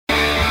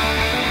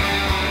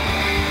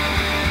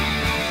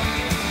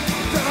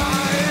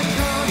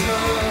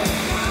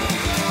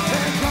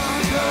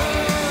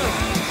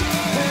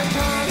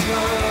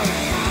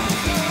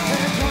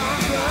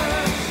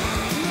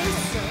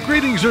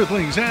Greetings,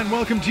 Earthlings, and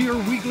welcome to your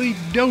weekly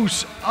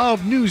dose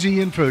of newsy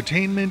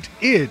infotainment.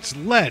 It's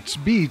Let's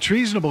Be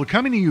Treasonable,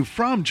 coming to you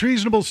from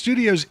Treasonable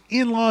Studios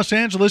in Los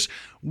Angeles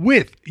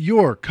with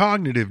your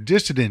cognitive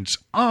dissidents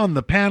on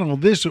the panel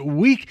this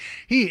week.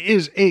 He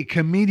is a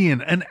comedian,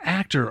 an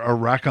actor, a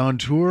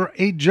raconteur,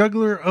 a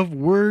juggler of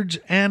words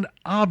and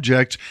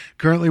objects,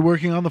 currently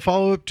working on the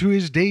follow-up to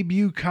his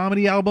debut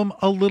comedy album,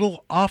 A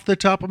Little Off the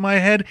Top of My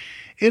Head.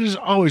 It is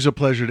always a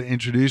pleasure to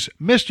introduce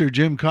Mr.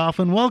 Jim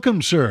Coughlin.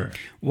 Welcome, sir.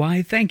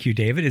 Why, thank you,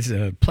 David. It's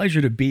a pleasure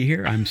to be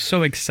here. I'm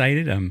so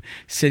excited. I'm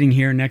sitting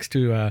here next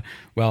to,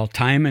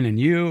 Timon and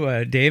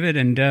you, David,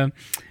 and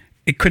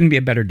it couldn't be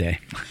a better day.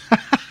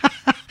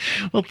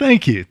 Well,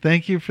 thank you.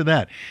 Thank you for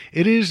that.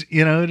 It is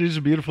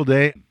a beautiful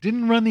day.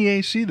 Didn't run the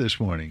AC this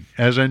morning,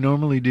 as I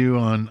normally do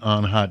on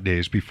hot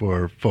days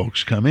before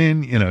folks come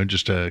in,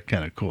 just to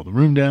kind of cool the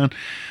room down.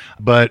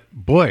 But,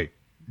 boy,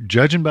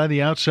 judging by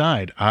the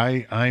outside,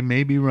 I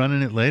may be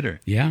running it later.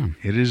 Yeah.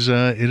 It is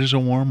a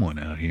warm one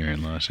out here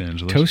in Los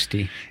Angeles.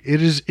 Toasty.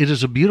 It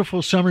is a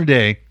beautiful summer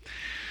day,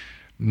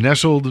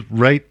 nestled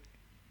right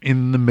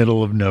in the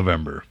middle of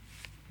November.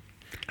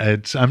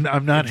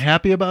 I'm not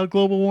happy about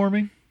global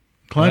warming,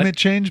 climate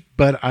change,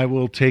 but I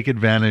will take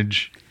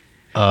advantage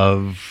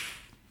of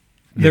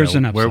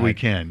an upside where we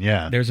can.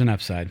 Yeah, there's an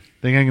upside.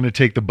 I think I'm going to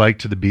take the bike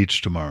to the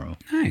beach tomorrow.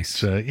 Nice.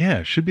 So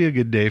yeah, should be a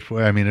good day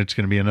for. I mean, it's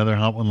going to be another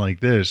hot one like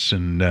this,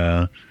 and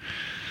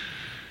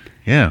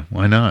yeah,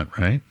 why not?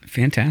 Right?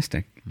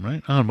 Fantastic.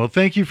 Right on. Well,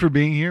 thank you for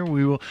being here.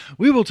 We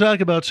will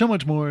talk about so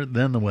much more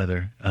than the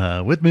weather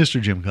with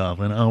Mr. Jim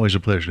Coughlin. Always a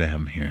pleasure to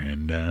have him here.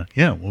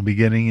 And we'll be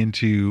getting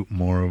into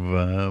more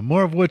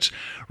of what's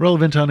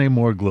relevant on a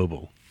more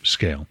global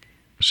scale.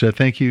 So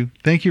thank you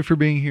for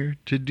being here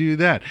to do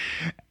that.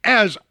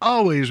 As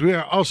always, we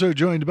are also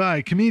joined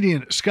by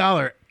comedian,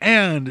 scholar,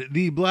 and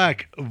the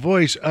black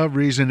voice of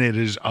reason. It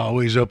is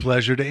always a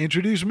pleasure to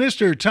introduce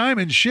Mr.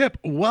 Timon Ship.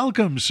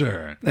 Welcome,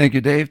 sir. Thank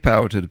you, Dave.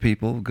 Power to the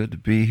people. Good to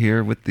be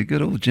here with the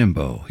good old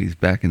Jimbo. He's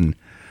back on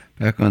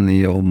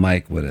the old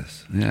mic with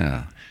us.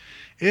 Yeah.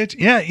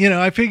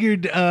 I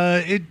figured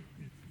it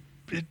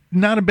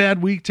not a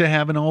bad week to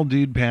have an all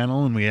dude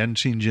panel, and we hadn't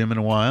seen Jim in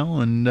a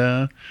while,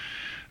 and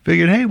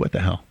figured, hey, what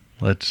the hell?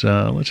 Let's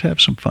have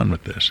some fun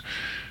with this.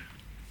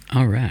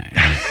 All right.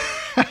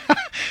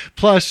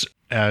 Plus,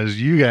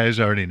 as you guys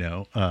already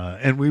know,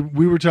 and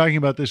we were talking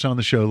about this on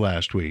the show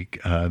last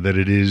week, that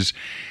it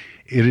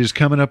is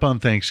coming up on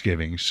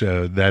Thanksgiving,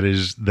 so that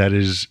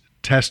is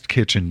test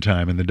kitchen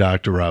time in the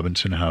Dr.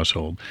 Robinson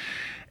household.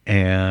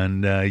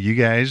 And you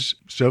guys,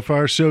 so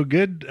far so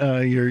good.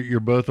 You're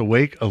both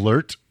awake,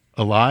 alert,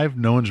 alive.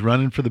 No one's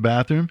running for the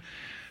bathroom.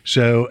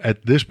 So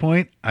at this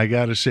point, I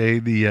got to say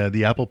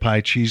the apple pie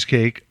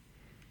cheesecake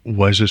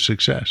was a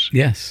success.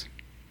 Yes.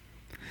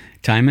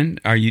 Timon,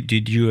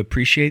 did you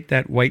appreciate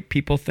that white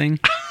people thing?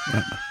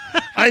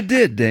 I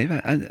did, Dave.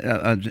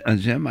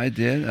 Jim, I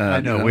did.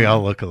 I know we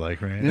all look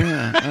alike, right?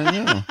 Yeah, I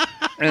know.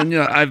 And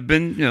I've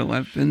been,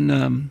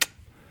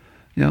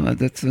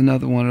 that's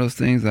another one of those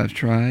things I've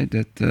tried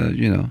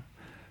that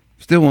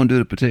still won't do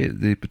the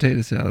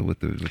potato salad with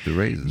the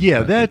raisins.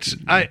 Yeah,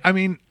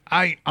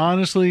 I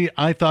honestly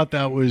thought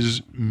that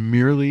was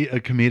merely a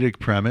comedic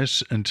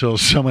premise until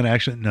someone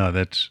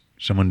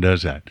someone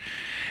does that.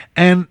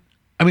 And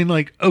I mean,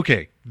 like,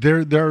 okay,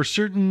 there are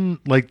certain,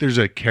 like, there's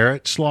a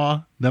carrot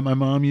slaw that my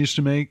mom used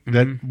to make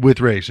that with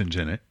raisins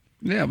in it.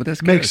 Yeah, but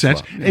that's makes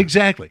sense. Yeah.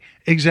 Exactly.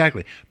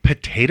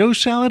 Potato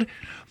salad,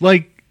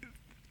 like,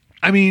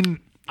 I mean,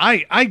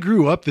 I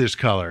grew up this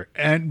color,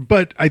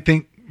 but I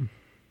think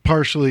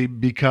partially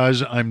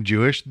because I'm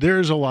Jewish,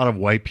 there's a lot of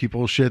white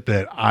people shit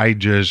that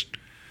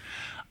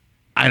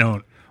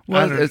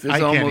it's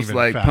almost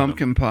like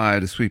pumpkin pie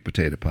to sweet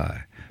potato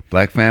pie.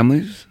 Black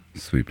families,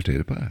 sweet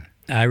potato pie.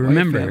 I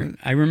remember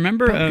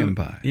pumpkin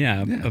pie.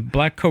 A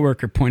black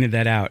coworker pointed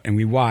that out, and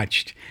we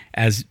watched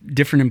as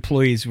different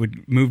employees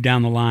would move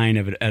down the line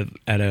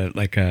at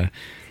a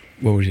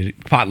what was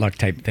it, potluck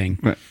type thing,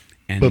 right.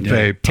 And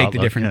buffet, take potluck, the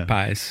different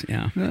pies.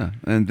 Yeah.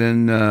 And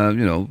then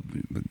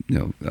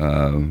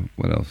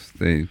what else?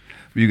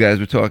 You guys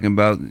were talking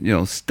about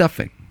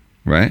stuffing,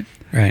 right?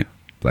 Right.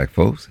 Black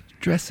folks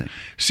dressing.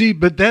 See,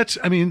 but that's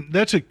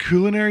a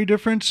culinary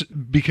difference,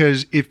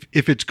 because if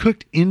it's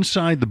cooked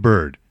inside the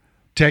bird,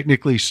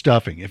 technically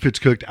stuffing. If it's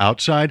cooked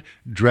outside,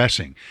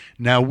 dressing.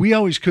 Now, we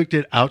always cooked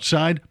it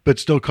outside, but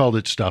still called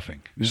it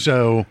stuffing. Yeah.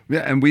 So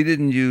and we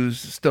didn't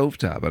use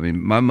stovetop. I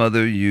mean, my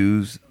mother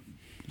used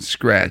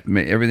scratch.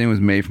 Everything was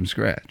made from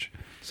scratch.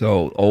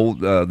 So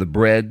the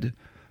bread,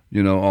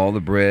 all the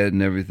bread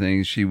and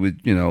everything. She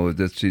would,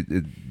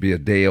 it'd be a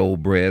day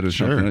old bread or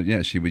something.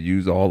 Yeah, she would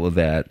use all of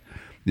that.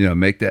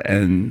 Make that.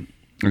 And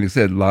like I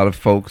said, a lot of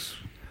folks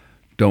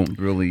don't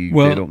really,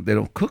 they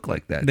don't cook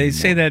like that They anymore.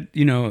 say that,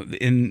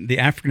 in the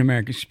African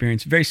American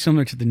experience, very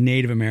similar to the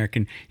Native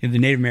American, the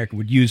Native American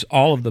would use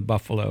all of the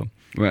buffalo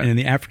Right. And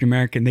the African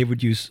American, they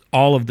would use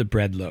all of the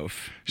bread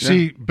loaf.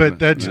 See, but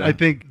that's Yeah. I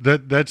think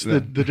that's the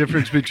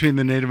difference between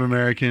the Native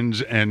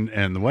Americans and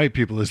the white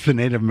people is the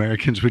Native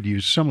Americans would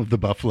use some of the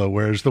buffalo,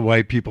 whereas the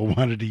white people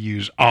wanted to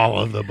use all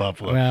of the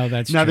buffalo. Well,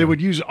 that's now they true.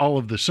 would use all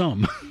of the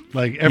some,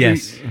 like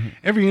Yes.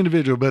 every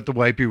individual, but the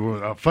white people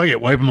would, fuck it,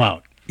 wipe them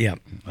out. Yep.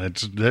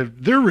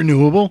 They're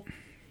renewable.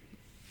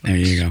 There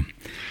you go.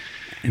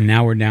 And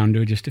now we're down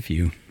to just a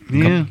few.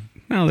 Yeah.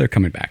 Well, they're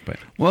coming back, but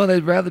Well,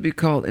 they'd rather be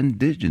called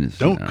indigenous.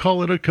 Don't now.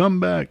 call it a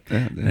comeback.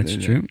 Yeah, That's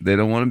true. They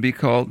don't want to be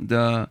called.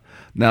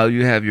 Now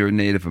you have your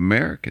Native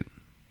American,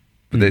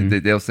 but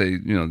they'll say,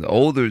 the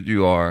older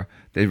you are,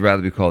 they'd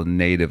rather be called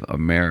Native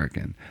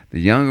American. The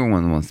younger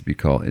one wants to be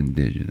called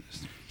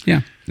indigenous.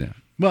 yeah. Yeah.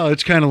 Well,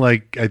 it's kind of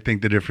like I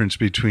think the difference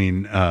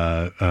between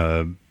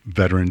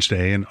Veterans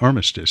Day and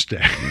Armistice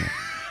Day.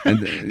 And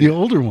The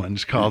older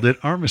ones called it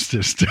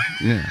Armistice Day.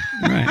 yeah.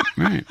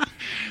 Right.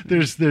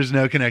 There's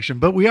no connection,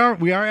 but we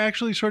are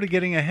actually sort of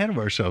getting ahead of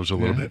ourselves a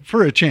little bit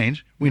for a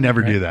change. We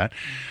never do that,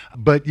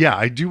 but yeah,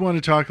 I do want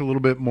to talk a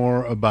little bit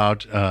more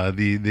about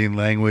the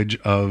language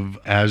of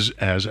as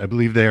I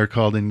believe they are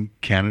called in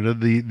Canada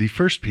the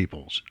First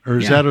Peoples, or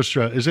is Yeah. that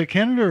Australia? Is it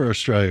Canada or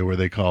Australia where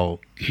they call?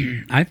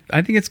 I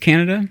think it's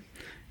Canada.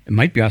 It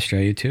might be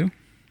Australia too.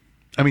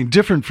 I mean,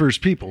 different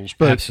First Peoples,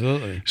 but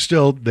Absolutely.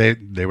 still they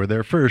were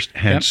there first,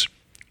 hence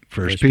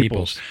First First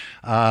Peoples.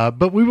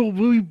 But we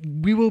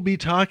will be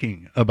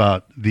talking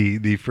about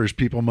the First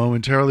People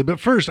momentarily. But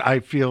first, I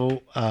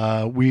feel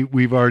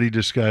we've already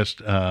discussed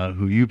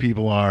who you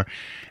people are,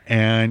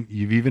 and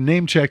you've even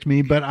name checked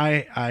me. But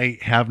I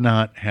have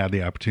not had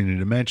the opportunity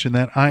to mention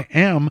that I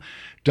am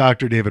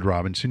Dr. David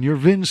Robinson, your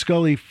Vin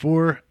Scully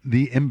for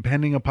the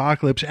impending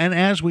apocalypse. And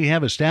as we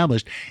have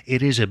established,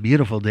 it is a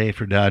beautiful day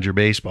for Dodger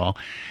baseball.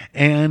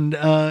 And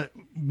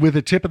with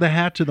a tip of the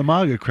hat to the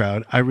MAGA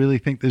crowd, I really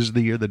think this is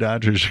the year the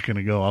Dodgers are going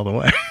to go all the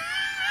way.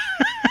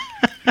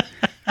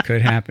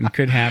 Could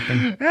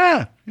happen.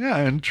 Yeah,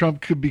 and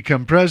Trump could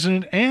become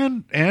president,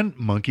 and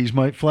monkeys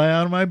might fly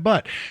out of my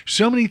butt.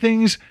 So many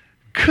things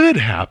could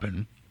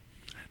happen.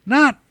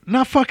 Not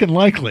fucking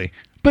likely,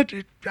 but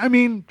I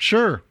mean,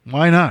 sure,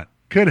 why not?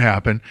 Could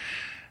happen.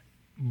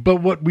 But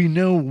what we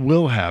know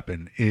will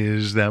happen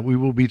is that we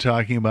will be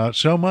talking about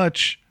so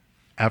much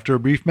after a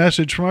brief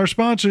message from our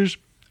sponsors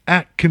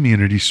at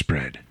Community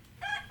Spread.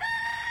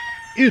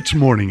 It's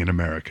morning in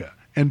America,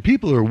 and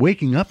people are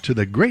waking up to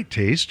the great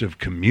taste of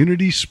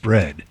Community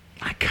Spread.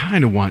 I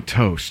kind of want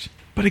toast,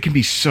 but it can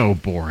be so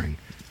boring.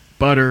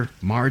 Butter,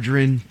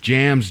 margarine,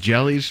 jams,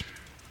 jellies.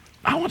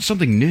 I want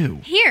something new.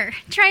 Here,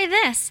 try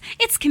this.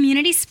 It's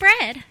Community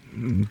Spread.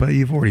 But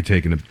you've already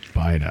taken a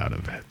bite out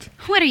of it.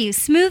 What are you,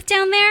 smooth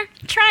down there?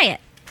 Try it.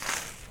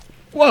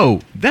 Whoa,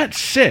 that's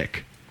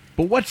sick.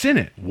 But what's in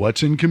it?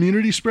 What's in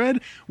Community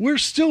Spread? We're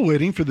still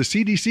waiting for the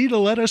CDC to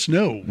let us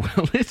know.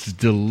 Well, it's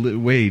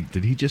wait,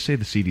 did he just say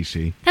the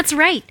CDC? That's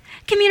right.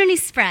 Community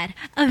Spread.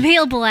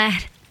 Available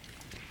at...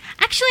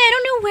 Actually, I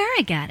don't know where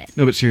I got it.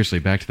 No, but seriously,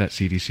 back to that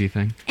CDC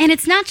thing. And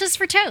it's not just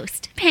for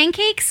toast.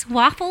 Pancakes,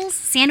 waffles,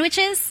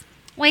 sandwiches.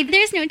 Why,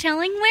 there's no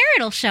telling where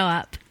it'll show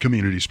up.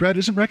 Community Spread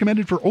isn't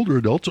recommended for older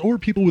adults or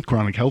people with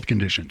chronic health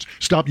conditions.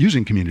 Stop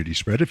using Community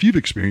Spread if you've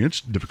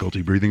experienced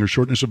difficulty breathing or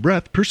shortness of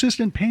breath,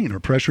 persistent pain or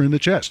pressure in the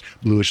chest,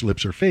 bluish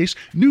lips or face,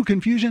 new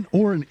confusion,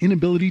 or an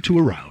inability to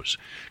arouse.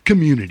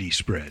 Community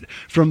Spread.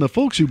 From the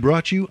folks who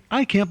brought you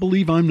I Can't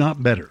Believe I'm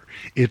Not Better.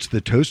 It's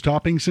the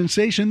toast-topping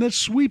sensation that's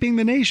sweeping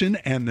the nation,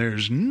 and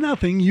there's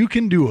nothing you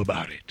can do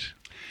about it.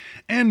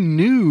 And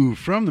new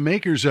from the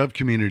makers of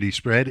Community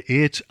Spread,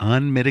 it's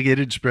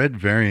Unmitigated Spread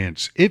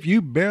Variants. If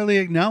you barely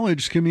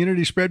acknowledged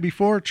Community Spread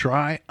before,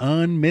 try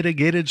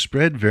Unmitigated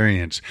Spread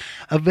Variants.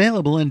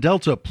 Available in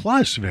Delta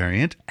Plus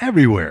variant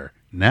everywhere,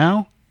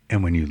 now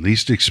and when you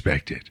least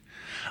expect it.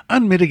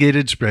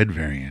 Unmitigated Spread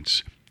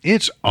Variants.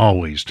 It's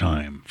always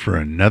time for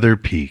another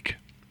peek.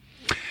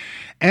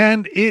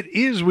 And it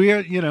is, we're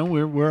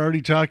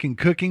already talking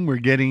cooking. We're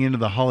getting into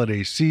the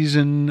holiday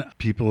season.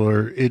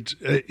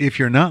 If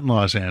you're not in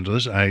Los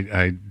Angeles,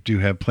 I do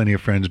have plenty of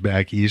friends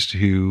back east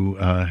who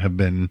have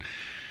been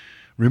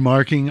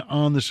remarking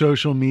on the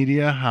social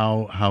media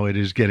how it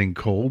is getting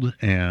cold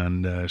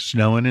and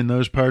snowing in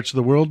those parts of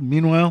the world.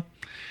 Meanwhile,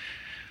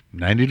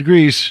 90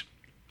 degrees.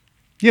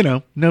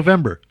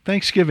 November,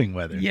 Thanksgiving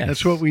weather. Yes.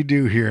 That's what we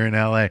do here in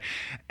LA.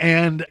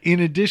 And in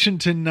addition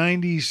to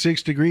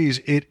 96 degrees,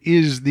 it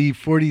is the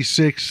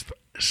 46th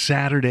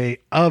Saturday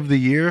of the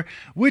year,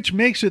 which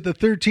makes it the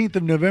 13th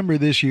of November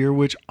this year,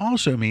 which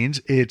also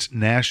means it's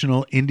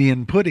National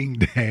Indian Pudding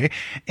Day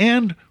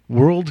and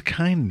World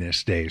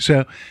Kindness Day.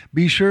 So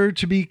be sure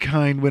to be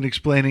kind when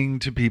explaining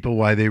to people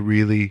why they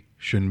really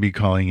shouldn't be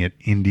calling it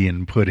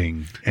Indian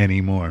pudding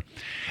anymore.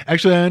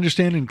 Actually, I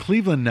understand in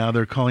Cleveland now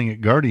they're calling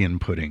it Guardian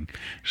pudding.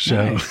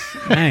 So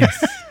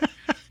Nice.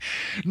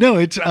 no,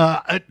 it's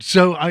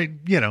so I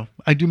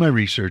do my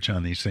research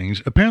on these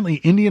things. Apparently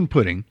Indian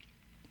pudding,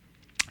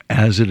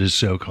 as it is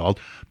so called,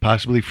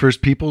 possibly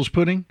First Peoples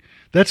pudding.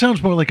 That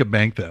sounds more like a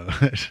bank though.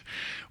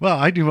 Well,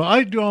 I do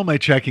all my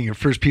checking at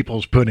First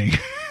Peoples pudding.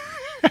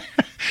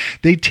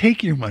 They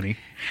take your money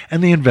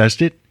and they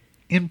invest it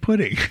in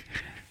pudding.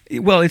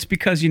 Well, it's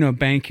because,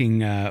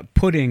 banking,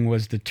 pudding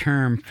was the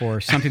term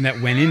for something that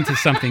went into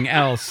something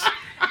else.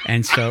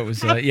 And so it was,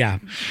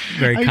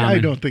 very common. I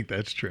don't think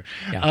that's true.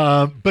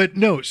 Yeah. But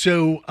no,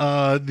 so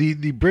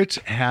the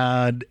Brits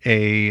had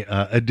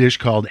a dish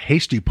called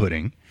hasty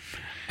pudding,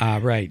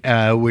 Right.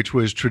 which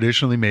was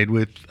traditionally made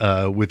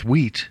with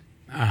wheat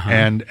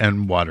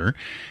and water.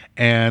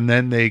 And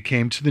then they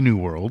came to the New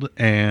World,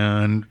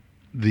 and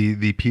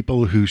the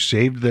people who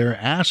saved their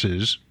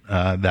asses,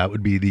 that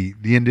would be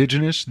the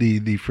indigenous,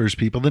 the first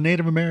people, the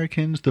Native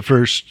Americans, the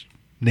first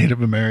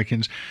Native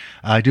Americans.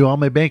 I do all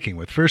my banking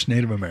with first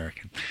Native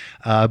American.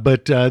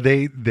 But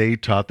they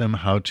taught them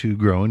how to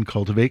grow and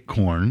cultivate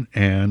corn,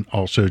 and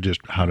also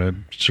just how to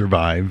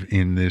survive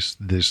in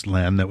this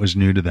land that was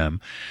new to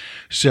them.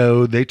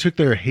 So they took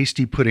their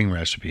hasty pudding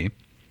recipe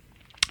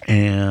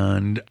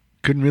and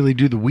couldn't really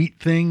do the wheat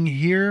thing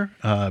here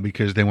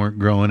because they weren't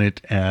growing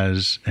it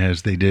as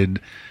they did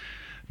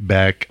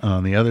back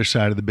on the other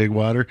side of the big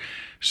water.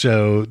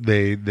 So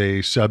they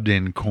subbed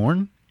in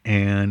corn,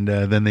 and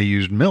then they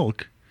used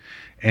milk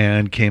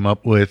and came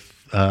up with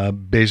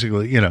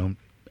basically,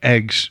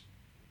 eggs,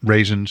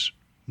 raisins,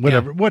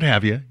 whatever, what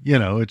have you.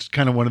 It's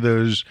kind of one of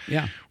those,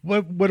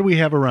 what do we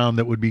have around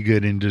that would be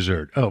good in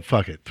dessert? Oh,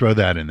 fuck it. Throw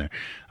that in there.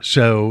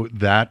 So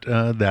that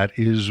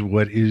is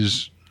what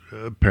is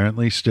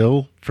apparently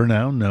still, for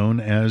now, known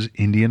as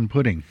Indian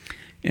pudding.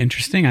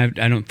 Interesting. I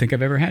don't think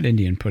I've ever had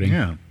Indian pudding.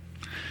 Yeah.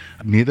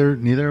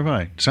 Neither have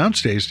I.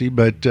 Sounds tasty,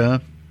 but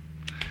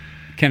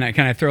Can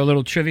I throw a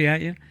little trivia at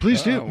you?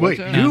 please do. Wait,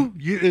 that? you?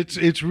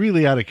 It's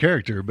really out of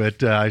character,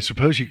 but I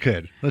suppose you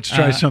could. Let's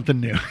try something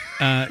new.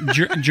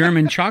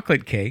 German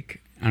chocolate cake.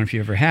 I don't know if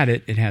you ever had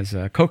it. It has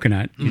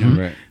coconut,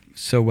 Right.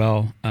 so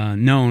well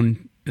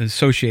known,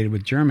 associated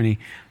with Germany.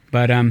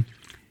 But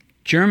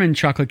German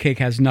chocolate cake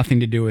has nothing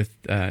to do with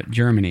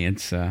Germany.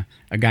 It's a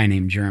guy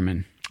named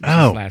German.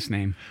 That's his last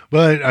name.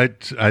 Well,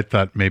 I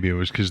thought maybe it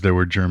was because there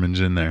were Germans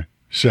in there.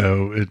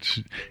 So it's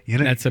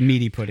That's a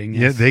meaty pudding.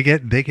 yeah, Yes. they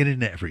get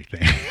into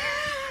everything.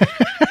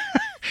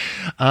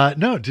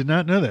 No, did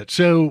not know that.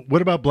 So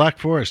what about Black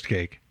Forest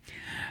cake?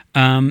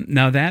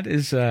 Now that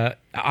is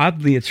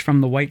oddly, it's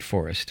from the White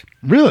Forest.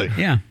 Really?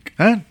 Yeah.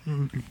 Huh?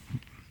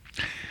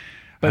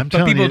 But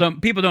telling you-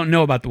 people don't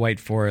know about the White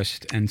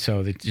Forest, and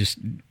so they just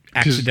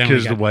accidentally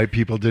Because the white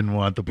people didn't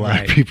want the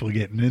black Right. people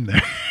getting in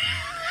there.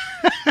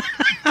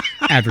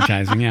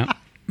 advertising,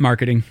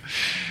 marketing.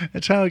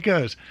 That's how it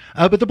goes.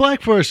 But the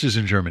Black Forest is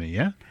in Germany,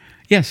 yeah?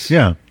 Yes.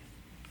 Yeah.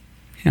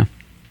 Yeah.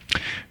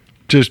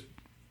 Just,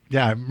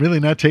 I'm really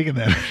not taking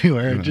that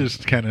anywhere.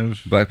 Just kind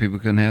of, Black people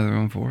couldn't have their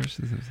own forest.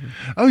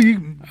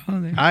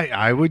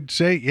 I would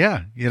say,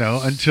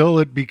 until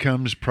it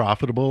becomes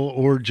profitable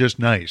or just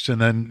nice.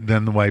 And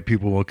then the white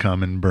people will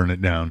come and burn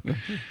it down.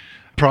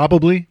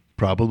 Probably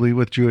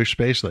with Jewish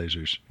space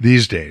lasers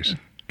these days.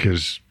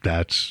 Because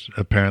that's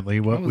apparently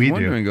what I was we do.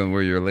 wondering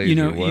where your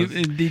laser was.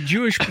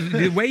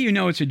 The way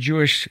it's a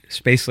Jewish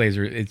space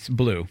laser, it's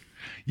blue.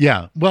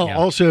 Yeah. Well, Yeah.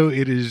 also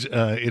it is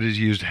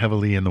used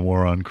heavily in the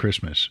war on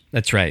Christmas.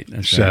 That's right.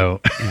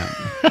 So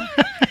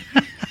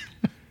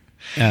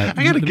Yeah.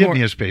 I got to get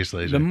me a space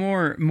laser. The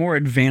more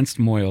advanced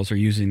moils are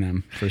using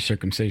them for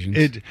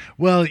circumcisions.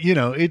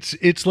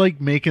 It's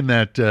like making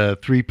that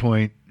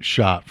 3-point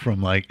shot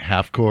from like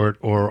half court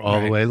or all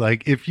the Right. way.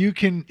 Like if you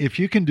can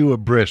do a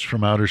bris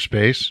from outer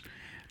space,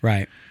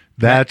 right.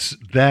 that's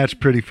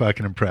pretty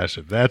fucking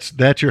impressive.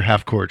 That's your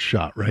half court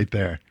shot right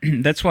there.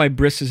 That's why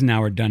brisses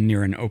now are done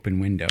near an open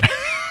window.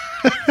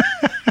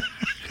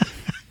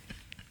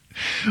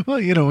 Well,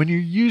 when you're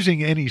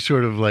using any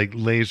sort of like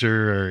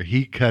laser or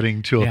heat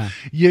cutting tool, Yeah.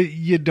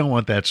 you don't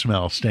want that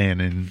smell staying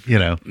in.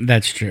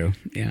 That's true.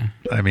 Yeah.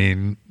 I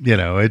mean,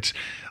 it's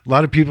a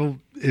lot of people.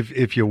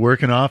 If you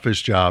work an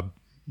office job,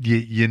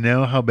 you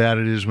know how bad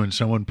it is when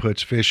someone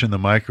puts fish in the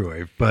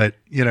microwave. But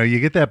you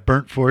get that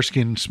burnt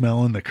foreskin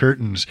smell in the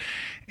curtains,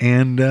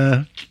 and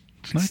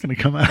it's not going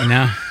to come out.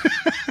 Now,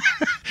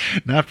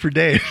 Not for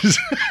days.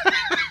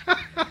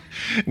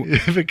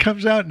 If it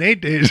comes out in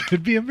 8 days,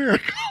 it'd be a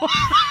miracle.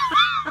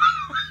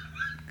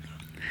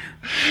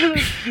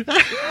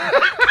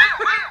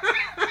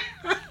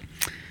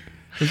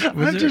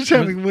 I'm just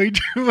having way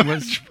too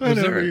much fun was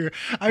there over a- here.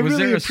 I was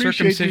really there a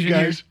appreciate you circumcision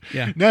here? guys.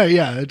 Yeah. No,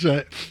 yeah, it's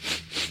a.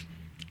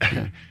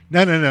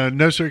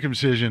 No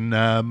circumcision.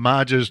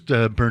 Ma just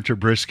burnt her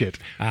brisket.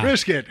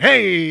 Brisket,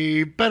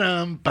 hey,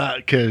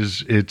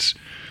 because it's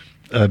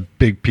a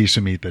big piece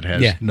of meat that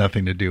has Yeah.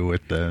 nothing to do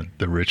with the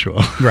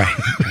ritual. right.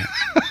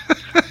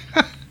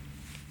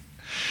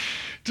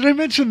 Did I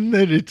mention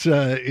that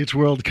it's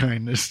World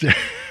Kindness Day?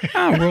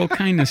 World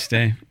Kindness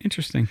Day.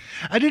 Interesting.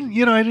 I didn't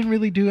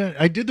really do it.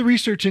 I did the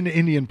research into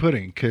Indian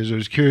pudding because I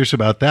was curious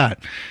about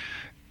that.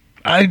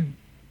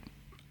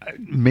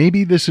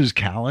 Maybe this is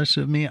callous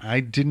of me.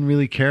 I didn't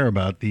really care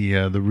about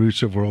the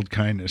roots of World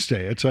Kindness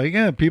Day. It's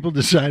like, people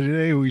decided,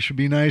 hey, we should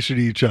be nicer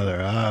to each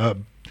other. How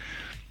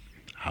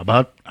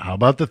about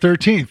the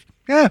 13th?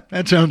 Yeah,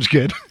 that sounds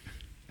good.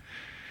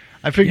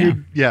 I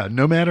figured,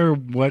 no matter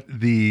what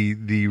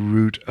the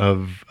root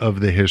of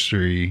the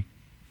history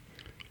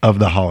of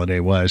the holiday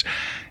was,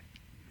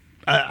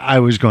 I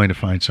was going to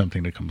find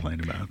something to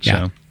complain about.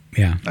 Yeah. So,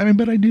 Yeah. I mean,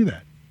 but I do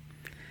that.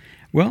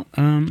 Well,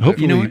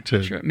 Hopefully you know what?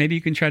 to- Sure, maybe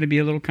you can try to be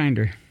a little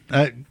kinder.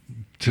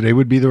 Today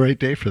would be the right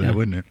day for that, Yeah.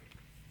 wouldn't it?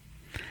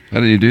 How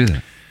do you do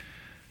that?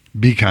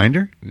 Be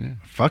kinder? Yeah.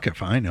 Fuck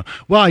if I know.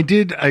 Well, I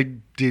did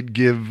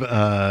give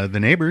the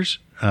neighbors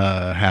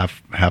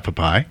half a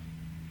pie,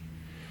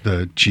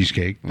 the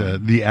cheesecake,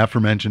 the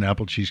aforementioned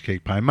apple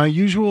cheesecake pie. My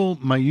usual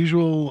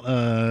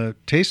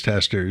taste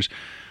testers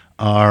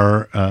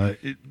are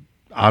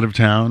out of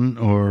town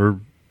or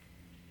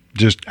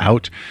just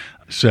out.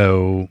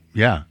 So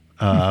yeah,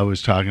 I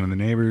was talking to the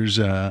neighbors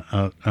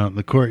out in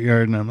the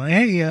courtyard, and I'm like,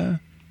 hey, do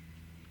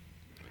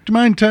you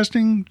mind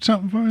testing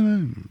something for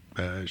them?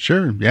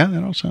 Sure. Yeah,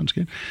 that all sounds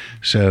good.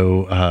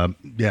 So,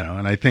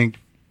 and I think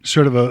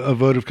sort of a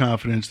vote of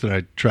confidence that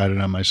I tried it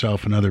on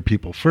myself and other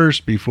people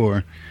first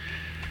before,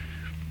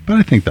 but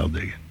I think they'll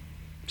dig it.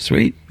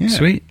 Sweet. Yeah.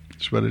 Sweet.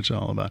 That's what it's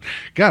all about.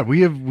 God,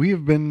 we have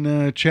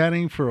been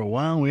chatting for a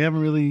while. We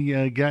haven't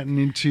really gotten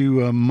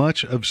into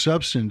much of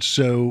substance.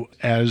 So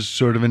as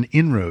sort of an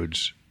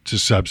inroads to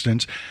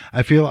substance,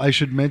 I feel I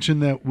should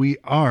mention that we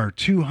are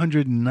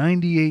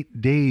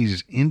 298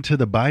 days into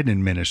the Biden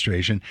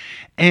administration.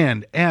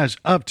 And as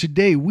of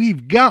today,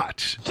 we've got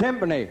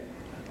Timpani.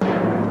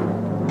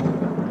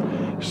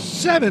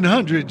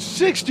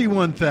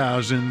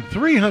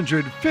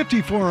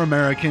 761,354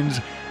 Americans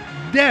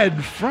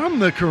dead from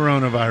the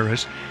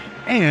coronavirus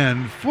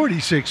and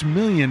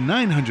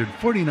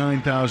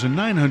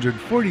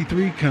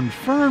 46,949,943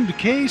 confirmed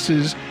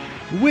cases,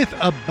 with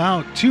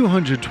about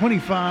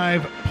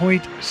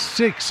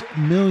 225.6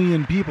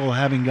 million people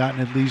having gotten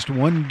at least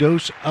one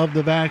dose of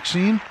the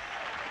vaccine,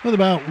 with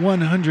about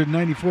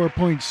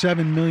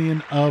 194.7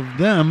 million of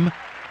them,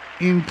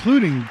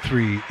 including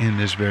 3 in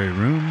this very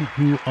room,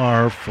 who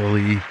are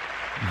fully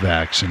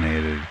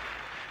vaccinated.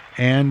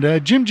 And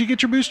Jim, did you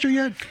get your booster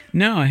yet?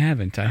 No, I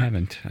haven't.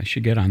 I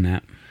should get on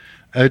that.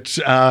 It's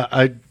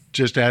I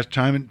just asked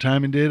Timon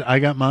did. I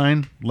got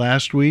mine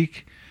last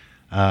week.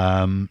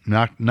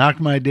 Knocked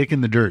my dick in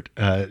the dirt,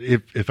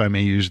 if I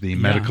may use the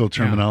medical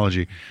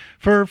terminology,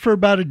 for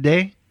about a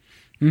day.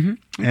 Mm-hmm.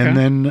 Okay. And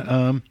then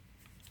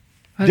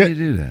How do you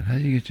do that? How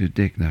do you get your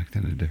dick knocked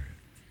in the dirt?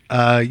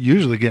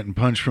 usually getting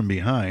punched from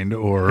behind,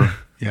 or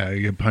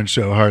you get punched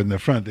so hard in the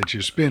front that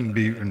you spin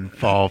and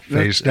fall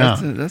face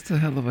down. That's a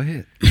hell of a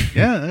hit.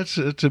 Yeah, that's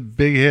a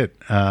big hit.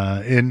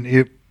 And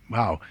it,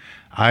 wow.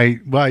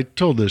 I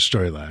told this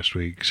story last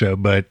week. So,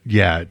 but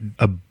yeah,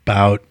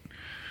 about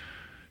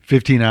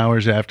 15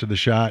 hours after the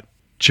shot,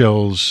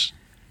 chills,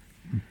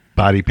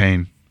 body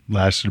pain,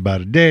 lasted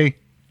about a day.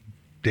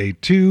 Day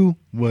 2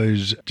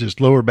 was just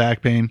lower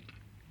back pain,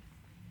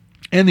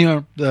 and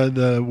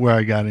the where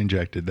I got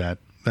injected, that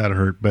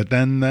hurt. But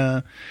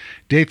then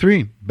day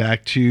 3,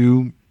 back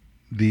to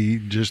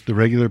the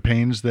regular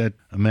pains that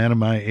a man of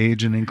my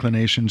age and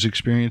inclinations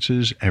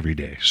experiences every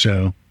day.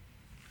 So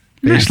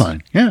Nice.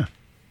 baseline, yeah.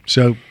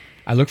 So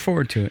I look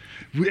forward to it.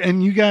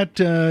 and you got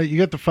the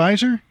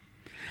Pfizer?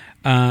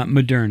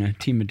 Moderna,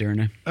 Team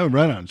Moderna. Oh,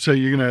 right on. So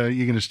you're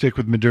gonna stick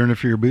with Moderna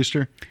for your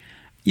booster?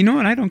 You know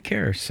what? I don't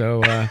care.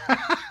 So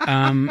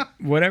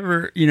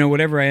whatever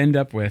I end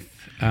up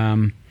with,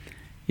 I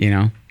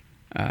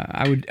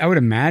would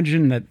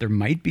imagine that there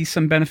might be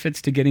some benefits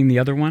to getting the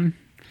other one,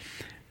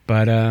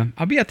 but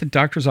I'll be at the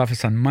doctor's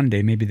office on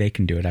Monday. Maybe they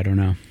can do it. I don't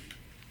know.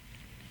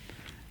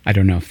 I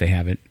don't know if they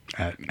have it.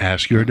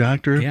 Ask your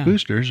doctor if Yeah.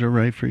 boosters are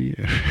right for you.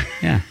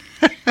 Yeah.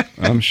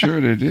 I'm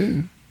sure they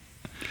do.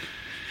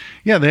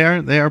 Yeah,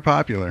 they are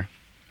popular.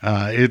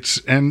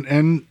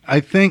 And I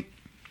think,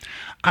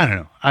 I don't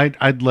know.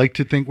 I'd like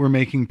to think we're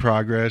making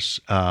progress.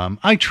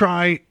 I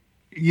try,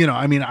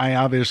 I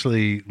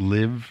obviously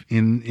live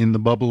in the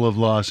bubble of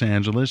Los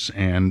Angeles,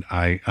 and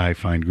I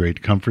find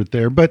great comfort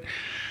there. But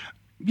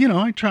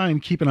I try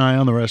and keep an eye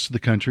on the rest of the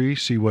country,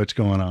 see what's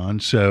going on,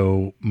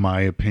 so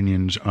my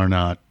opinions are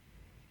not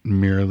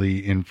merely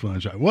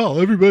influenced by, well,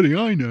 everybody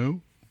I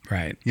know.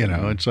 Right.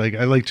 It's like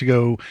I like to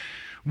go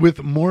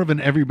with more of an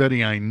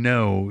everybody I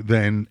know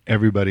than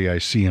everybody I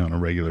see on a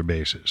regular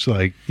basis.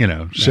 Like,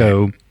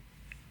 so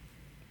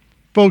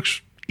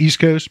folks, East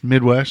Coast,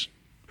 Midwest,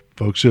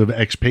 folks who have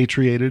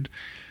expatriated,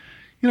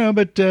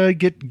 but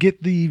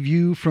get the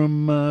view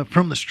from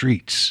the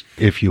streets,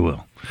 if you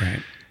will.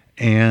 Right.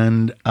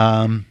 And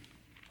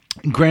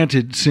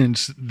granted,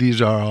 since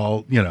these are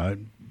all,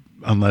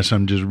 unless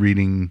I'm just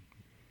reading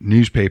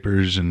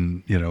newspapers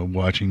and,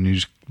 watching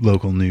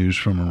local news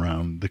from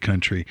around the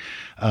country,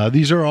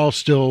 these are all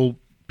still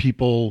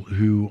people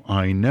who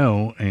I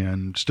know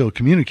and still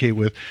communicate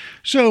with.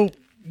 So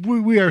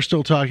we are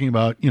still talking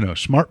about,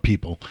 smart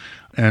people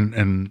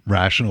and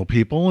rational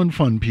people and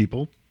fun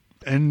people.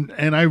 And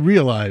I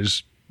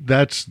realize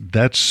that's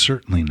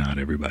certainly not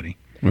everybody.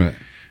 Right.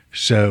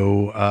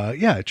 So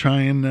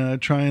try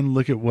and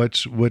look at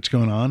what's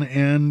going on.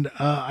 And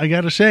I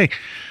got to say,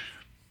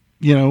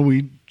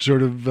 we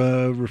sort of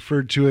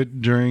referred to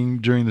it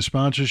during the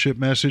sponsorship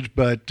message.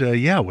 But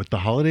yeah, with the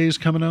holidays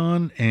coming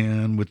on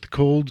and with the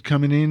cold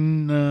coming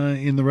in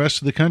the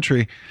rest of the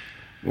country.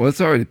 Well,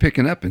 it's already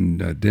picking up,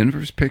 and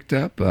Denver's picked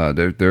up.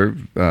 They're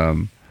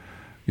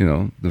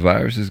the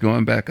virus is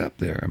going back up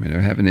there. I mean,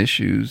 they're having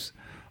issues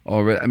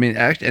already. I mean,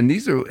 actually, and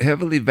these are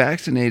heavily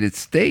vaccinated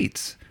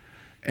states,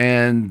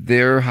 and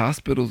their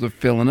hospitals are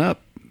filling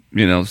up,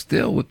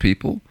 still with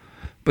people.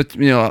 But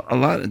a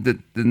lot of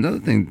another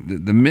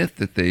thing, the myth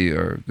that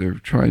they're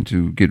trying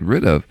to get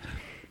rid of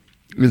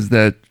is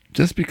that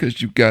just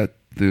because you got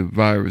the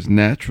virus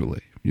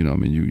naturally,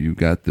 you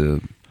got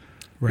the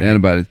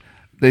antibodies.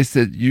 They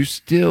said you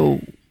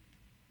still,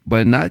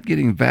 by not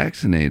getting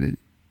vaccinated,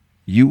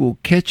 you will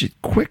catch it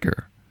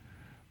quicker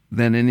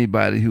than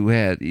anybody who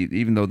had,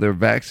 even though they're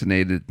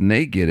vaccinated and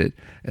they get it.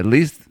 At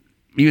least,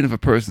 even if a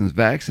person's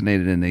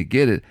vaccinated and they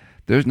get it,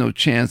 there's no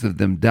chance of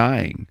them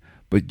dying.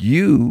 But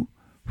you,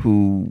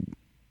 who,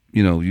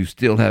 you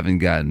still haven't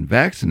gotten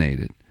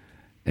vaccinated,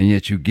 and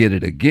yet you get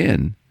it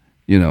again,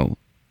 the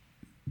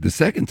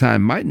second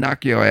time might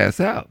knock your ass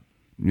out,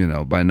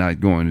 by not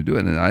going to do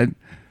it. And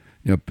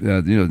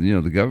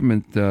the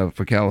government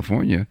for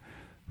California,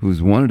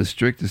 who's one of the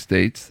strictest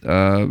states,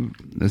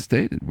 has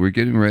stated we're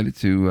getting ready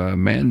to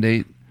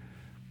mandate.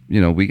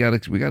 We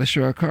gotta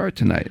show our card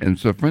tonight. And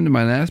so a friend of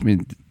mine asked me,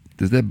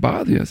 "Does that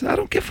bother you?" I said, "I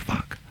don't give a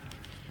fuck.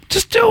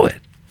 Just do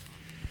it."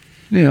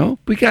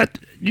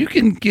 You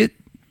can get.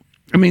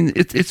 I mean,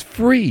 it's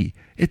free.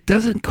 It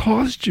doesn't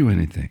cost you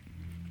anything.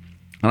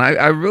 And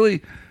I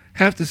really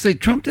have to say,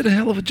 Trump did a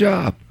hell of a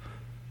job.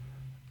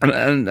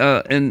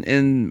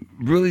 And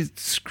really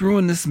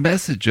screwing this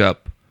message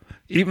up,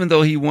 even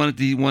though he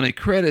wanted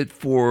credit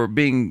for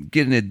getting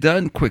it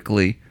done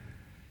quickly.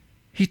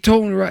 He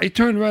turned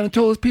around and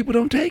told us people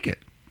don't take it.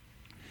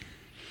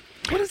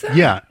 What is that?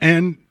 Yeah,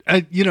 and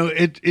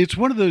it's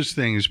one of those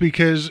things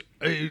because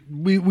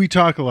we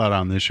talk a lot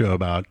on this show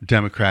about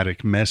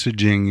Democratic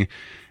messaging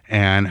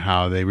and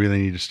how they really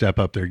need to step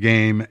up their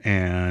game,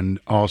 and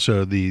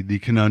also the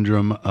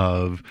conundrum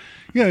of,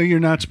 you're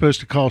not supposed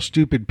to call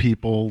stupid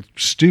people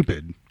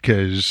stupid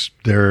because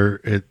they're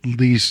at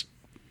least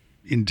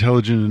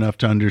intelligent enough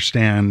to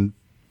understand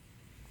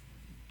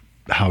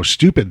how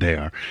stupid they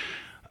are.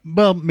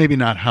 Well, maybe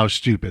not how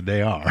stupid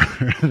they are.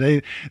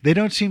 They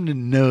don't seem to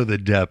know the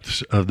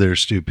depths of their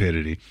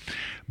stupidity.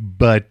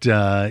 But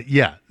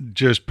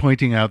just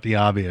pointing out the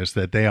obvious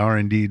that they are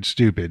indeed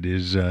stupid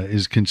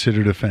is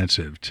considered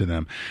offensive to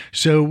them.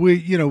 So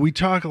we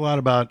talk a lot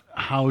about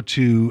how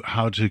to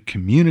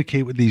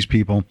communicate with these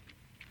people,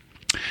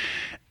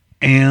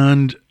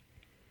 and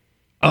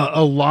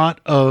a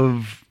lot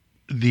of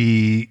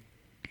the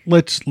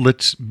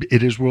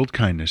it is World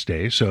Kindness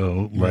Day,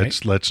 so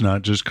let's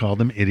not just call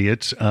them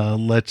idiots.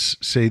 Let's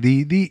say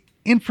the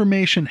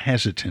information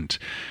hesitant.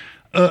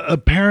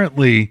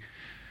 Apparently,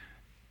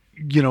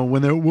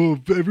 when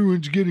if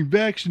everyone's getting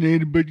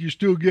vaccinated, but you're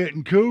still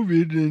getting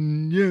COVID,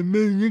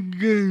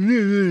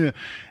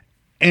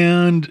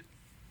 and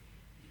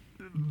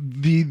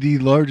the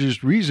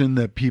largest reason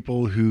that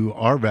people who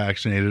are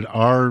vaccinated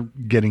are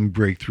getting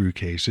breakthrough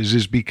cases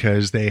is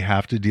because they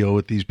have to deal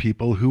with these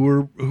people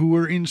who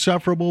were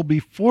insufferable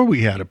before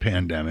we had a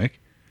pandemic,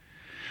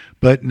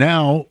 but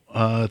now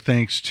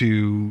thanks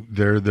to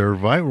their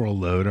viral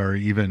load are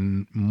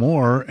even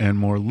more and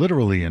more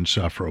literally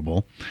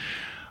insufferable.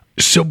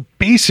 So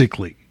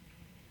basically,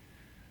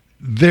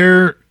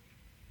 they're,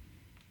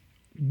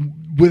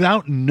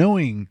 without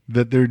knowing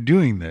that they're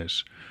doing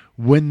this,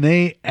 when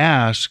they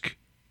ask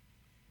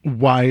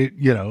why,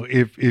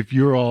 if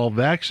you're all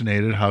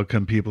vaccinated, how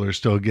come people are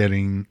still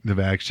getting the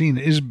vaccine,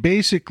 is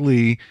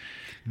basically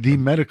the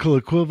medical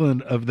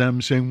equivalent of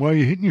them saying, why are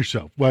you hitting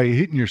yourself? Why are you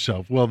hitting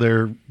yourself? Well,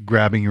 they're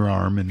grabbing your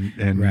arm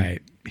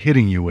and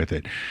hitting you with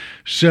it.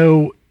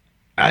 So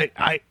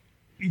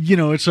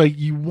it's like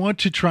you want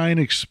to try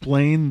and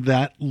explain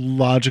that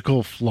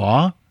logical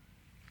flaw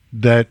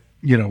that,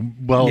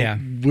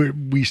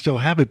 we still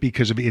have it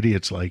because of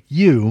idiots like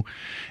you.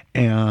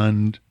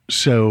 And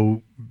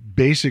so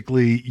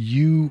basically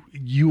you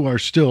are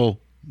still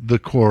the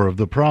core of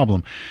the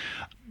problem.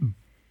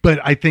 But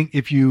I think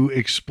if you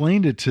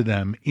explained it to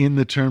them in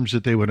the terms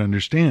that they would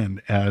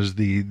understand as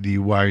the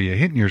why are you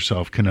hitting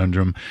yourself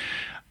conundrum,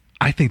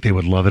 I think they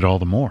would love it all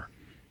the more.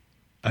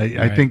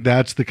 I think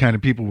that's the kind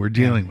of people we're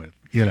dealing with.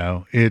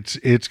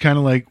 It's kind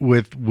of like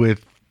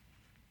with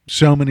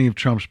so many of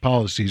Trump's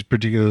policies,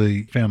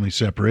 particularly family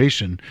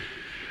separation,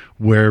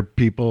 where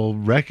people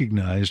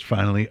recognized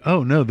finally,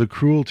 oh no, the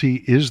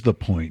cruelty is the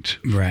point.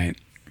 Right.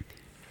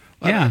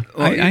 Yeah.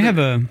 I have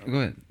a go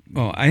ahead.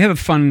 Well, I have a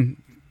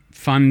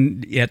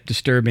fun yet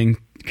disturbing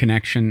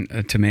connection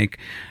to make.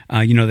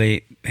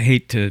 They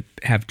hate to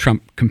have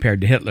Trump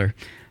compared to Hitler,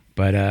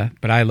 but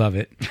I love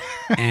it,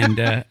 and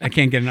I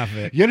can't get enough of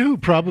it. You know who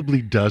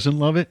probably doesn't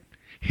love it?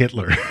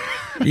 Hitler.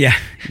 Yeah,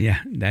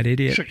 that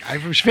idiot.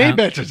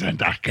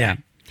 Yeah.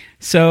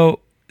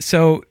 So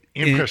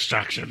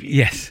infrastructure.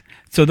 Yes.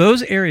 So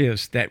those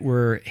areas that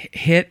were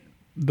hit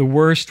the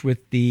worst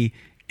with the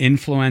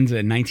influenza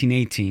in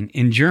 1918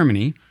 in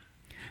Germany,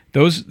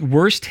 those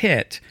worst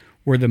hit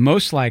were the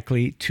most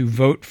likely to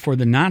vote for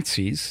the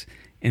Nazis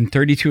in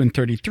 32 and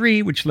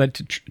 33, which led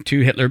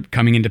to Hitler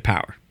coming into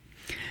power.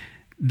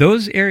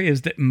 Those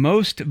areas that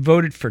most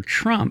voted for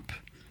Trump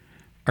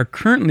are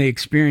currently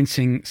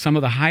experiencing some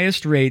of the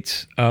highest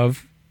rates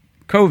of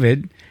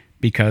COVID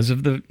because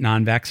of the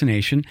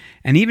non-vaccination.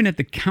 And even at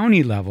the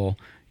county level,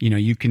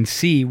 you can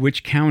see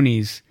which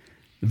counties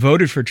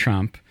voted for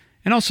Trump,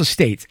 and also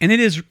states. And it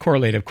is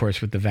correlated, of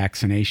course, with the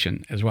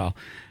vaccination as well.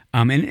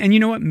 And you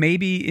know what?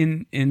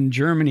 Maybe in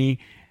Germany,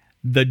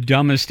 the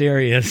dumbest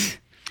areas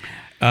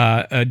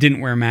didn't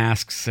wear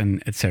masks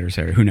and et cetera, et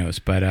cetera. Who knows?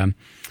 But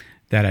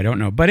that I don't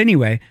know. But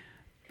anyway,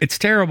 it's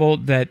terrible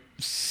that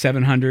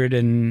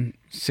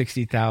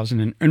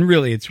 760,000, and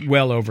really it's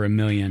well over 1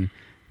 million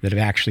that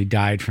have actually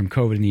died from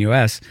COVID in the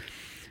U.S.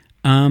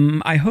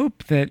 I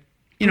hope that,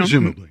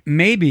 Presumably.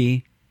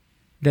 Maybe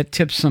that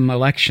tips some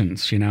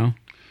elections,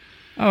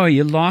 Oh,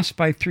 you lost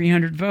by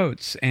 300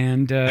 votes.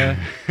 And, oh,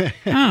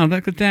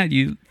 look at that.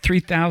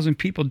 3,000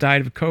 people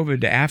died of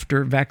COVID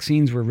after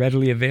vaccines were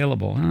readily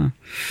available. Huh?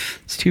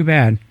 It's too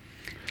bad.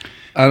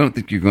 I don't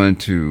think you're going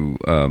to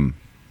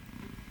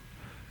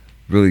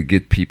really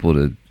get people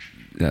to,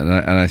 and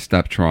I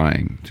stopped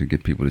trying to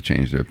get people to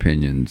change their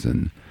opinions.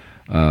 And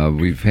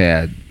we've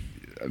had,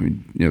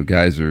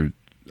 guys are,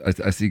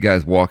 I see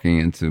guys walking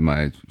into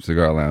my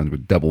cigar lounge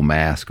with double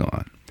mask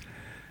on.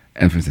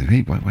 And friends say,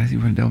 hey, why is he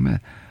wearing double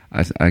mask?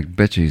 I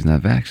bet you he's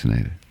not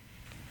vaccinated.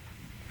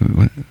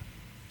 What?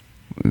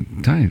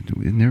 Tiny,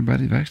 isn't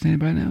everybody vaccinated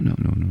by now? No,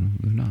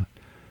 they're not.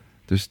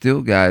 There's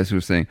still guys who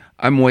are saying,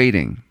 I'm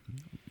waiting.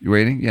 You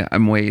waiting? Yeah,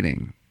 I'm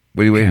waiting.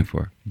 What are you waiting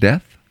for?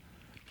 Death?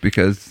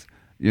 Because,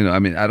 I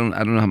don't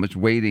know how much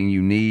waiting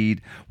you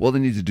need. Well, they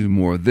need to do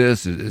more of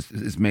this.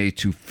 It's made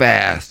too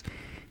fast.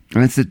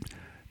 And I said,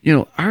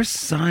 our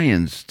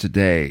science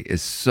today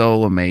is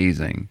so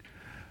amazing.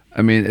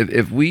 I mean,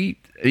 if we,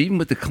 even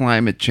with the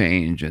climate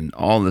change and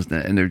all this,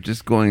 and they're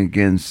just going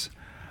against,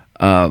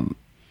 I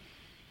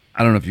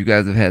don't know if you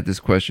guys have had this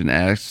question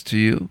asked to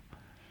you,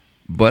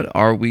 but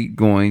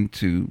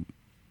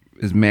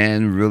is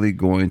man really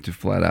going to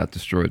flat out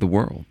destroy the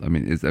world?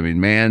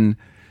 Man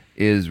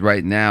is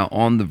right now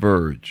on the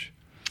verge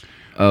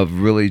of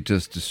really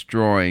just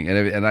destroying,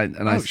 and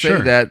I say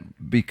sure.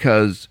 that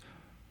because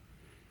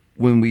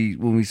when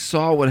we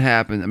saw what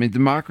happened,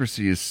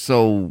 democracy is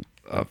so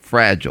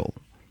fragile.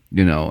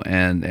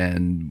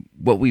 And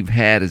what we've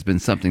had has been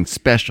something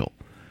special.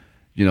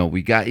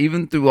 We got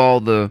even through all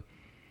the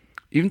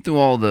Wait.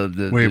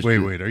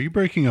 Are you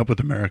breaking up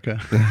with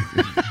America?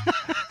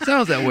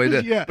 Sounds that way,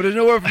 Yeah. but there's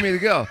nowhere for me to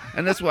go,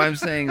 and that's why I'm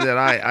saying that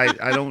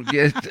I don't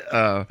get.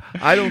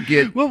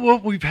 Well,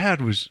 what we've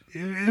had was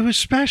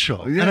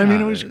special, Yeah, and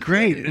it was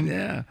great. And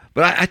yeah,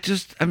 but I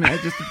just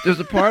there's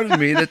a part of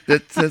me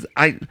that says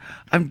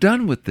I'm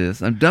done with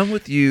this. I'm done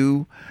with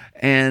you,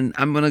 and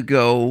I'm gonna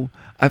go.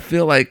 I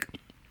feel like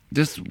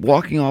just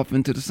walking off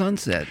into the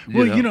sunset.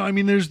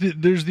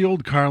 There's the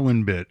old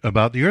Carlin bit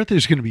about the Earth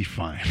is going to be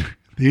fine.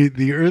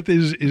 The Earth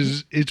is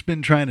it's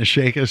been trying to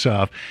shake us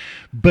off,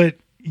 but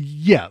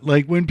yeah,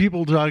 like when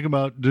people talk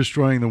about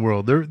destroying the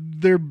world,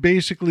 they're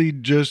basically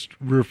just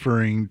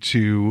referring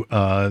to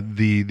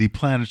the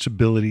planet's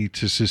ability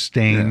to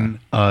sustain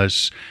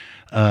us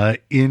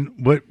in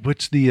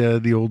what's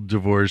the old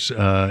divorce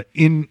to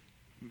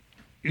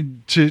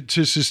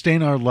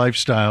sustain our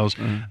lifestyles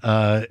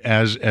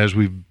as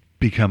we've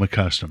become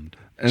accustomed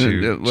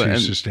to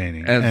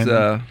sustaining.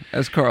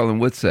 As Carlin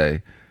would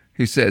say,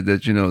 he said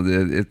that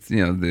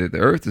the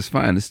Earth is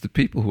fine. It's the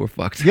people who are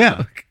fucked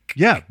up.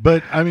 Yeah,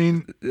 but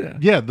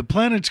the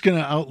planet's going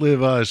to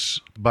outlive us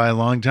by a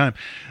long time.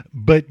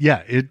 But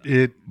yeah,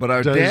 But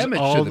our does damage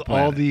to the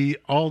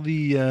planet. all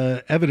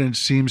the evidence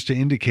seems to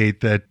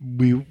indicate that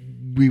the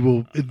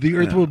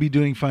Earth will be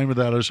doing fine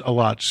without us a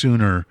lot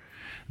sooner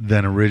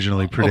than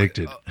originally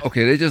predicted.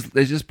 Okay,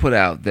 they just put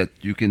out that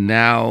you can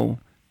now.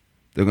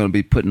 They're going to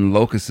be putting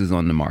locusts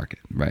on the market,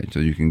 right? So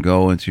you can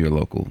go into your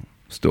local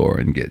store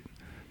and get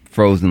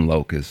frozen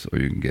locusts, or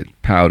you can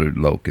get powdered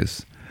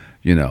locusts,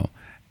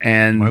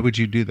 And why would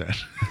you do that?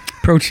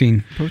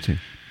 Protein.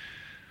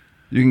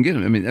 You can get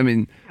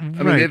them.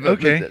 Right,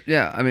 okay.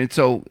 Yeah.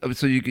 So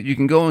you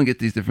can go and get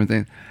these different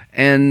things,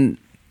 and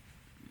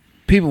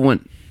people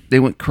went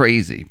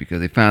crazy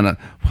because they found out.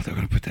 Well, they're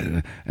going to put that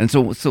in. And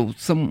so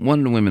one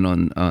of the women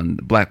on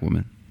the black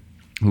woman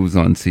who was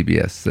on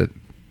CBS said,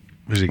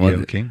 Was it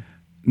Gayle King?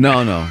 No,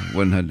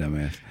 wasn't her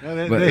dumbass.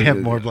 No, they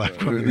have more black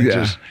women than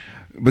just.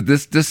 But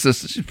this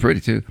sister, she's pretty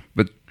too.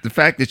 But the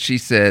fact that she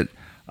said,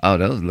 "Oh,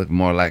 those look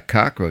more like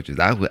cockroaches,"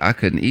 I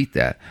couldn't eat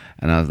that,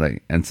 and I was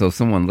like, and so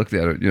someone looked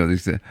at her, they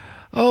said,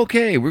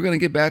 "Okay, we're gonna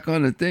get back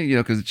on the thing,"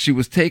 because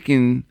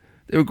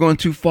they were going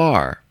too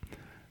far.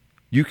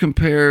 You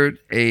compared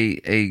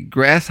a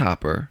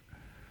grasshopper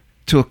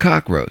to a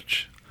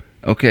cockroach,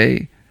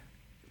 okay?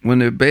 when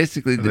they're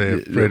basically Are they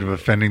afraid of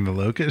offending the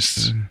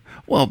locusts?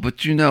 well, but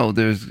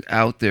there's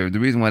out there the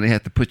reason why they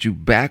have to put you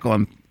back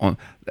on.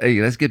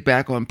 Hey, let's get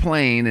back on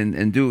plane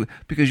and do it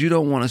because you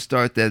don't want to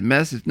start that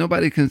message.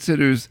 Nobody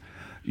considers,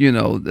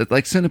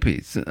 like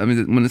centipedes. I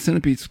mean, when the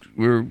centipedes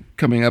were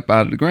coming up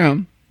out of the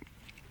ground,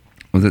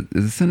 is it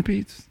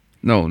centipedes?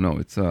 No,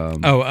 it's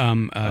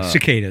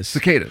cicadas.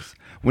 Cicadas.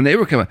 When they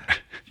were coming,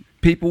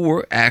 people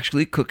were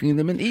actually cooking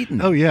them and eating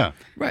them. Oh yeah,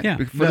 Right. Yeah.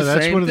 For no, the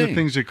that's same one of the thing.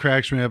 things that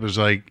cracks me up is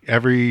like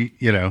every,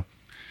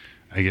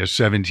 I guess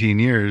 17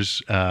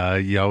 years,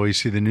 you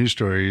always see the news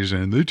stories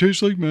and they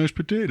taste like mashed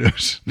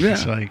potatoes. Yeah.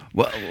 It's like,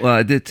 well,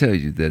 I did tell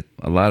you that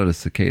a lot of the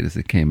cicadas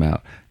that came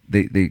out,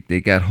 they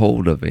got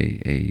hold of a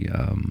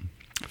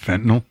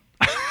fentanyl.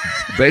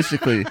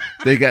 basically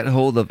they got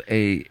hold of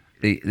they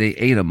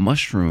ate a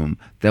mushroom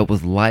that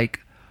was like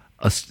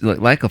a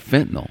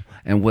fentanyl,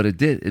 and what it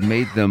did, it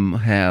made them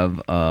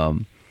have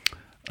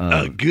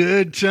A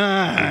good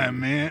time,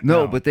 man.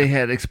 no, but they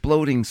had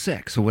exploding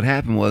sex. So what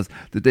happened was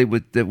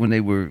that when they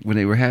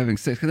were having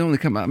sex, because they only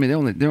come out. I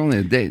mean, they're only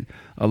a day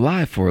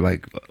alive for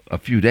like a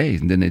few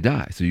days, and then they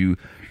die. So you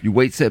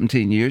wait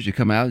 17 years, you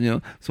come out,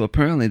 So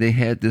apparently they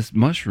had this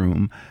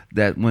mushroom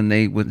that when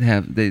they would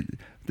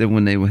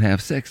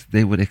have sex,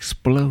 they would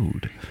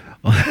explode.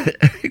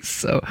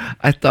 So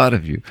I thought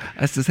of you.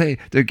 I says, hey,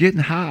 they're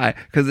getting high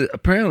because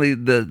apparently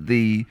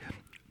the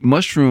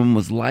mushroom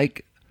was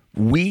like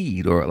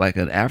weed or like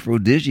an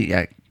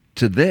aphrodisiac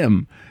to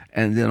them,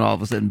 and then all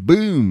of a sudden,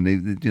 boom!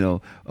 They,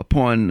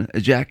 upon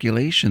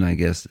ejaculation, I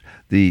guess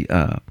the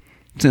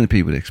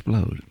centipede would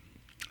explode.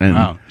 And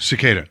Wow,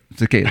 cicada.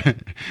 cicada.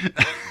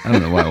 I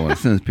don't know why I want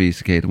centipede,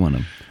 cicada, one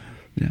of them.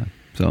 Yeah.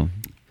 So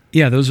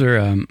Yeah, those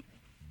are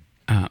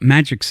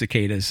magic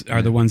cicadas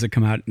are the ones that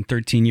come out in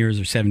 13 years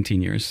or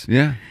 17 years.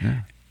 yeah.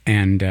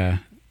 And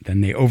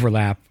then they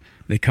overlap.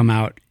 They come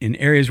out in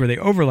areas where they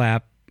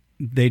overlap.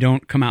 They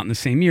don't come out in the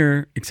same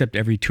year, except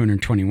every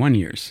 221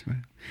 years.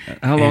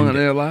 How long And- are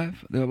they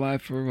alive? They're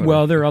alive for what?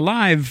 Well, they're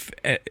alive,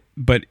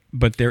 but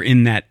they're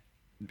in the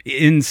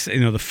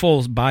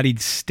full bodied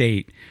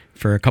state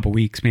for a couple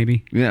weeks,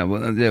 maybe. yeah,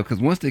 well, yeah, because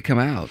once they come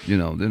out, they're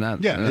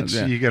not. Yeah, it's,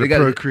 you They got to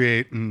gotta-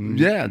 procreate and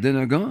Yeah, then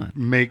they're gone.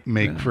 make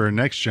for a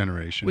next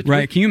generation. Which-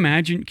 Right? Can you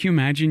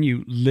imagine?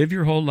 You live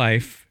your whole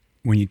life.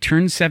 When you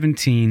turn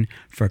 17,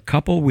 for a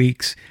couple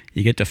weeks,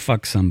 you get to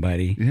fuck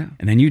somebody, Yeah.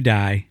 and then you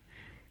die,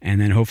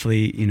 and then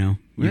hopefully, Yeah.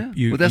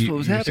 Well, that's what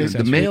was happening. The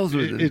successful. males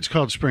were. It's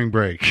called spring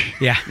break.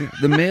 Yeah.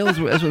 The males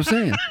were. That's what I'm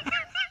saying.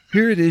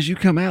 Here it is. You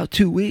come out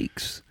 2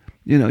 weeks.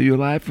 You're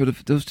alive for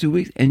those 2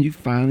 weeks, and you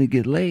finally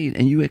get laid,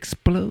 and you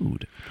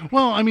explode.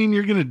 Well, I mean,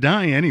 you're going to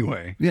die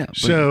anyway. Yeah, but-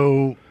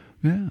 So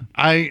Yeah.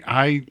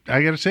 I got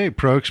to say,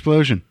 pro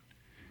explosion.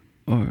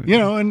 Or,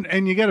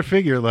 And you got to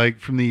figure, like,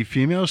 from the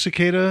female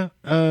cicada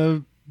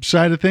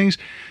side of things,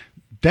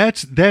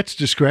 that's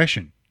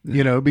discretion.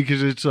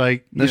 Because it's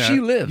like Now, she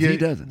lives, he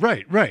doesn't.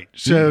 Right.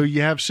 So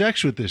you have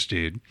sex with this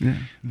dude,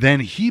 then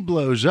he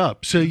blows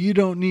up. So you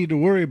don't need to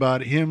worry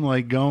about him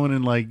like going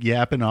and like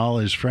yapping all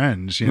his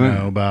friends, Right.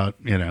 about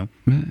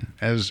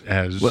as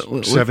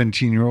What-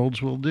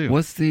 17-year-olds will do.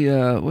 what's the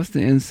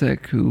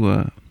insect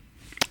who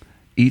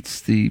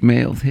eats the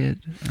male's head?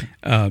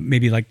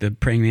 Maybe like the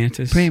praying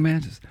mantis. Praying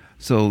mantis.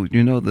 So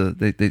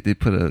they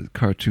put a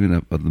cartoon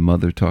up of the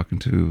mother talking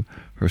to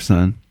her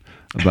son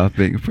about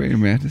being a praying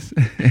mantis.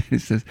 And he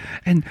says,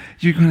 and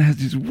you're going to have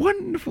these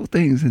wonderful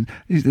things, and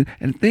he said,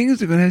 and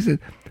things are going to happen.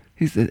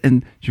 He said,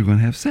 and you're going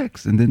to have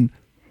sex, and then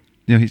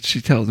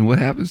she tells him what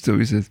happens to him.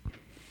 He says,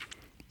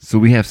 so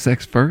we have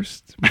sex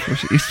first before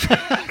she eats.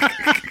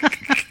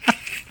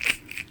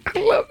 I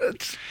love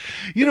it.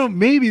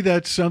 Maybe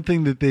that's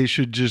something that they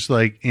should just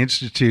like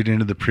institute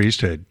into the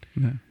priesthood.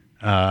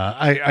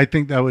 I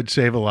think that would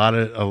save a lot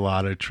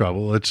of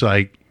trouble. It's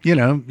like, you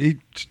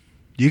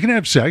can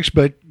have sex,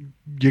 but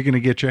you're going to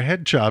get your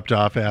head chopped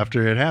off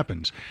after it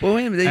happens. Well,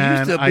 wait a minute. They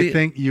And used to I be.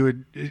 think you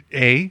would,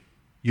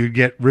 you'd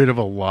get rid of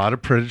a lot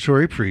of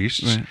predatory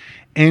priests, Right.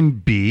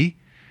 and B,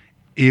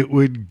 it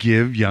would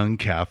give young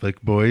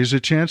Catholic boys a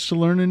chance to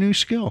learn a new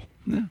skill.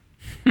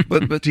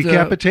 but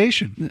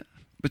Decapitation.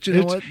 but you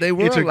know what? They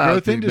were it's a allowed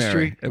growth to industry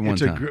marry at one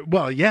it's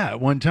time. at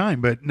one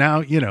time, but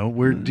now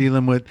we're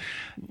dealing with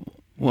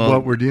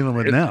what we're dealing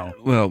with now.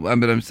 Well,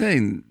 but I'm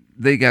saying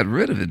they got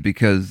rid of it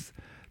because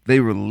they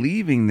were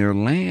leaving their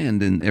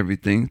land and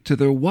everything to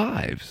their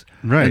wives,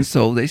 Right. And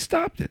so they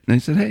stopped it. And they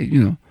said, "Hey,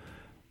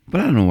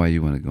 but I don't know why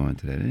you want to go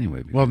into that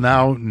anyway." Well,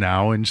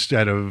 now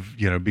instead of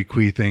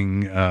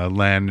bequeathing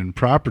land and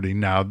property,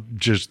 now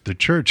just the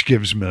church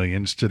gives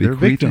millions to their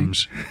Bequeathing?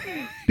 victims.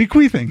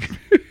 Bequeathing.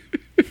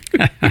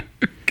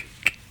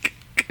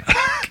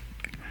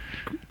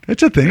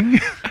 That's a thing.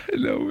 I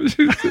know.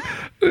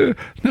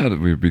 Now that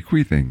we're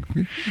bequeathing,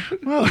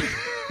 Well,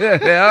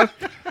 yeah,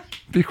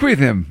 bequeath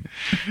him.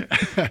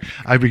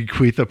 I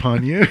bequeath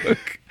upon you.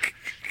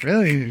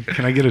 Really?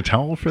 Can I get a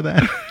towel for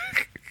that?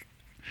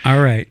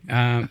 All right.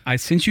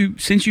 Since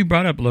you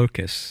brought up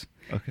locusts,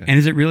 Okay. And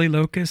is it really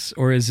locusts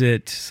or is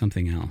it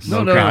something else? No,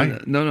 Okay.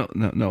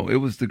 no. It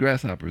was the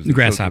grasshoppers. The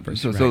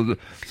grasshoppers,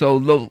 So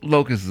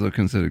locusts are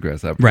considered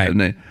grasshoppers, Right.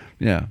 And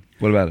yeah.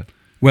 What about it?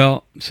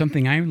 Well,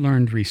 something I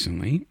learned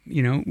recently,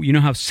 you know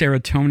how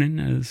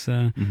serotonin is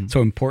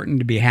so important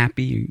to be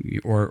happy,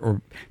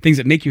 or things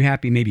that make you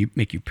happy maybe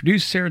make you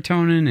produce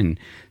serotonin and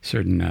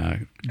certain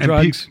And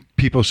drugs.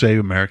 people say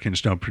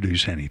Americans don't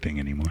produce anything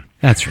anymore.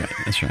 That's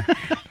right.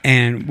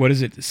 And what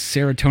is it?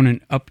 Serotonin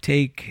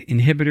uptake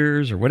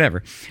inhibitors or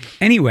whatever.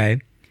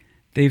 Anyway,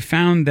 they've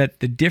found that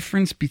the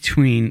difference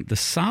between the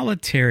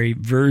solitary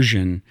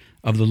version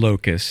of the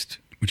locust,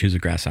 which is a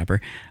grasshopper,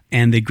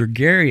 and the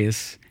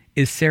gregarious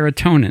is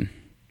serotonin.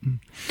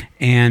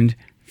 And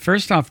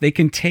first off, they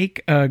can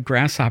take a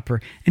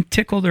grasshopper and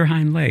tickle their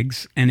hind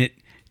legs, and it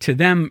to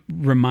them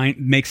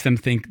makes them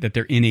think that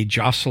they're in a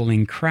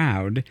jostling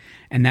crowd,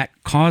 and that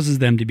causes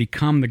them to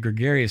become the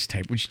gregarious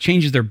type, which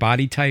changes their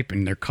body type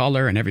and their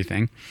color and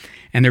everything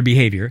and their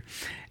behavior.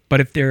 But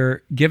if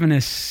they're given a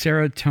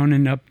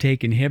serotonin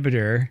uptake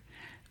inhibitor,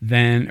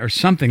 then or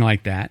something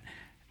like that,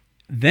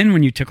 then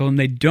when you tickle them,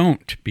 they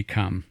don't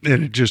become.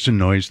 And it just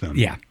annoys them.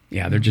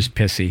 Yeah, they're just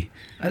pissy.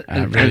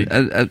 I Really.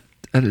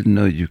 didn't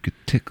know you could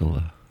tickle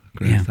a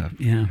grasshopper.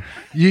 Yeah.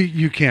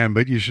 You can,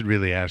 but you should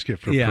really ask it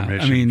for Yeah,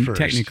 permission I mean, first.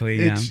 technically,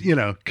 It's,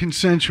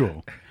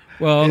 consensual.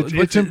 Well,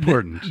 It's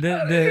important.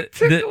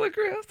 Tickle a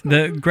grasshopper.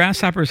 The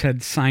grasshoppers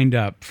had signed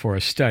up for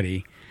a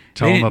study.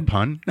 Tell They them a didn't-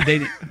 pun.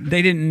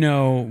 They didn't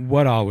know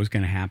what all was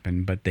going to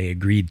happen, but they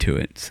agreed to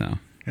it. So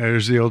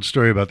There's the old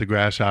story about the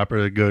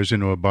grasshopper that goes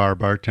into a bar.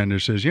 Bartender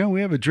says,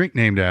 we have a drink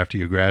named after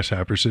you.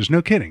 Grasshopper says,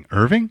 no kidding.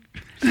 Irving?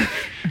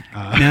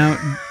 now,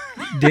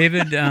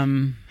 David, I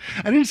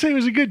didn't say it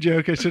was a good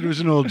joke. I said it was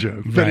an old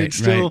joke. But Right, it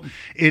still,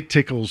 it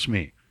tickles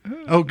me.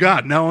 Oh,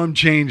 God, now I'm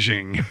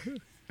changing.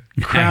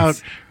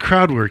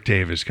 Crowd work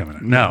Dave is coming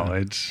up. No,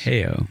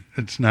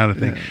 it's not a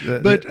thing.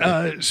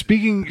 But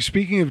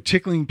speaking of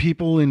tickling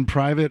people in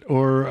private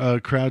or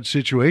crowd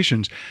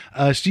situations,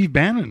 Steve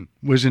Bannon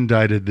was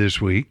indicted this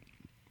week.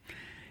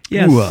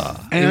 yes,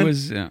 And-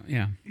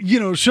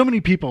 it was So many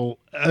people.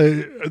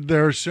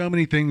 There are so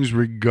many things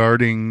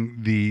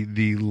regarding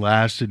the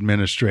last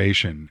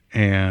administration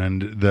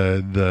and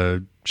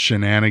the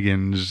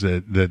shenanigans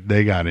that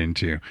they got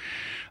into.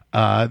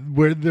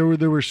 Where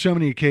there were so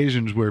many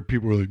occasions where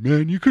people were like,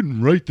 "Man, you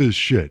couldn't write this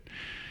shit,"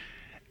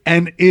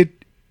 and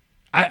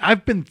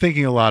I've been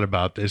thinking a lot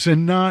about this,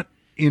 and not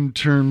in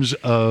terms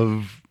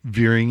of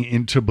veering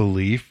into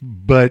belief,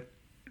 but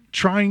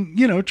trying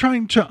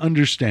to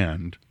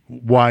understand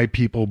why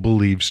people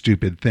believe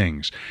stupid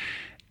things,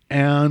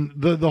 and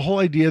the whole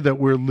idea that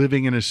we're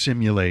living in a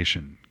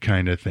simulation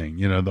kind of thing,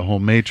 the whole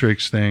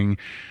Matrix thing,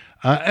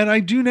 and I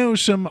do know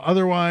some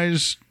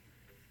otherwise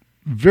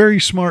very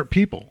smart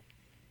people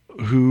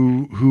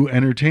who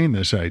entertain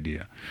this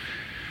idea.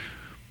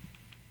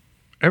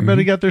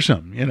 Everybody got their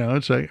something,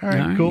 it's like, all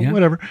right, cool, yeah.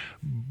 whatever.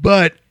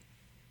 But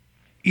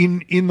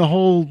in the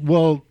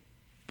whole,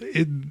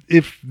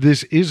 if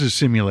this is a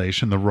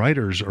simulation, the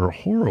writers are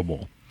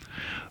horrible.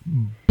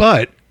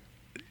 But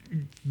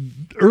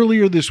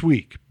earlier this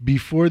week,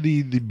 before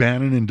the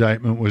Bannon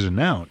indictment was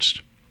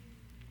announced,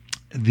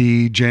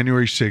 the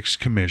January 6th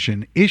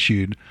Commission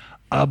issued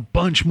a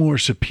bunch more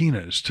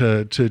subpoenas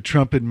to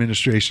Trump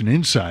administration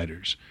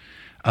insiders.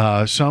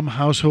 Some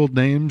household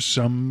names,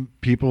 some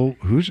people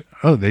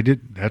they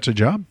did, that's a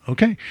job.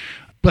 Okay.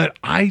 But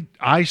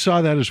I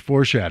saw that as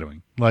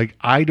foreshadowing. Like,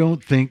 I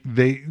don't think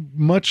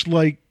much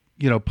like,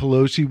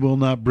 Pelosi will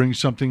not bring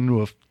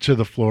something to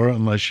the floor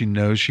unless she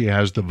knows she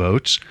has the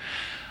votes.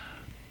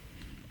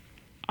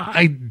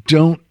 I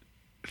don't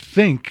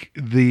think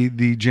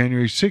the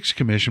January 6th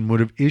Commission would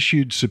have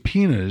issued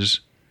subpoenas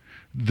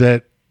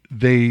that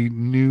they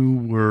knew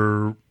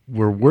were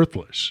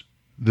worthless,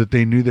 that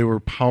they knew they were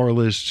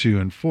powerless to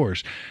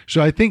enforce.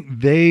 So I think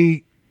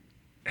they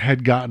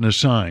had gotten a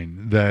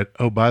sign that,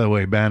 oh, by the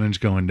way, Bannon's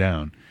going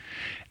down.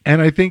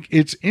 And I think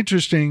it's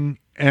interesting,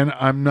 and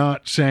I'm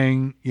not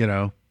saying,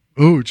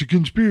 it's a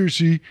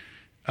conspiracy.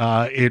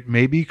 It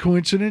may be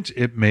coincidence.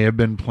 It may have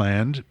been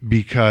planned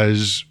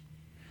because,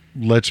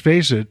 let's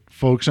face it,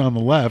 folks on the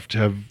left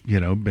have,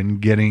 been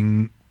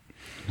getting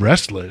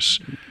restless,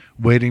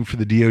 waiting for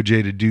the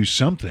DOJ to do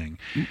something.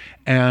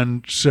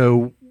 And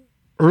so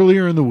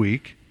earlier in the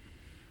week,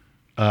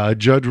 a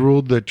judge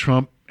ruled that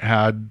Trump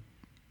had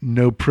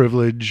no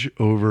privilege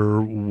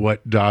over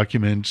what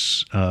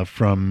documents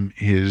from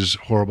his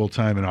horrible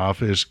time in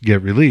office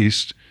get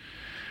released.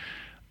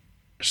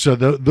 So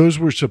those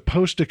were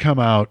supposed to come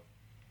out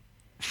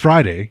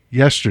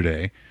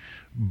yesterday,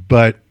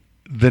 but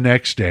the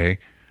next day,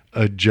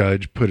 a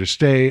judge put a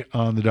stay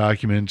on the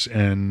documents,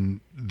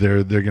 and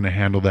they're going to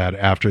handle that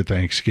after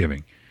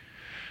Thanksgiving.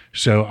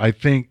 So I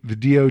think the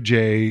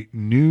DOJ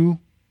knew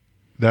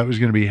that was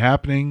going to be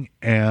happening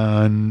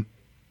and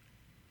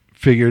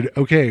figured,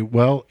 okay,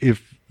 well,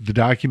 if the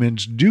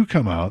documents do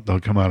come out, they'll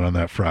come out on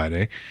that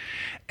Friday.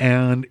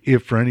 And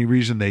if for any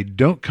reason they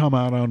don't come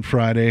out on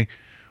Friday,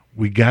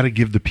 we got to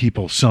give the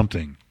people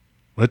something.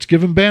 Let's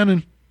give them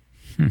Bannon.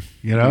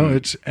 You know,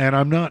 and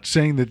I'm not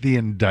saying that the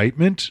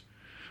indictment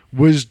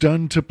was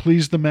done to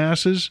please the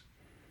masses.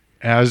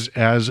 As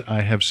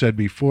I have said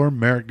before,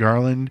 Merrick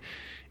Garland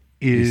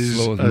is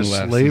slow as a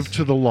molasses. slave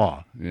to the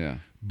law. Yeah.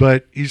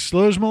 But he's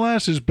slow as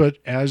molasses, but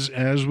as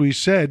we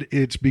said,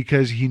 it's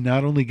because he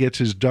not only gets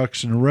his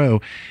ducks in a row,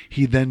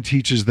 he then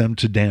teaches them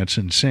to dance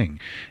and sing.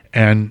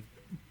 And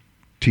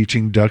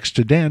teaching ducks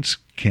to dance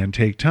can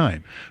take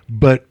time.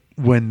 But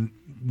when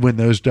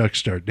those ducks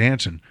start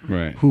dancing,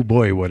 Right. whoo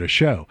boy, what a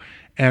show.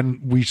 And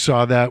we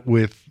saw that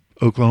with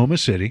Oklahoma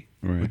City,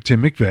 Right. with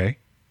Tim McVeigh.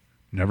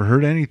 Never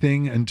heard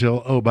anything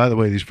until, oh, by the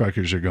way, these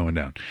fuckers are going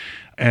down.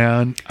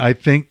 And I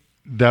think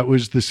that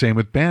was the same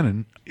with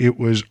Bannon. It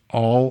was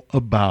all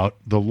about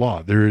the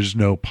law. There is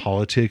no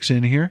politics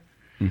in here.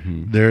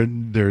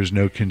 There's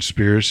no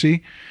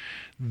conspiracy.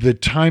 The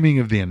timing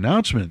of the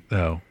announcement,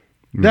 though,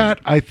 that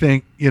I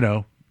think,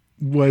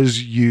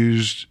 was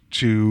used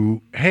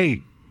to,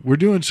 hey, we're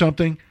doing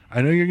something.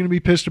 I know you're going to be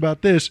pissed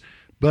about this,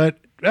 but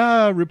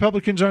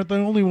Republicans aren't the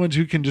only ones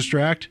who can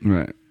distract.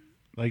 Right.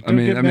 Like, don't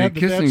get mad that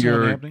that's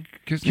not happening.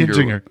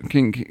 Kinzinger.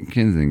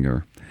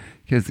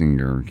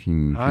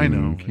 Kissinger. I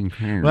know.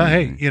 King Well,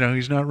 hey,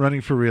 he's not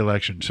running for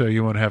re-election, so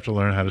you won't have to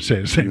learn how to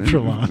say his name for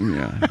long.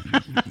 Yeah.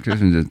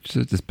 Kissinger, it's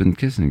just been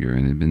Kissinger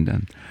and it had been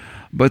done.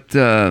 But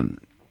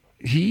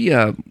he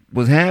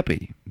was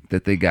happy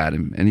that they got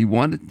him, and he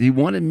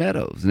wanted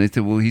Meadows. And they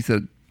said, well, he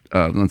said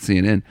on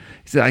CNN,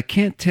 he said, I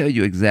can't tell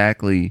you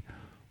exactly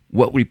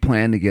what we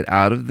plan to get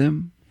out of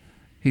them.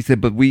 He said,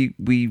 but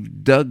we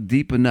dug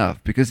deep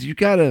enough, because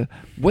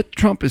what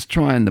Trump is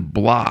trying to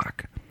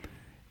block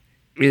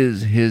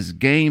is his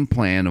game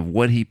plan of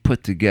what he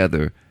put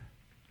together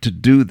to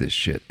do this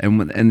shit.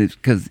 And it's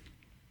because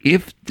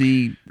if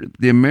the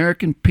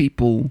American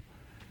people,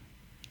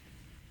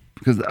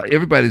 because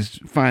everybody's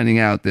finding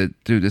out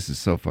that, dude, this is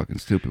so fucking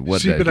stupid.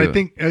 What did I do? I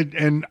think,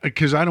 and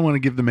because I don't want to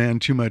give the man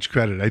too much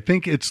credit, I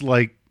think it's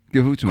like,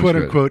 Give who too much quote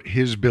credit? unquote,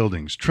 his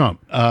buildings.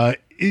 Trump.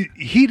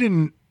 He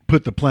didn't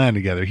put the plan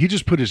together. He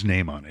just put his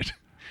name on it.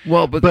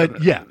 Well,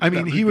 But yeah, I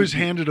mean, he was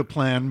handed a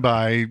plan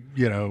by,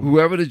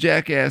 whoever the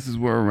jackasses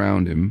were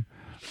around him,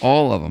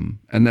 all of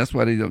them, and that's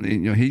why they don't.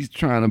 He's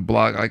trying to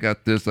block. I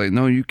got this. Like,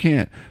 no, you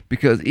can't,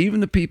 because even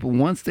the people,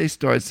 once they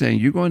start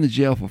saying you're going to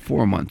jail for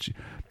 4 months,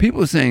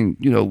 people are saying,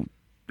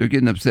 they're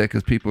getting upset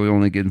because people are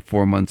only getting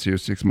 4 months here,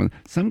 6 months.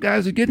 Some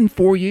guys are getting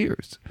 4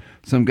 years.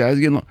 Some guys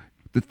are getting long.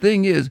 The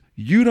thing is,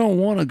 you don't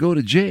want to go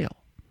to jail,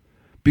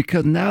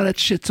 because now that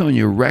shit's on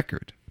your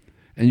record.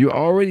 And you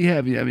already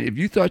have, if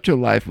you thought your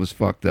life was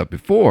fucked up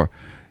before,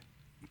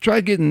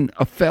 try getting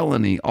a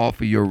felony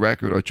off of your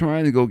record, or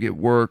trying to go get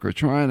work, or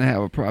trying to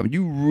have a problem.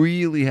 You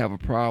really have a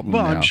problem.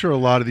 Well, now. I'm sure a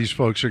lot of these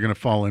folks are going to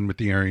fall in with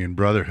the Aryan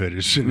Brotherhood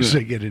as soon as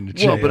they get into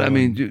jail. Well, but I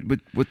mean, but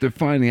what they're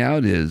finding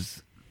out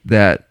is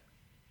that,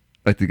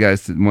 like the guy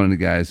said, one of the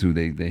guys who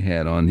they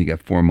had on, he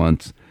got 4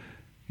 months.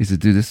 He said,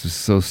 dude, this was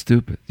so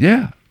stupid.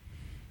 Yeah.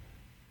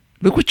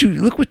 Look what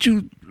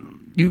you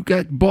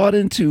got bought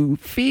into,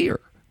 fear.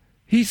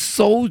 He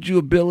sold you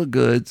a bill of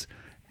goods,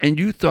 and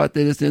you thought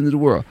that it's the end of the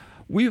world.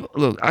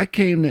 I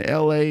came to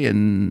L.A.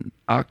 in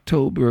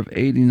October of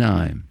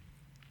 '89.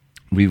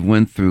 We've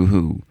went through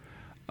who?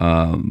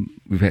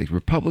 We've had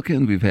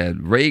Republicans, we've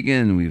had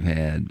Reagan, we've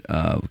had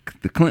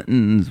the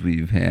Clintons,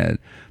 we've had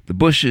the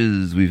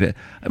Bushes, we've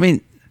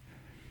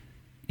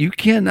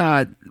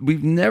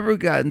never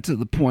gotten to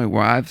the point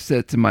where I've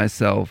said to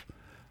myself,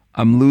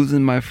 I'm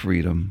losing my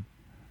freedom.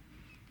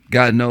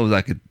 God knows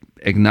I could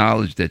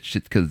acknowledge that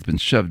shit because it's been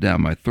shoved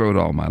down my throat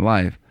all my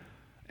life.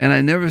 And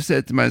I never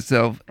said to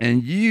myself,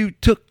 and you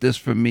took this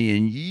from me,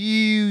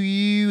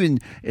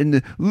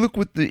 and look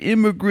what the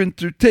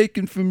immigrants are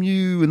taking from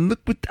you, and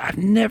look what, I've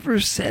never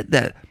said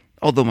that.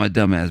 Although my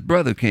dumbass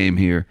brother came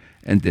here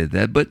and did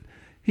that, but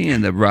he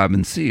ended up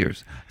robbing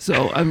Sears.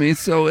 And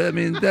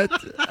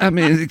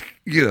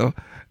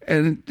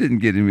it didn't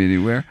get him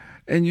anywhere.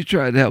 And you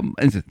tried to help him.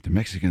 And the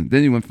Mexicans,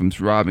 then you went from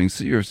robbing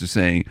Sears to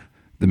saying,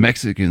 the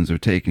Mexicans are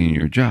taking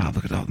your job.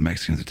 Look at all the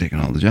Mexicans are taking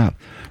all the jobs.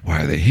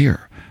 Why are they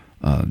here?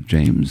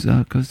 James,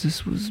 because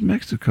this was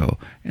Mexico.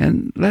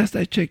 And last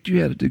I checked,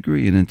 you had a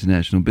degree in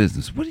international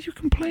business. What are you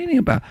complaining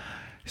about?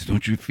 He said,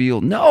 don't you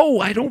feel? No,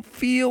 I don't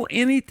feel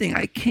anything.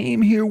 I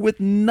came here with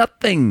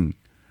nothing.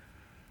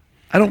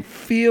 I don't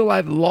feel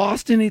I've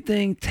lost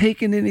anything,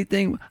 taken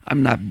anything.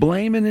 I'm not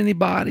blaming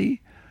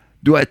anybody.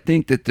 Do I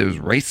think that there's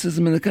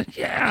racism in the country?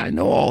 Yeah, I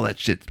know all that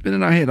shit. It's been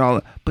in our head all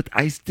that. But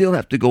I still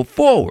have to go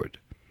forward.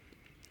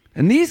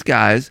 And these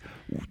guys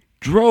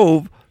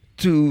drove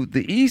to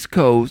the East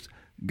Coast,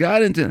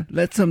 got into,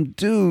 let some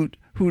dude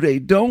who they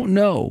don't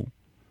know,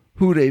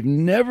 who they've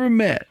never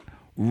met,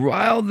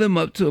 rile them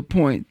up to a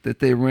point that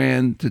they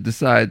ran to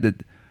decide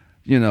that,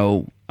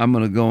 I'm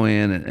going to go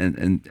in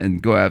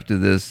and go after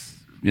this,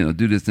 do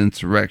this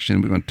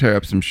insurrection. We're going to tear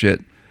up some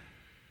shit.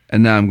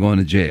 And now I'm going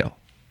to jail.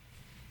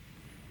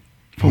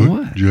 For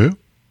what? Jail?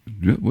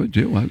 What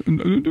jail? I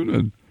don't do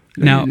nothing.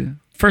 Now,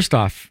 first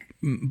off,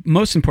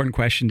 most important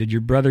question, did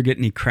your brother get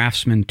any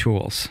Craftsman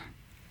tools?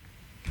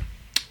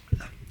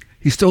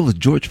 He stole a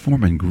George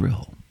Foreman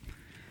grill.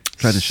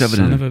 Tried to shove it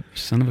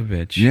Son in. of a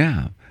bitch.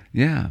 Yeah,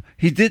 yeah.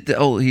 He did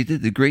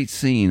the great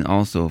scene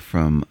also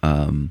from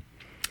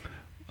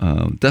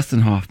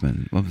Dustin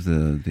Hoffman. What was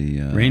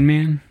the Rain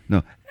Man.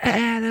 No,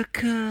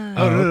 Attica.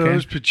 Oh, no, okay. it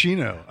was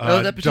Pacino.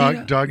 Oh, that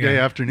Pacino? Dog Day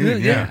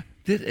Afternoon. Yeah.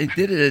 Did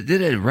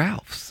it at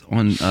Ralph's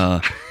on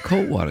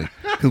Coldwater,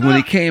 because when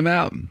he came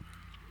out,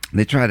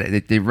 they tried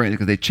to they ran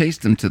because they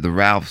chased him to the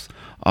Ralph's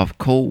off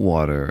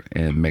Coldwater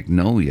and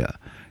Magnolia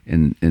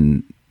in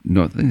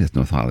North. I think that's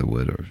North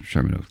Hollywood or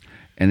Sherman Oaks,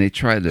 and they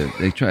tried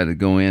to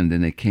go in.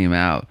 Then they came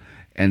out,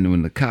 and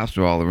when the cops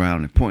were all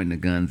around and pointing the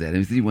guns at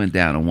him, he went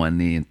down on one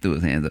knee and threw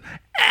his hands up.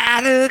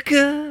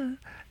 Attica,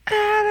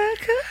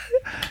 Attica,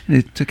 and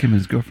they took him and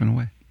his girlfriend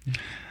away.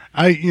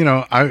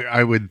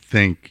 I would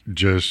think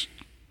just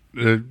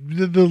the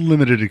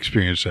limited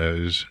experience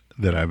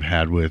that I've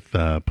had with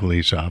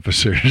police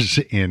officers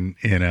in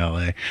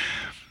LA,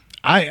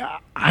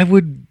 I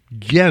would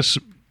guess,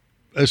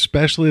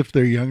 especially if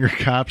they're younger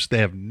cops, they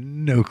have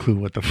no clue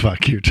what the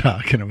fuck you're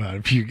talking about.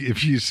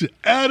 If you say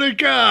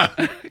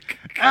Attica,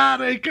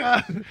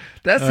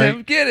 That's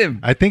him. Get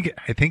him. I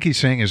think he's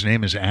saying his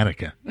name is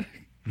Attica.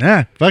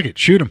 Nah, fuck it,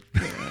 shoot him.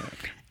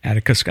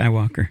 Attica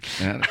Skywalker.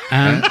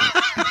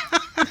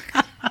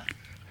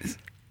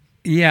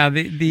 Yeah,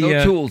 the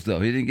No tools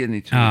though. He didn't get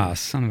any tools.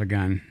 son of a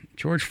gun.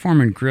 George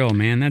Foreman Grill,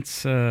 man.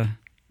 That's Yeah,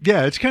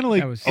 it's kind of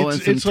like That was-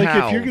 it's like if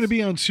you're towels. going to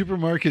be on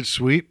Supermarket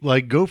Sweep,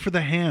 like go for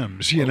the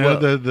hams, Well,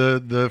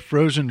 the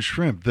frozen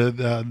shrimp,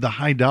 the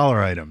high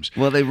dollar items.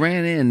 Well, they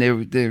ran in.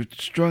 They're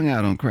strung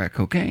out on crack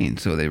cocaine,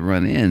 so they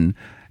run in,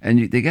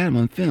 and they got them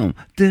on film.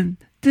 Dun,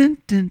 dun,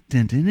 dun,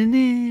 dun, dun, dun, dun, and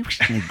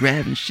they're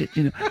grabbing shit,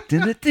 dun,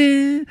 dun,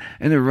 dun,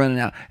 and they're running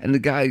out. And the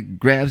guy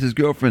grabs his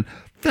girlfriend.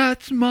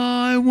 That's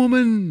my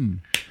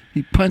woman.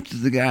 He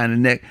punches the guy in the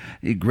neck.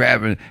 He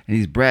grabs her, and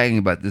he's bragging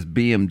about this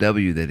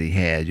BMW that he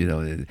had,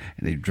 and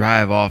they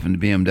drive off in the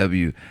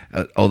BMW.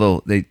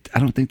 Although I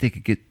don't think they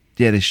could get.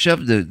 Yeah, they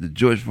shoved the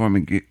George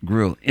Foreman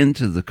grill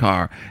into the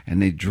car,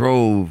 and they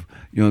drove.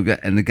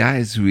 And the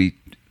guys the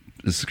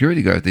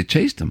security guards, they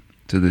chased him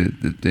to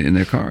the in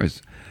their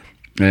cars,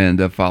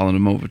 and followed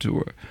him over to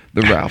where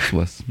the Ralph's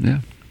was.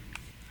 Yeah,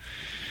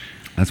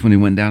 that's when he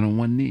went down on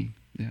one knee.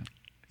 Yeah.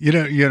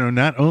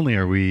 Not only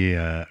are we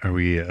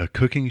a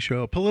cooking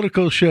show, a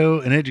political show,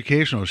 an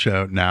educational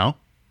show, now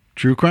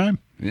true crime.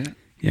 Yeah.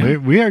 yeah.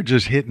 We are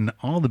just hitting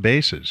all the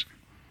bases.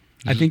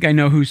 I think I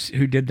know who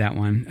did that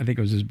one. I think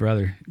it was his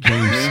brother,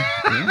 James.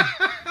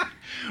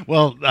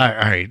 Well, all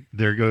right,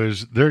 there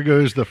goes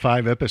the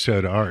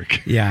 5-episode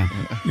arc. yeah.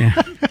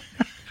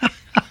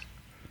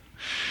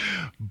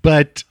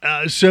 But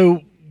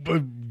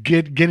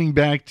getting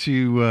back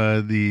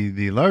to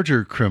the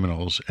larger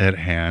criminals at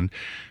hand,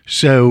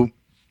 so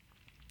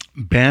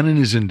Bannon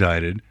is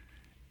indicted,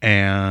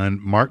 and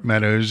Mark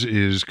Meadows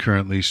is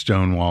currently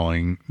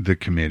stonewalling the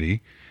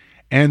committee.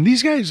 And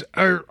these guys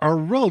are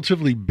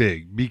relatively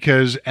big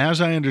because, as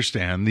I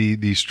understand,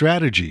 the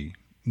strategy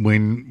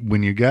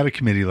when you got a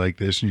committee like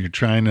this and you're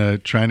trying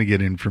to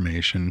get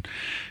information,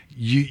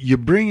 you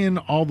bring in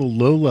all the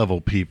low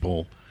level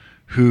people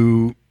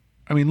who,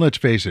 I mean, let's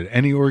face it,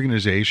 any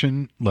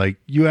organization, like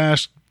you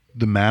ask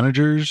the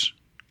managers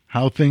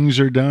how things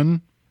are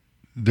done,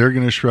 they're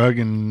going to shrug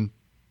and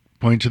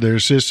point to their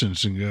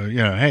assistants and go,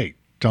 hey,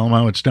 tell them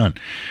how it's done.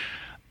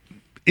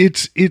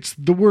 It's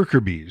the worker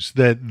bees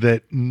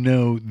that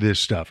know this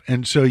stuff.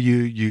 And so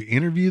you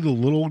interview the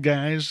little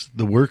guys,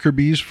 the worker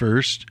bees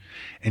first,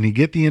 and you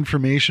get the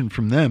information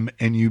from them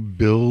and you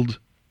build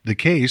the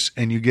case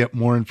and you get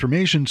more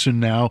information. So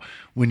now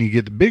when you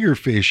get the bigger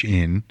fish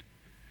in,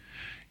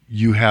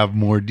 you have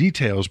more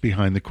details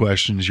behind the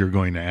questions you're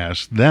going to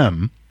ask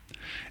them.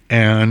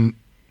 And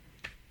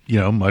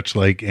much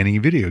like any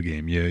video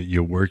game,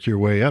 you work your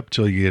way up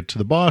till you get to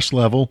the boss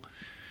level,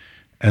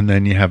 and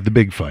then you have the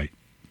big fight.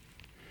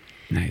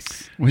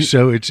 Nice.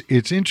 So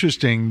it's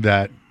interesting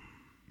that,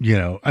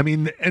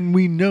 and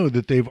we know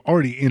that they've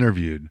already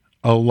interviewed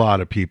a lot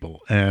of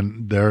people,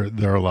 and there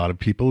are a lot of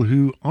people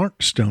who aren't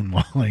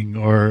stonewalling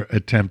or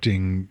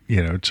attempting,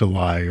 to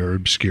lie or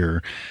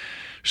obscure.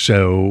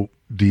 So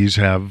these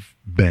have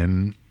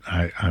been,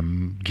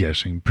 I'm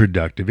guessing,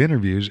 productive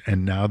interviews,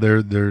 and now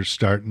they're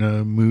starting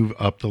to move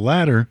up the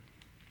ladder,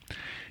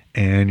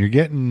 and you're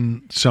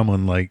getting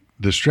someone like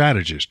the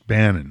strategist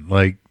Bannon,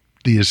 like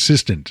the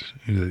assistant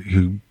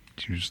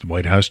who's the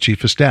White House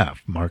chief of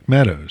staff, Mark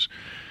Meadows.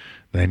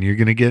 Then you're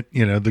going to get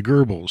the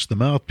Goebbels, the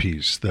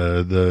mouthpiece,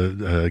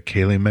 the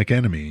Kayleigh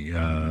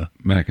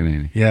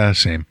McEnany. Yeah,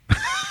 same.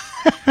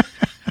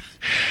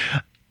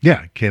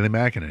 Yeah, Kayleigh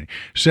McEnany.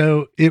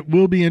 So it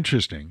will be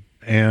interesting.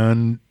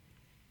 And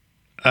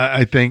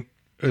I think,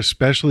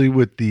 especially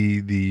with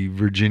the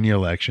Virginia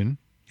election,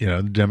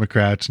 the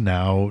Democrats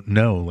now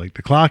know, like,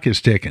 the clock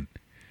is ticking.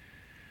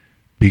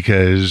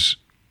 Because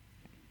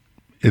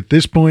at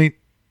this point,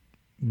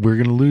 we're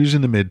going to lose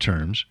in the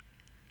midterms.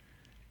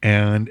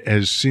 And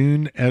as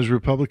soon as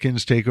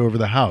Republicans take over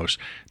the House,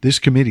 this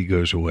committee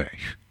goes away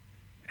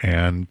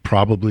and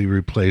probably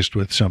replaced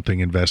with something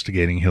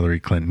investigating Hillary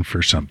Clinton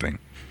for something.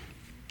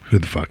 Who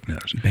the fuck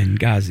knows?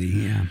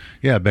 Benghazi, yeah.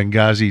 Yeah,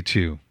 Benghazi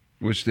too.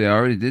 Which they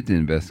already did the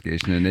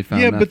investigation and they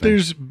found Yeah,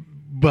 nothing.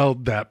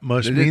 but that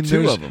must They did mean 2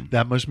 there's of 'em.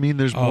 that must mean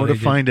there's Oh, more to they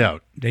did. find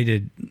out. They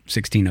did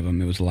 16 of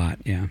them. It was a lot,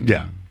 yeah.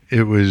 Yeah,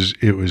 it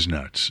was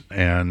nuts,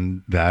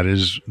 and that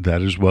is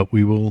what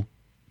we will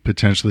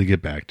potentially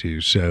get back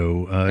to.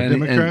 So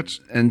Democrats,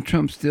 and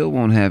Trump still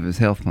won't have his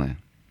health plan.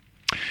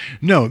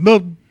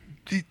 no,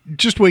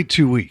 just wait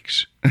 2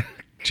 weeks.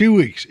 2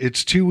 weeks.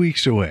 It's 2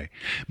 weeks away.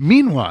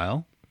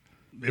 Meanwhile,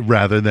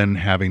 rather than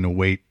having to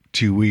wait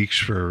 2 weeks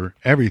for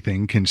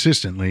everything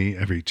consistently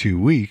every 2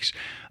 weeks,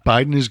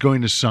 Biden is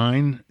going to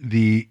sign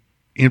the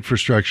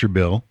infrastructure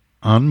bill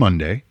on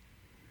Monday,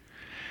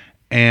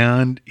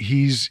 and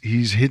he's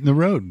hitting the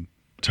road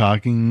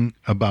talking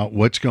about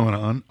what's going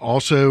on.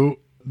 Also,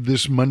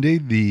 this Monday,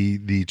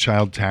 the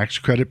child tax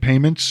credit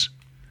payments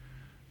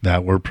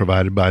that were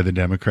provided by the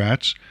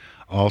Democrats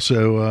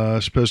also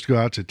supposed to go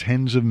out to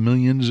tens of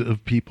millions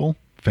of people,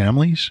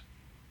 families,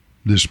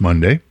 this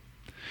Monday.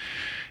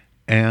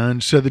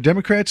 And so the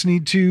Democrats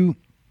need to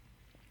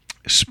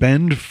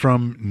spend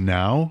from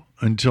now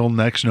until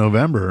next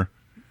November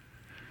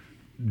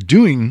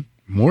doing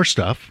more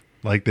stuff.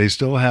 Like they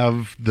still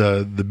have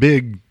the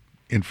big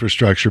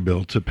infrastructure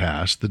bill to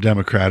pass, the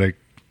Democratic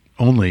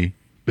only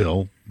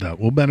bill that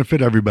will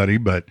benefit everybody,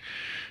 but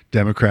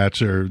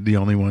Democrats are the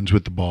only ones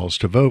with the balls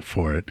to vote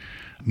for it,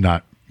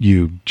 not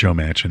you, Joe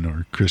Manchin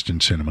or Kristen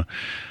Sinema.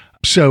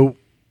 So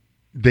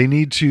they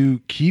need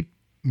to keep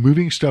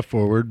moving stuff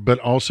forward, but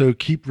also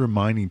keep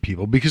reminding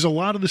people, because a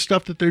lot of the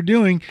stuff that they're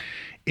doing,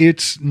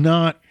 it's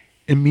not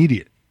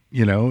immediate.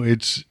 You know,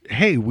 it's,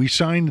 hey, we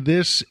signed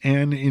this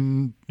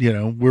and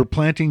we're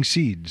planting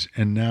seeds,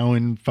 and now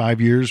in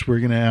 5 years we're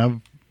going to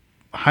have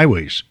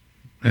highways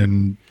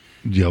and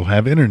you'll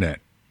have internet.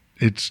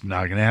 It's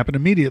not going to happen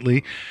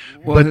immediately,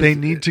 but they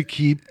need to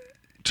keep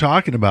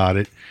talking about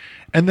it.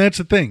 And that's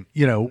the thing.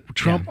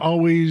 Trump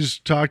always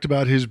talked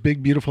about his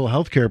big, beautiful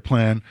healthcare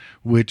plan,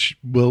 which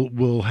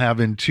we'll have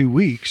in 2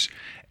 weeks,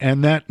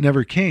 and that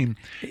never came.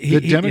 The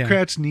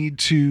Democrats need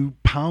to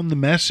pound the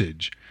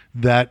message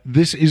that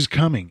this is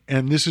coming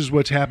and this is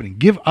what's happening.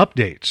 Give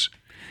updates.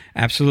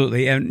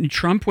 Absolutely. And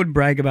Trump would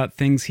brag about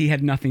things he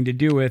had nothing to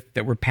do with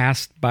that were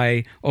passed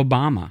by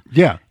Obama.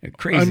 Yeah.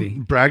 Crazy.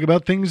 Brag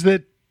about things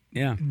that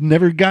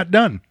never got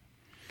done.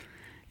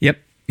 Yep.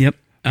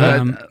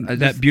 But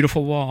that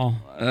beautiful wall.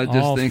 I just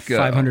all think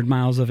 500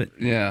 miles of it.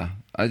 Yeah,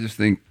 I just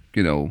think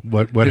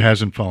what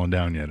hasn't fallen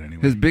down yet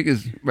anyway. His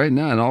biggest right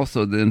now, and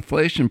also the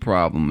inflation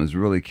problem is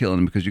really killing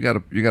him, because you got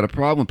a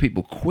problem with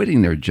people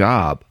quitting their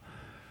job.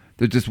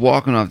 They're just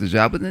walking off the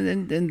job, but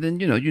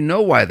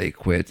then why they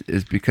quit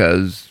is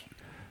because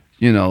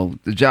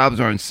the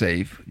jobs aren't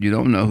safe. You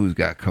don't know who's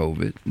got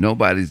COVID.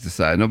 Nobody's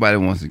decided. Nobody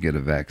wants to get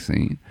a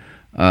vaccine.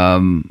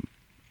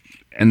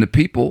 And the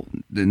people,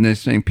 and they're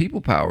saying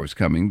people power is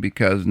coming,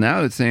 because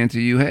now it's saying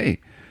to you, hey,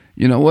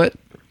 you know what?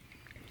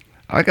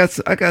 I got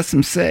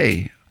some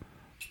say,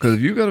 because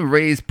if you're going to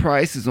raise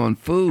prices on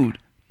food,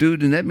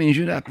 dude, then that means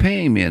you're not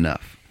paying me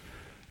enough.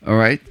 All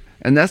right,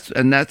 and that's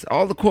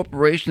all the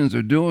corporations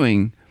are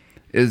doing,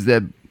 is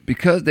that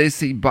because they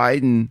see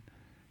Biden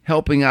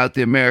helping out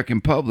the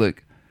American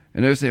public,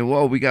 and they're saying,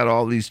 well, we got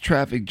all these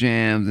traffic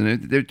jams,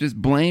 and they're just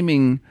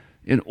blaming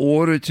in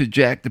order to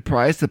jack the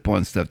price up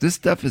on stuff. This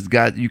stuff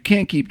you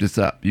can't keep this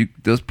up.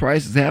 Those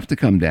prices have to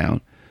come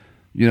down,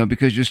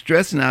 because you're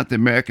stressing out the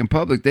American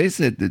public. They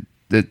said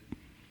that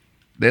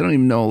they don't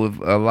even know if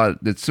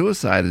that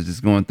suicide is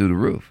just going through the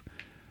roof.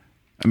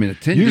 I mean,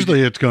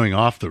 usually it's going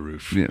off the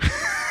roof. Yeah.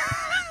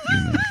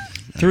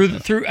 Through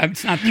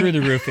it's not through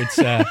the roof.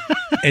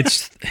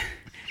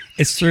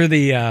 It's through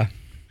the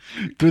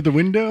through the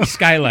window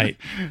skylight.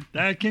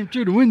 That came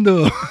through the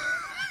window.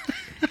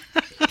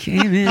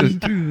 Came in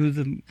through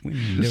the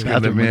window. Just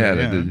couldn't let me have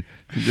it.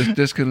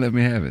 Just couldn't let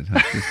me have it.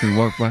 Just couldn't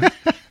walk by.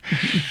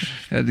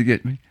 Had to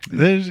get me.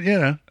 There's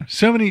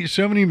so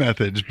many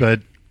methods,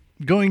 but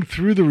going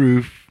through the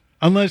roof,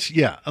 unless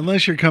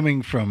you're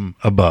coming from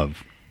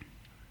above,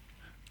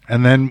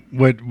 and then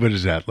what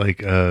is that,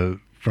 like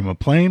from a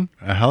plane,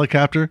 a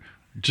helicopter,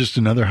 just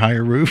another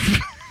higher roof?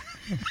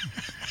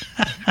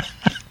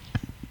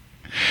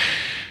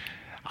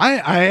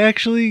 I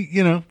actually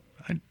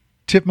I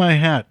tip my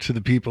hat to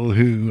the people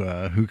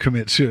who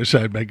commit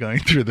suicide by going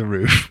through the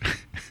roof.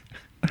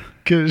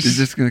 Because you're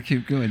just gonna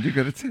keep going. You're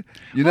gonna,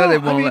 they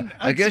won't. I mean,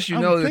 I guess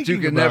I'm that you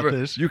can about never.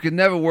 this. You can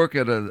never work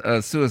at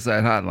a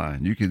suicide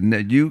hotline. You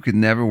can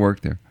never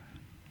work there.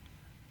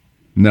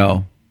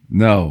 No.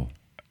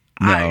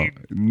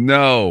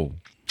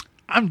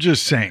 I'm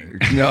just saying.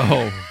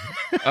 No.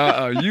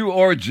 You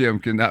or Jim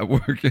cannot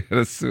work at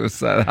a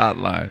suicide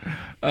hotline.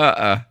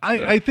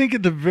 I think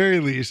at the very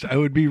least, I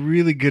would be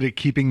really good at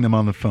keeping them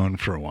on the phone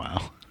for a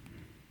while.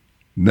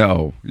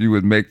 No, you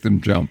would make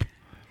them jump.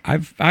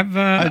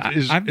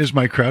 Is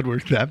my crowd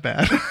work that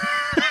bad?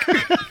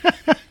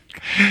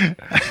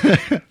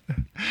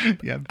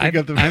 Yeah,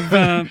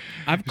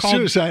 I've called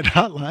suicide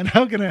hotline.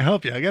 How can I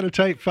help you? I got a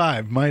type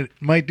 5.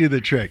 Might do the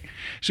trick.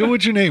 So,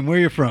 what's your name? Where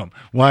are you from?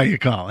 Why are you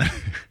calling?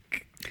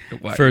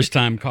 Why? First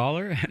time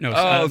caller? No,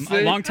 Oh, a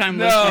see? long time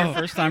No. listener,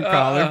 first time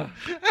caller.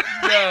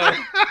 No.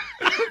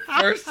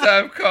 First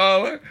time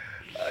caller.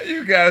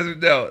 You guys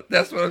would know.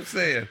 That's what I'm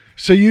saying.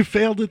 So you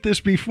failed at this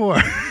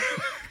before.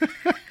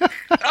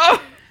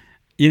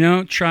 You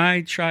know, try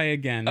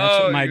again. That's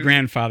Oh, what my you-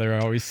 grandfather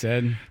always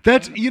said.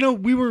 That's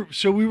we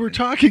were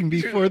talking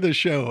before the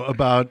show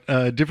about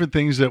different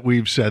things that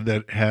we've said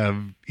that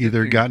have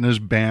either gotten us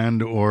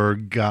banned or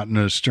gotten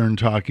a stern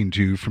talking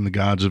to from the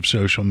gods of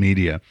social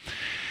media.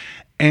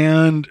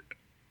 And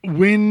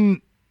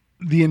when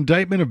the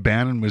indictment of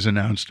Bannon was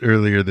announced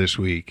earlier this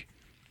week,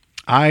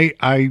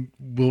 I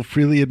will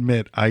freely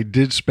admit I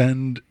did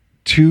spend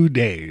 2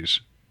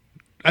 days.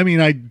 I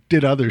mean, I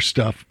did other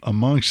stuff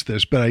amongst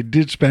this, but I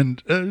did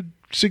spend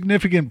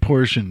significant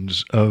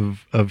portions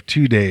of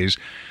 2 days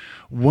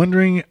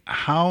wondering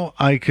how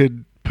I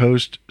could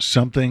post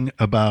something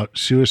about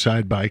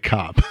suicide by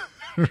cop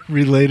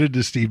related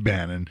to Steve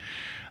Bannon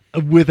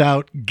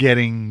without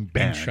getting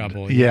banned. In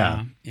trouble.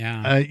 Yeah.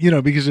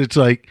 Because it's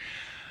like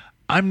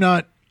I'm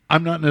not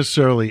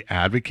necessarily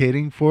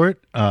advocating for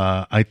it.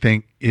 I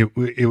think it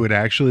would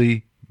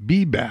actually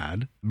be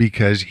bad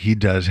because he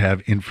does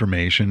have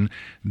information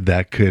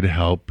that could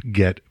help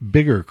get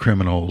bigger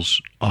criminals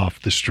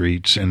off the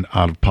streets and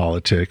out of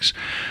politics.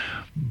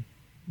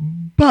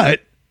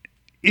 But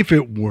if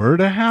it were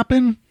to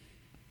happen,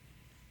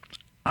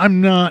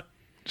 I'm not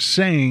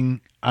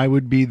saying I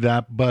would be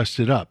that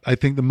busted up. I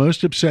think the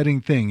most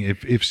upsetting thing,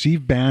 if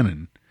Steve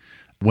Bannon,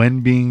 when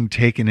being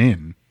taken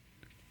in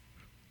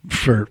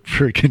for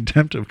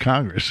contempt of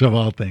Congress, of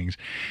all things,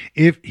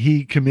 if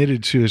he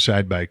committed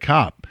suicide by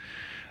cop,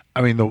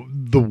 I mean,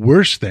 the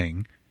worst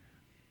thing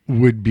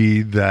would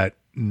be that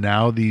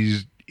now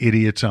these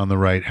idiots on the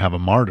right have a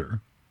martyr.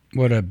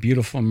 What a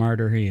beautiful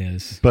martyr he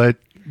is. But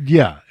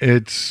yeah,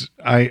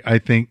 I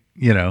think,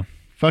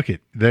 fuck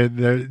it.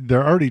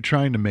 They're already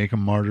trying to make a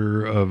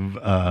martyr of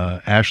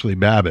Ashley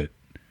Babbitt.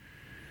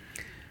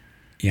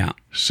 Yeah.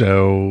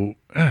 So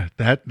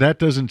that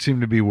doesn't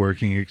seem to be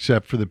working,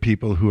 except for the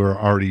people who are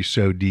already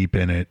so deep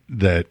in it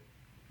that,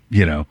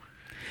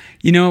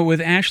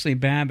 with Ashley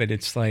Babbitt,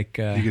 it's like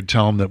you could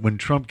tell them that when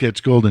Trump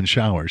gets golden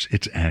showers,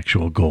 it's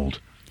actual gold.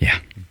 yeah.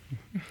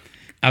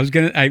 I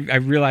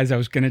realized I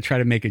was gonna try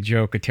to make a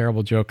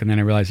terrible joke, and then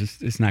I realized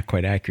it's not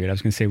quite accurate. I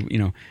was gonna say,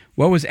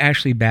 what was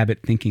Ashley Babbitt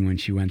thinking when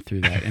she went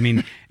through that? I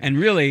mean, and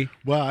really,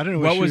 Well, I don't know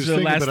what she was the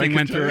thinking, last but I thing could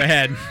went through her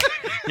head?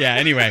 Yeah.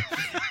 Anyway,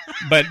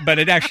 but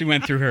it actually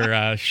went through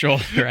her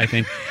shoulder, I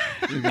think.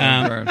 You're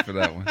going to burn for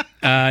that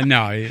one.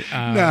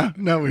 No.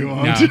 No, we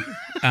won't.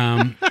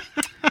 No.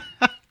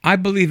 I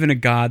believe in a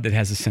God that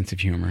has a sense of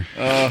humor.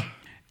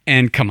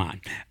 And come on.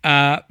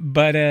 Yeah,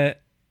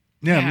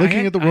 Yeah,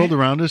 looking at the world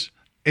around us,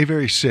 a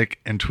very sick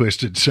and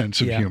twisted sense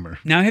of humor.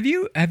 Now, have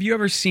you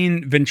ever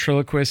seen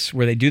ventriloquists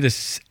where they do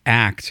this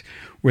act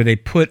where they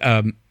put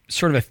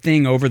sort of a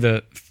thing over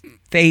the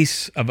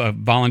face of a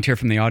volunteer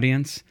from the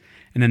audience,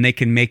 and then they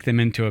can make them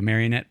into a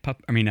marionette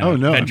puppet? I mean, a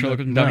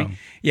ventriloquist dummy. No.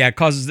 Yeah, it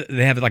causes.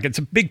 They have it's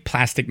a big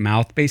plastic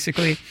mouth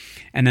basically,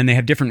 and then they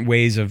have different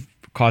ways of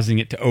causing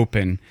it to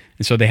open,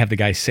 and so they have the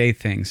guy say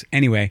things.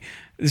 Anyway,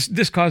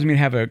 this caused me to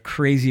have a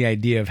crazy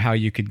idea of how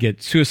you could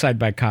get suicide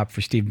by cop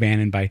for Steve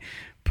Bannon by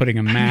putting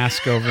a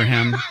mask over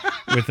him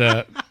with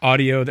a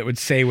audio that would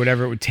say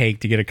whatever it would take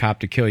to get a cop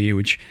to kill you,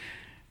 which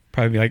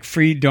probably be like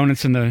free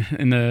donuts in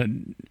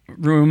the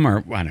room,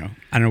 or I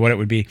don't know what it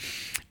would be.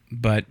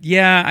 But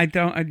yeah, I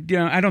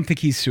don't think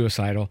he's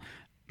suicidal.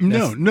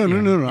 No.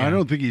 Yeah. I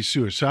don't think he's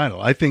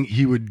suicidal. I think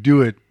he would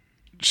do it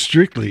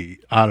strictly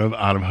out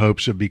of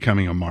hopes of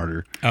becoming a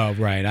martyr. Oh,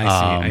 right.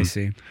 I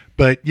see.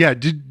 But yeah,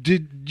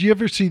 did you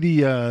ever see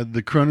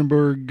the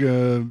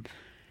Cronenberg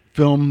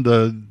film,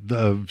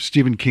 the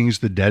Stephen King's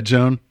The Dead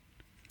Zone?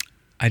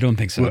 I don't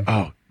think so.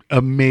 Oh,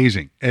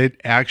 amazing! It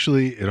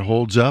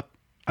holds up.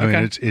 I mean,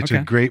 it's Okay.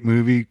 a great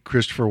movie.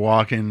 Christopher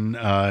Walken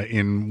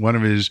in one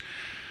of his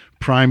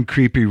prime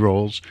creepy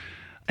roles,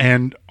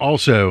 and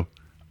also,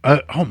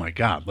 oh my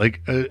God!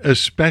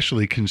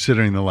 Especially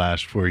considering the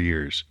last 4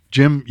 years,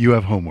 Jim, you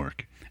have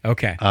homework.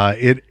 Okay.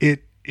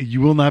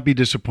 You will not be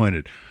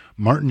disappointed.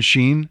 Martin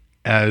Sheen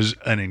as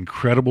an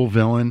incredible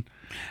villain.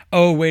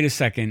 Oh, wait a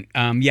second.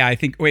 Yeah, I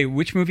think. Wait,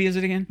 which movie is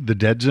it again? The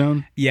Dead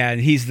Zone. Yeah,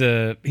 he's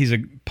a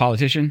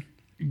politician.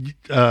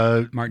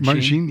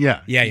 Martin Sheen.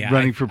 Yeah.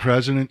 Running for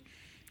president.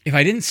 If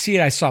I didn't see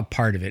it, I saw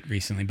part of it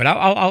recently, but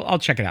I'll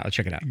check it out. I'll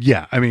check it out.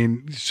 Yeah, I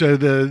mean, so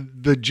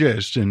the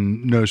gist,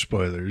 and no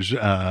spoilers,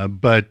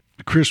 but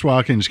Chris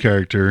Walken's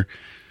character,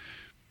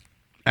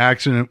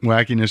 accident,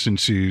 wackiness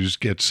ensues,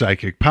 gets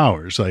psychic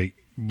powers, like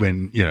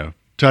when,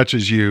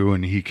 touches you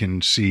and he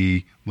can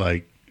see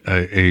like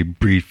a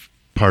brief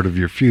part of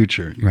your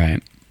future.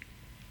 Right.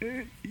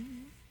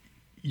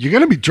 You're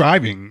going to be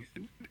driving.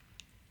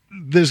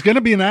 There's going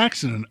to be an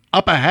accident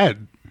up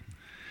ahead.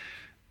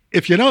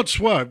 If you don't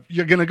swerve,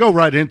 you're going to go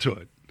right into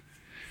it.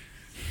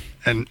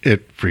 And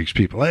it freaks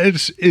people.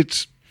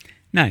 It's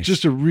Nice.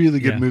 just a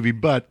really good Yeah. movie,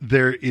 but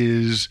there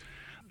is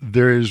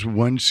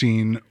one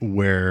scene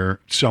where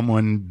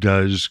someone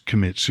does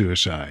commit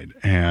suicide,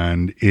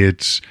 and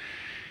it's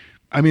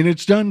I mean,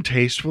 it's done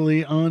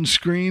tastefully on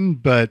screen,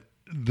 but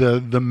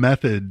the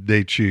method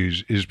they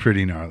choose is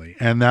pretty gnarly.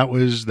 And that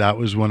was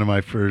one of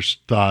my first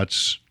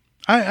thoughts.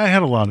 I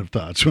had a lot of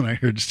thoughts when I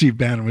heard Steve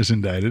Bannon was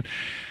indicted.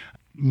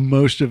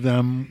 Most of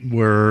them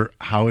were,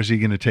 how is he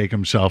going to take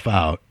himself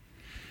out?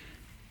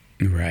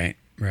 Right.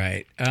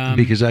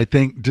 Because I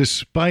think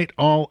despite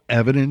all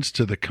evidence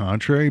to the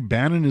contrary,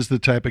 Bannon is the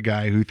type of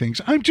guy who thinks,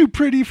 I'm too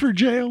pretty for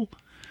jail.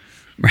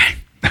 Right.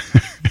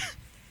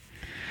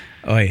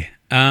 Oy.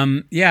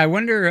 Yeah, I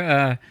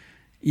wonder,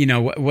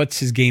 what's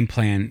his game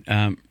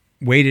plan?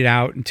 Wait it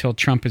out until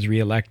Trump is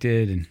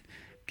reaelected and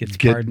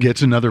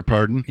gets another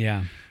pardon.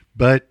 Yeah.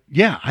 But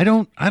yeah, I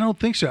don't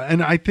think so.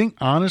 And I think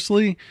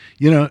honestly,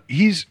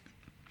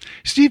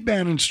 Steve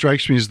Bannon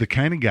strikes me as the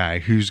kind of guy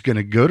who's going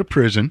to go to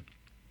prison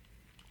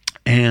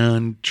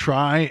and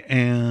try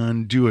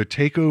and do a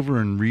takeover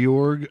and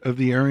reorg of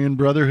the Aryan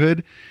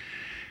Brotherhood,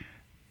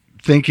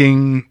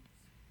 thinking,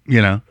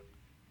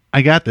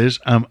 I got this.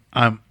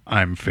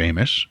 I'm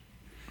famous.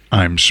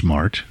 I'm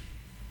smart.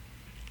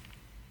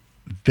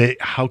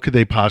 How could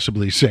they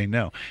possibly say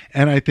no?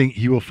 And I think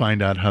he will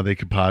find out how they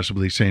could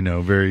possibly say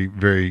no very,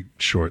 very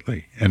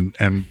shortly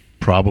and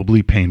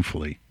probably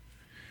painfully.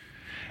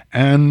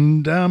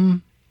 And,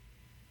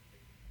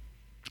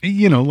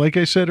 like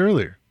I said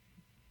earlier,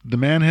 the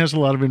man has a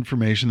lot of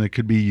information that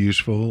could be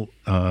useful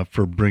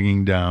for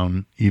bringing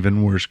down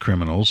even worse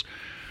criminals.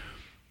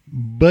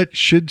 But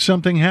should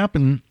something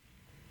happen,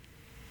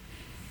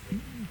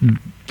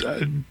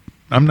 I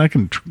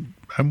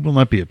will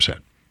not be upset.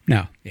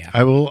 No, yeah.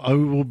 I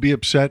will be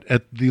upset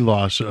at the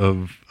loss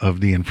of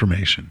the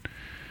information.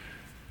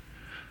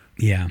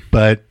 Yeah.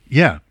 But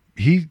yeah,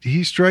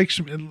 he strikes,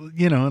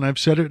 and I've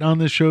said it on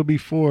this show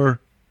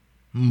before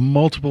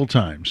multiple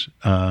times,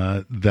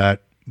 that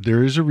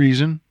there is a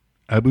reason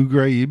Abu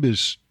Ghraib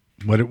is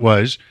what it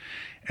was,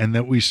 and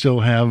that we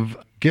still have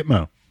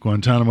Gitmo,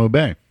 Guantanamo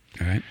Bay,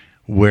 All right.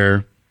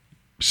 where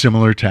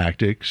similar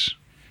tactics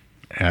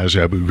as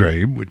Abu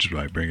Ghraib, which is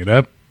why I bring it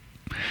up.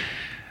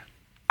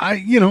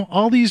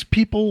 All these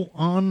people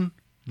on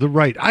the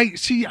right. I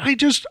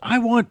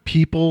want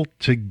people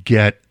to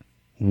get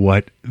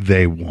what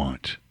they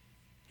want,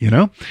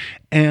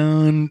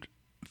 and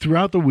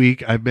throughout the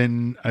week, I've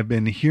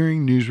been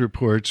hearing news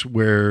reports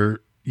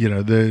where,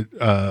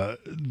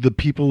 the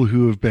people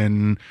who have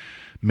been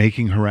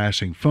making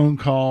harassing phone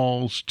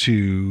calls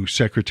to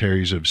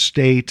secretaries of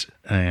state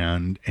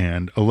and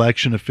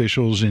election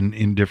officials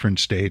in different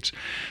states,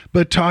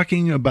 but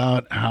talking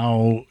about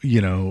how,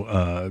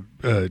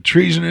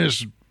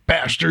 treasonous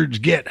bastards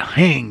get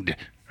hanged,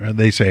 or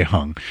they say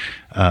hung,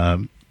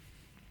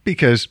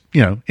 because,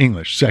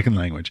 English, second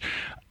language.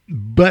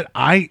 But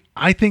I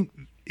think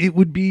it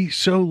would be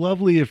so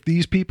lovely if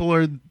these people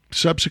are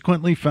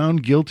subsequently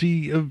found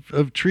guilty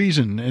of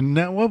treason. And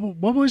now,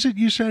 what was it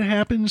you said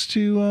happens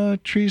to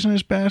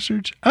treasonous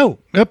bastards? Oh,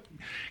 yep,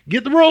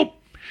 get the rope.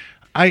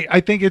 I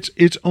think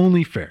it's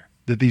only fair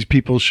that these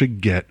people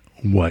should get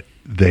what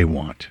they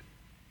want.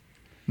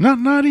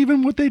 Not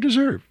even what they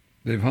deserve.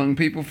 They've hung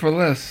people for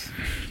less.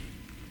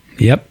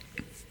 Yep.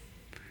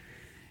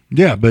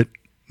 Yeah, but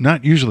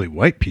not usually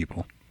white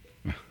people.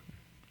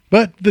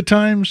 But the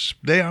times,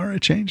 they are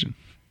a-changing.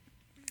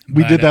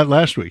 We did that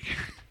last week.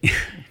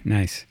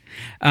 Nice.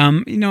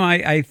 These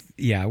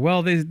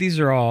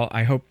are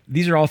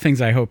all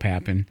things I hope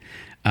happen.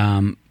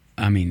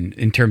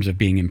 In terms of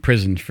being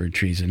imprisoned for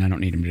treason, I don't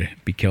need him to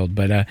be killed,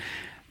 but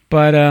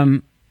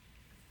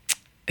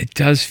it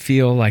does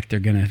feel like they're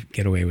going to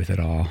get away with it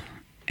all.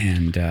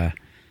 And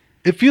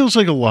it feels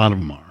like a lot of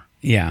them are.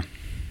 Yeah.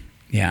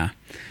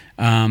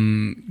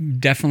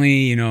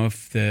 Definitely,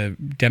 if the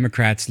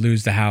Democrats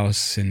lose the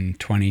House in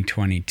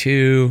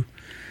 2022,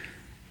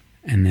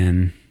 and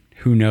then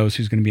who knows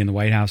who's going to be in the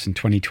White House in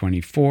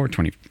 2024,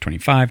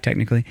 2025,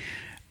 technically.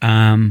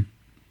 There's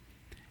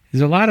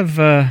a lot of,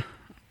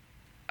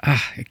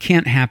 it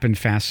can't happen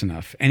fast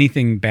enough.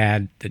 Anything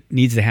bad that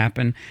needs to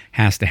happen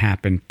has to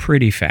happen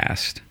pretty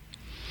fast.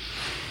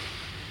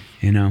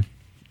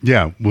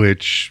 Yeah,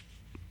 which,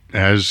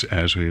 as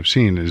we have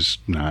seen, is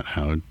not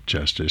how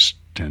justice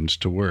tends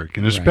to work.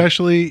 And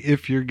especially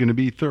if you're going to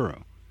be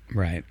thorough.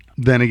 Right.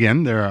 Then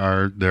again, there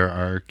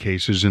are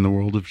cases in the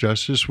world of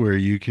justice where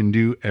you can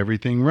do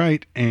everything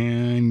right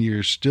and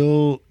you're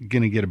still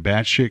going to get a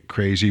batshit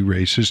crazy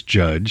racist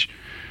judge.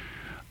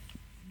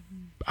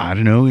 I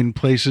don't know, in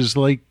places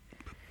like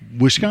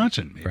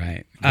Wisconsin. Maybe,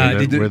 right.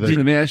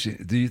 Let me ask you,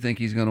 do you think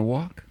he's going to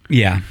walk?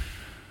 Yeah,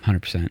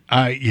 100%.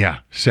 Yeah,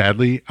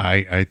 sadly,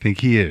 I think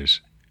he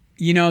is.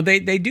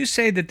 They do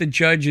say that the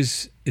judge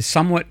is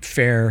somewhat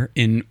fair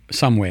in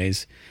some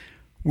ways.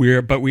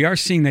 But we are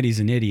seeing that he's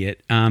an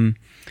idiot.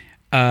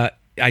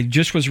 I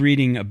just was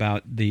reading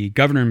about the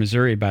governor of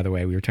Missouri, by the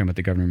way. We were talking about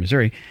the governor of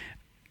Missouri.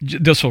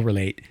 This will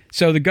relate.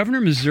 So the governor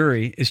of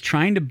Missouri is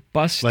trying to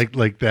bust...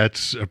 Like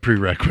that's a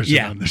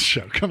prerequisite on this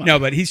show. Come on. No,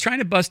 but he's trying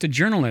to bust a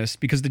journalist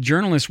because the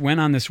journalist went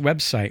on this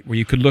website where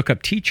you could look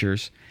up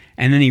teachers,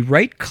 and then he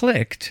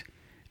right-clicked,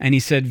 and he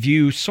said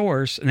view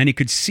source, and then he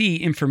could see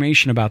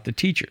information about the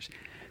teachers.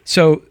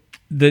 So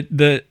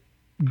the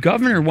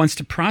governor wants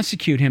to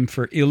prosecute him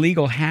for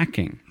illegal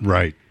hacking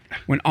Right.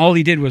 when all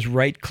he did was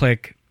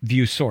right-click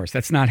view source.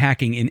 That's not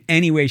hacking in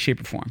any way,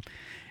 shape, or form.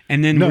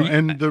 And then No,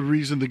 and the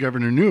reason the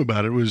governor knew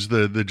about it was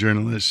the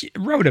journalist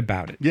wrote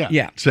about it.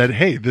 Yeah. said,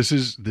 "Hey, this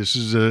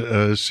is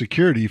a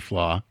security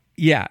flaw.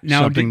 Yeah.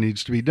 Now, Something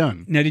needs to be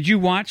done." Now, did you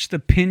watch the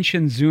pinch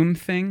and zoom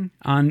thing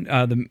on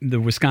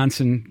the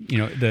Wisconsin,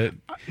 the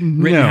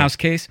Rittenhouse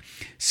case?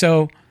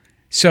 So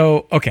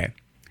okay,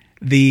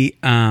 the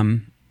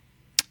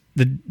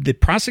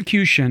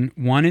prosecution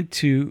wanted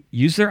to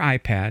use their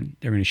iPad.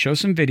 They were going to show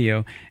some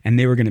video, and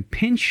they were going to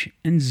pinch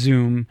and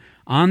zoom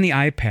on the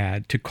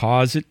iPad to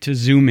cause it to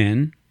zoom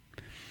in.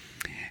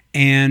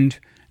 And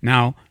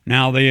now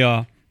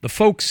the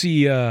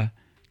folksy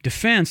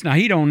defense. Now,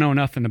 he don't know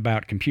nothing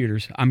about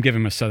computers. I'm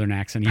giving him a Southern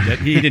accent.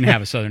 He didn't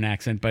have a Southern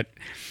accent, but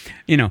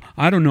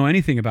I don't know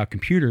anything about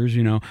computers.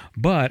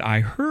 But I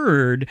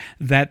heard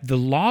that the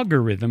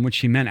logarithm, which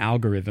he meant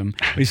algorithm,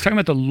 but he's talking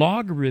about the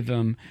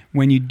logarithm.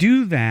 When you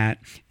do that,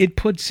 it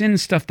puts in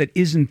stuff that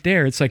isn't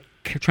there. It's like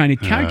trying to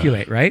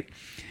calculate, right?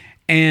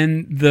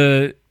 And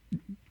the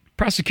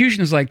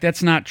prosecution is like,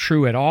 that's not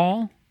true at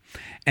all.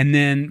 And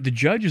then the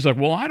judge is like,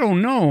 well, I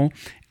don't know.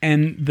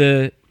 And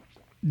the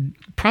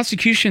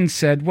prosecution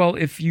said, well,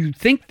 if you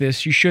think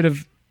this, you should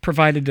have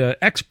provided an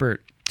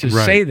expert to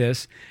say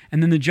this.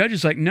 And then the judge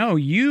is like, no,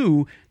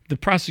 the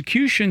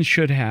prosecution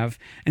should have.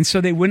 And so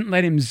they wouldn't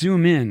let him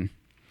zoom in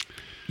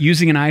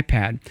using an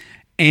iPad.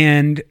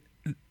 And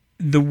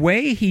the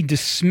way he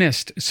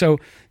dismissed, so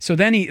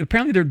then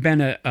apparently there'd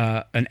been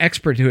an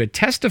expert who had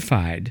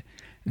testified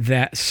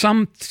that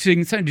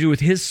something to do with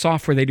his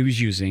software that he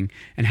was using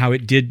and how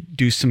it did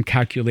do some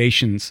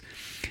calculations.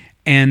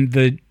 And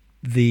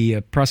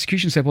the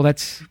prosecution said, well,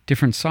 that's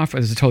different software.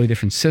 It's a totally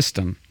different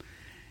system.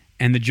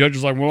 And the judge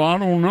was like, well, I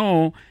don't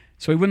know.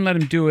 So he wouldn't let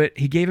him do it.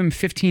 He gave him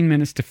 15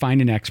 minutes to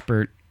find an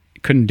expert.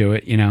 Couldn't do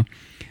it, And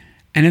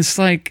it's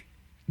like,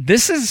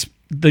 this is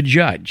the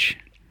judge.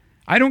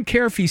 I don't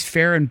care if he's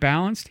fair and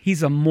balanced.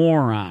 He's a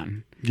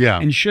moron. Yeah.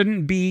 And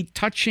shouldn't be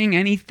touching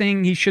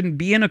anything. He shouldn't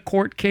be in a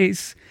court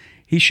case.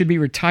 He should be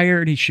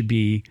retired. He should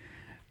be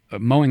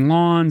mowing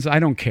lawns. I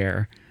don't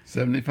care.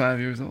 75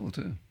 years old,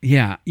 too.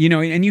 Yeah.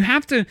 And you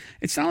have to,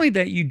 it's not only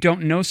that you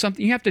don't know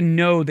something, you have to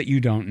know that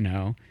you don't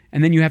know.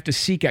 And then you have to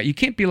seek out. You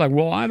can't be like,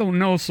 well, I don't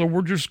know, so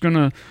we're just going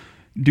to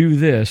do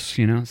this.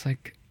 It's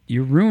like,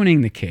 you're ruining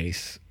the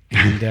case.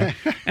 And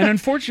and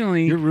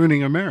unfortunately, You're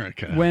ruining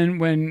America.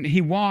 when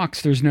he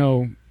walks, there's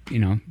no,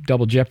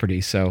 double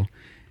jeopardy. So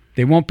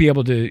they won't be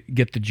able to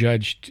get the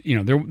judge,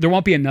 there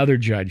won't be another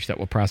judge that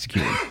will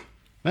prosecute him.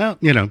 Well,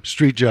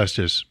 street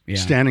justice,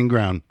 standing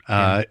ground.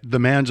 The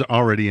man's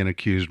already an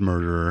accused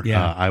murderer.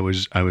 Yeah. I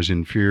was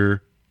in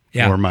fear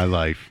for my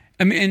life.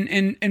 I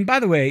mean, and by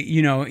the way,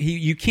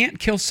 you can't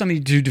kill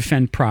somebody to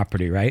defend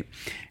property, right?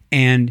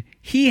 And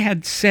he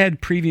had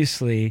said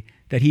previously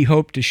that he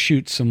hoped to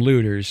shoot some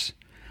looters,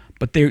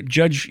 but the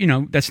judge,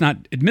 that's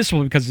not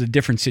admissible because it's a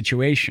different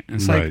situation. And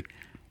it's like,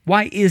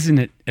 why isn't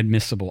it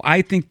admissible?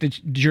 I think the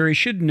jury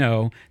should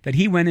know that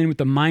he went in with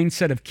the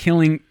mindset of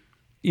killing.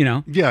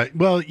 Yeah,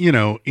 well,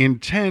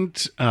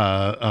 intent,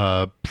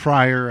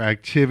 prior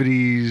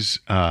activities,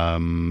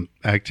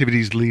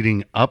 activities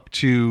leading up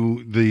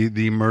to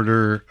the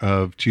murder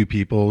of two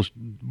people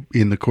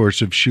in the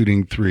course of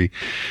shooting three.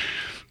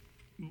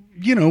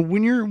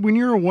 When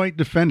you're a white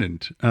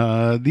defendant,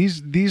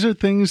 these are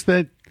things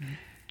that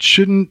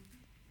shouldn't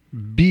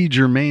be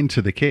germane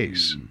to the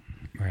case.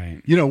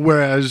 Right.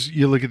 Whereas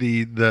you look at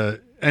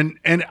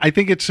and I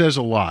think it says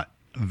a lot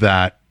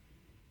that.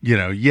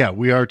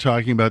 We are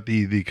talking about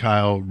the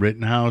Kyle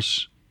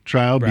Rittenhouse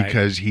trial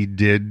because he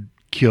did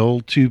kill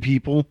two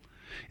people.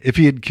 If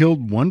he had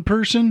killed one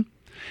person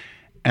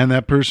and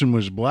that person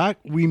was black,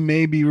 we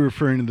may be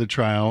referring to the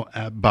trial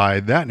by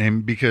that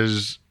name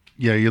because,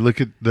 you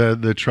look at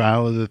the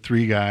trial of the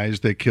three guys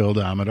that killed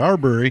Ahmaud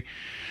Arbery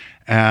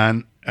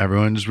and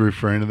everyone's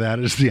referring to that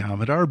as the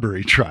Ahmaud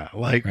Arbery trial.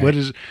 Like, what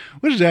does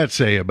that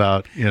say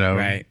about,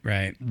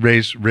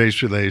 race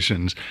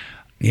relations?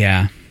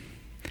 Yeah.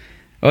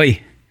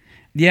 Oy.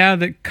 Yeah,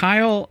 the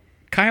Kyle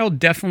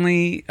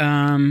definitely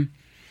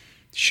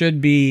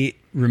should be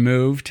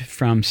removed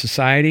from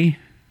society.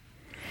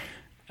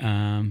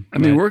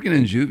 Working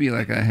in juvie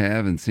like I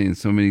have and seeing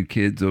so many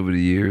kids over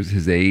the years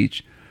his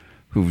age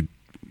who've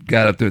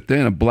got up there, if there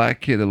ain't a black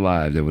kid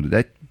alive,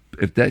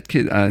 if that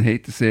kid, I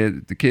hate to say it,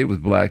 if the kid was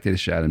black, they'd have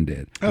shot him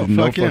dead. Oh,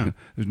 There's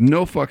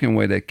no fucking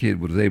way that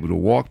kid was able to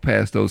walk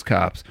past those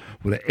cops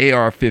with an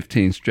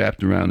AR-15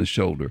 strapped around his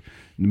shoulder.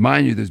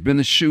 Mind you, there's been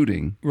a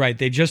shooting. Right,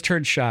 they just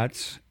heard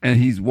shots. And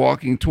he's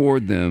walking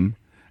toward them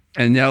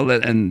and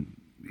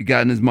he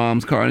got in his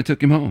mom's car and it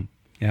took him home.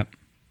 Yep.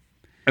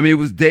 It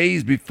was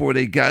days before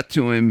they got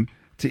to him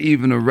to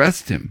even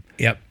arrest him.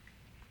 Yep.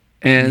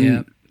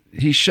 And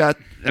he shot,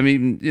 we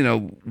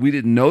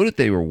didn't know that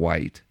they were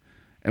white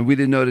and we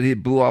didn't know that he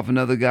blew off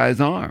another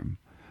guy's arm.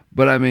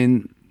 But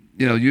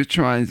you're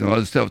trying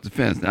to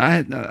self-defense.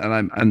 Now,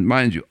 and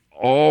mind you,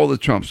 all the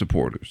Trump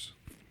supporters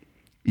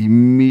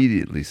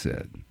immediately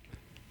said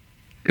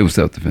it was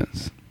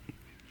self-defense.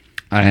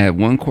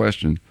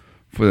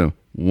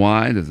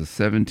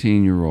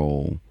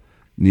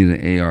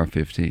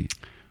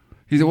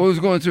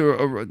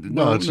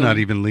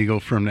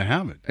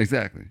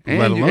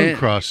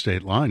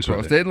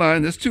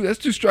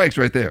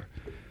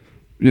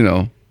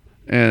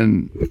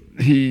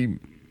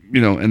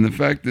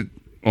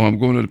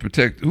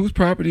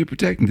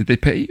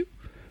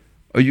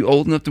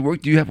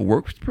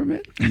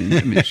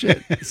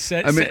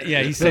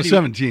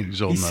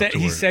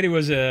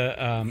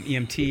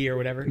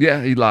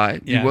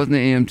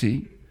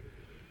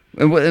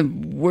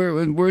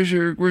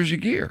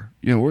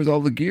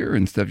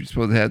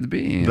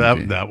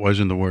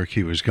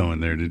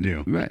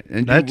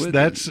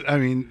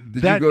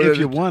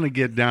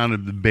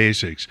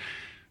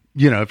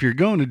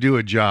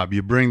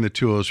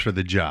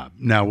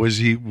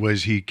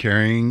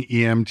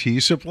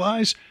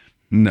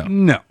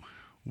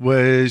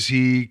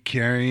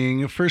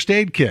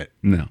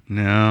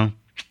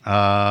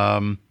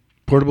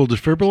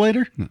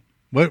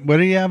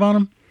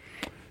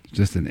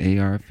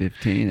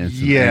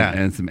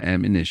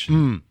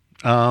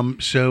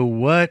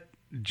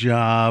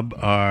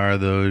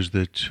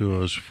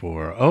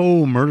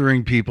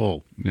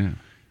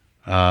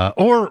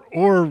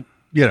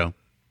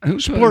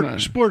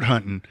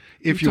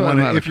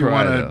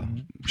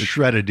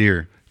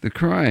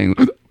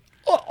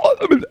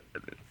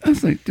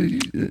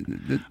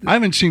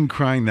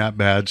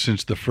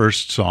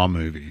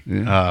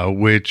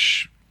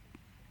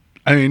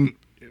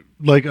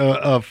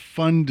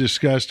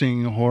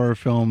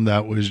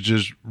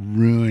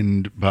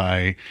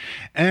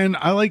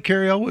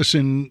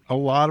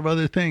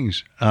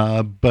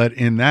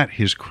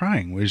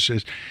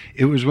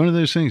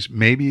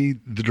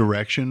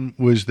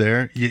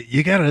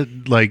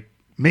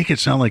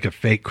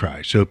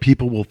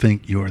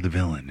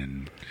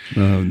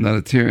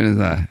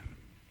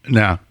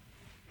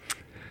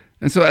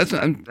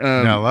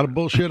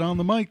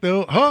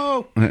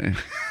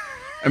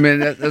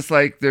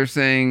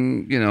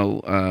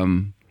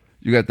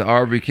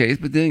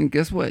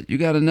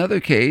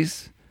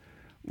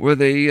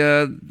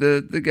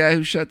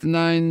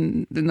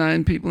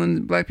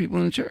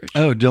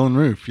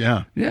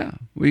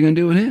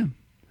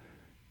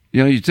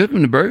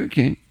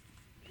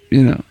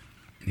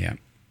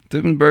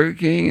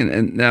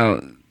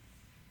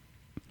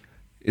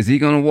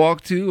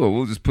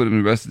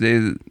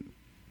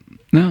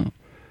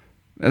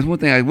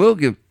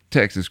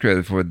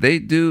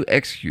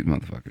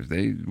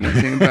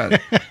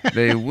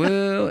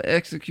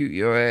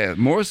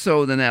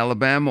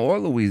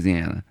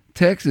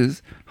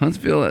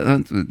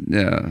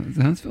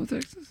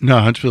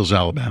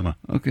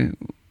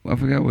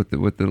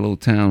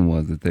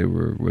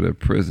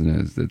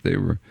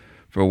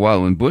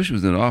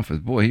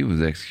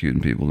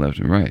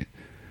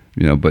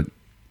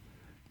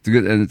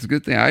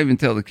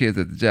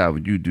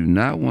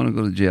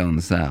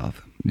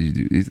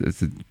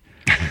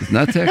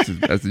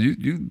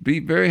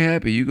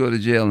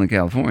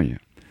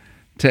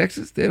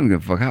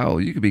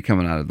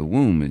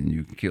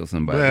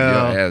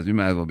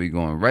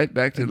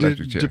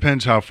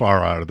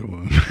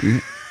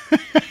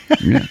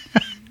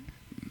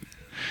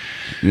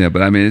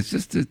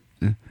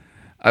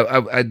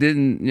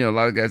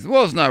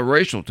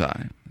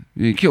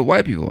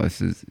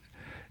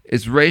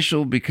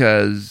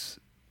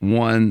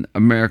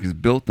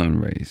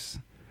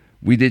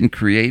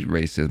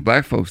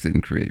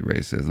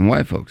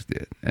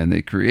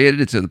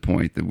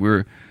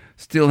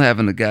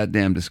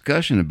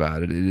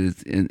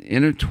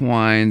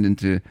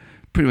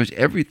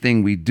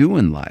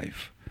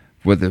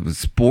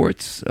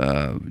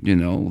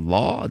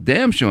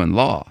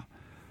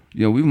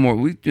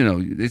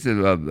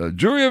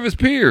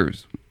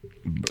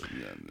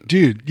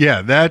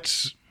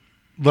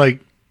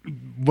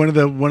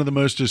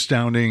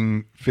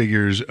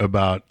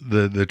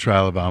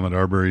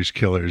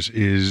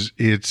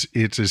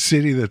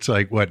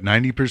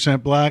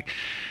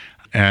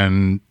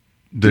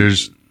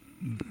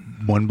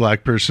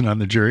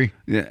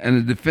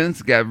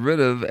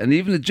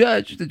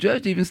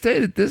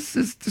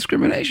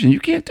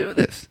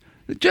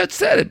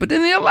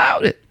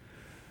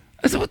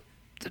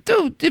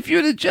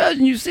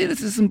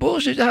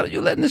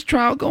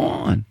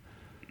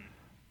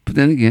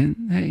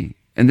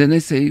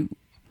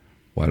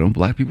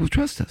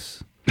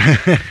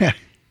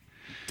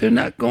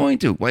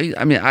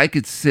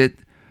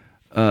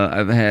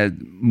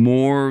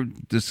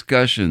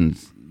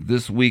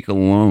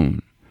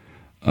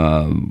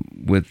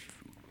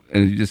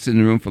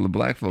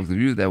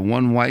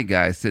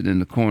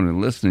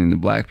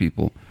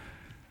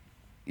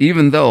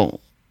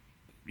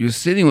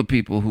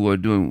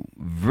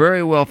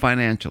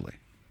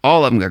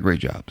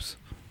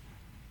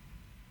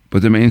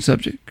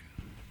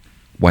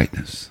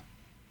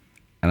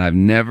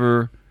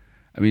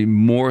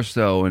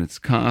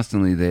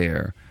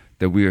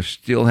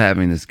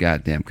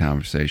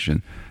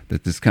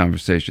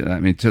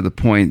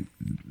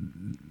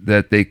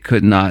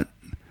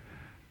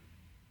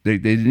 They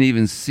didn't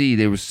even see.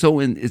 They were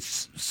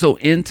it's so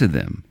into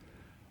them,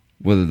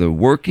 whether they're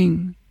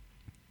working,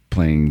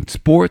 playing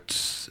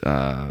sports,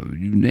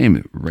 you name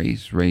it,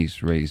 race.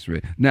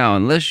 Now,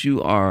 unless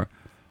you are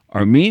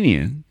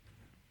Armenian,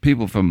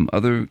 people from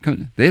other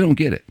countries, they don't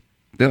get it.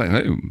 They're like,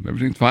 hey,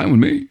 everything's fine with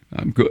me.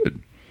 I'm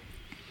good.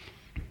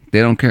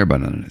 They don't care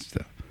about none of that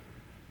stuff.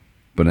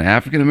 But an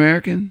African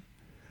American,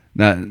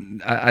 now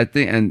I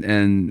think,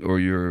 and or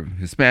you're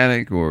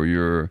Hispanic, or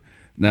you're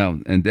now,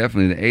 and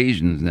definitely the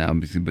Asians now.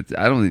 But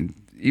I don't think,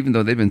 even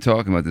though they've been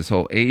talking about this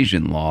whole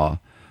Asian law,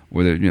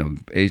 where they're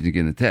Asians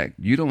getting attacked,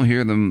 you don't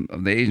hear them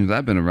of the Asians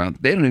I've been around.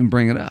 They don't even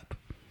bring it up.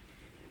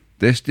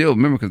 They're still,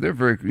 remember, because they're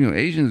very,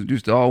 Asians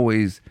used to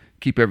always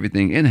keep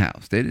everything in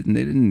house. They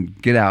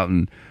didn't get out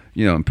and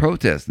and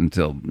protest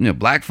until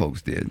black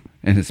folks did,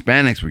 and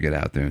Hispanics would get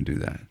out there and do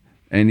that,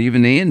 and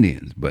even the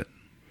Indians, but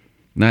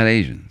not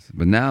Asians.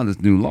 But now this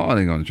new law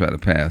they're going to try to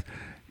pass,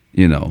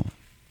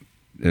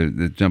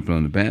 they're jumping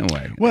on the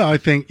bandwagon. Well, I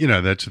think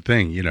that's the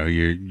thing.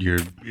 You're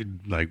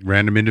like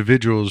random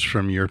individuals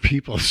from your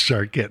people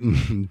start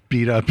getting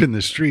beat up in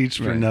the streets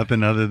for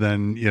nothing other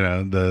than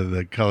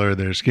the color of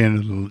their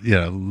skin,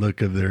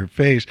 look of their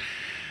face.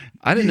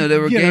 I didn't know they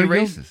were gay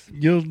racists.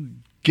 You'll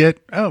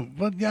get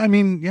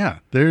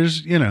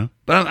there's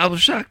But I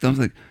was shocked. I was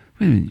like,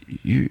 wait a minute,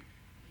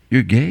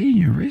 you're gay and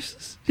you're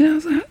racist? I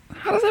was like,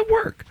 how does that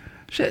work?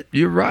 Shit,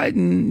 you're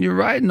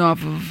riding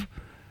off of,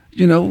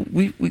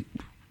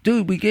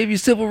 Dude, we gave you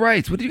civil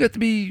rights. What do you got to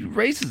be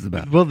racist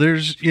about? Well,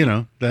 there's,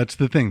 that's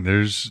the thing.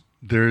 There's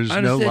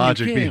no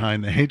logic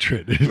behind the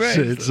hatred.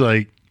 It's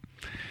like,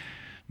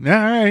 all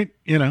right,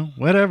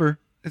 whatever.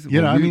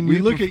 You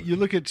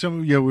look at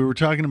some. We were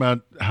talking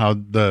about how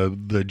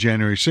the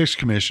January 6th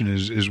Commission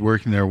is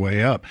working their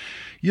way up.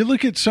 You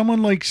look at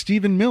someone like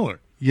Stephen Miller.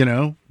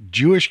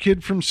 Jewish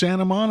kid from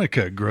Santa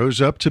Monica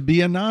grows up to be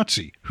a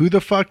Nazi. Who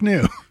the fuck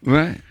knew?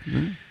 Right.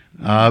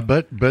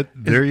 But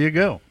there you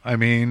go. I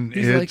mean,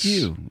 he's like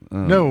you.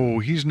 No,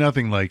 he's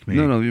nothing like me.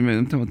 No.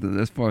 I'm talking about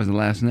as far as the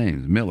last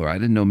names. Miller. I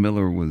didn't know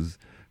Miller was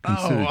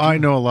considered. I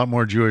know a lot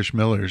more Jewish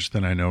Millers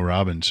than I know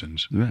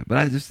Robinsons. Right, but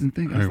I just didn't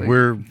think.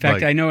 In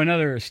fact, I know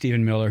another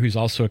Stephen Miller who's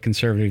also a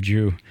conservative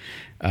Jew,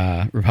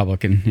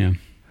 Republican. Yeah,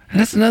 and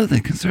that's another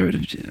thing.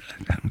 Conservative Jew.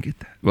 I don't get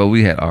that. Well,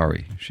 we had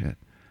Ari. Shit.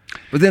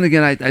 But then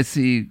again, I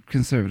see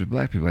conservative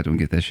black people. I don't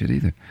get that shit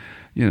either.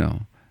 And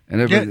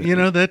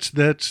that's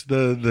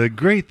the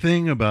great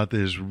thing about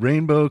this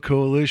rainbow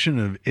coalition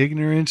of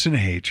ignorance and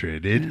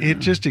hatred. It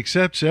just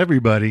accepts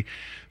everybody,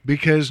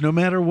 because no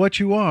matter what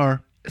you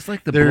are, it's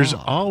like there's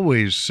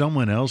always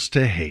someone else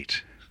to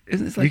hate.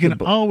 You can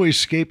always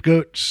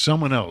scapegoat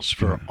someone else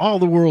for all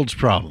the world's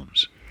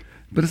problems.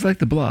 But it's like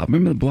the Blob.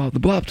 Remember the Blob? The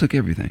Blob took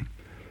everything.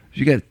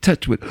 You got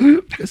touched with,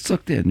 got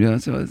sucked in.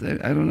 So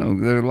I don't know.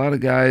 There are a lot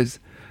of guys.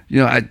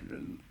 I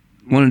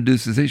wanted to do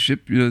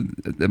censorship.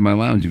 At my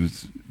lounge, he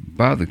was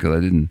bothered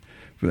because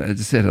I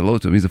just said hello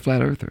to him. He's a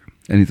flat earther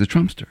and he's a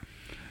Trumpster.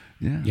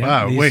 Yeah.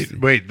 Wow.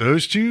 Wait.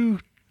 Those two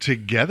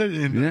together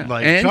and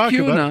talk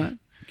QAnon. about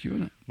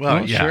QAnon.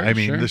 Well,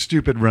 sure. The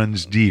stupid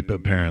runs deep,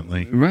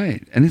 apparently.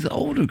 Right, and he's an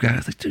older guy. I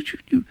was like,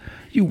 dude,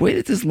 you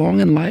waited this long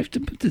in life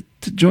to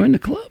join the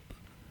club.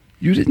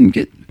 You didn't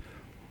get,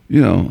 I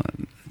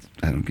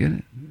don't get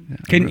it. Yeah,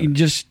 Can you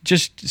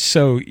just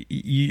so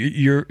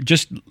you're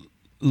just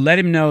let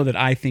him know that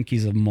I think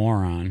he's a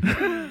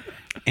moron,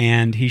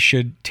 and he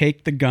should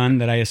take the gun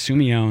that I assume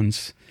he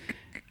owns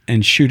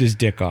and shoot his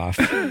dick off.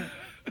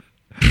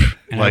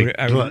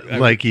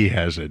 Like he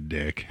has a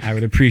dick. I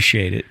would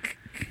appreciate it.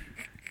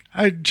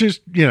 I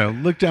just,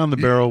 look down the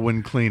barrel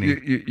when cleaning.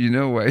 You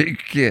know why he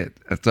can't?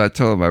 So I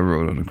told him I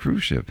rode on a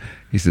cruise ship.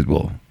 He said,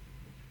 well,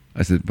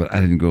 I said, but I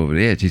didn't go over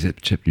the edge. He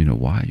said, Chip, you know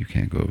why you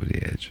can't go over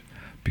the edge?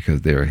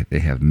 Because they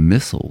have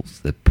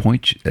missiles that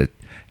point you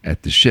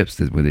at the ships,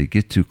 that when they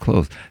get too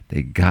close,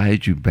 they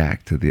guide you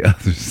back to the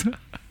other side.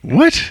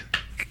 What?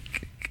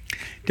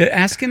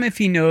 Ask him if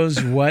he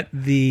knows what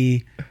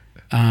the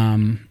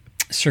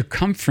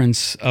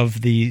circumference of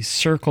the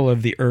circle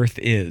of the Earth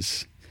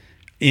is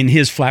in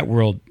his flat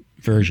world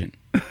version.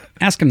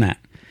 Ask him that.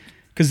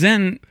 Because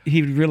then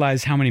he would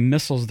realize how many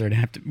missiles there'd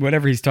have to,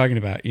 whatever he's talking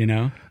about,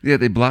 Yeah,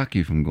 they block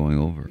you from going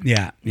over.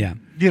 Yeah. You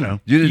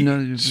didn't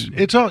know.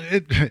 It's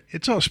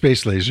all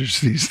space lasers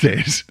these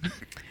days.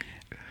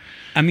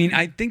 I mean,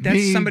 I think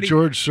that's somebody.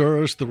 George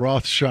Soros, the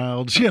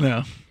Rothschilds,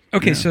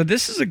 Okay, so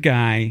this is a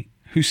guy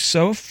who's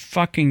so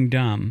fucking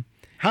dumb.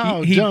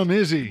 How dumb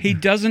is he? He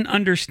doesn't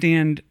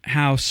understand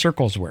how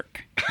circles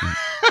work.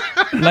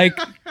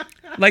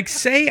 like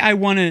say I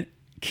want to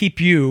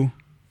keep you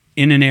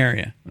in an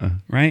area,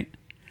 right?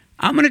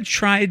 I'm going to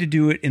try to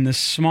do it in the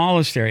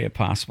smallest area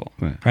possible,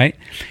 right?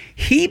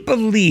 He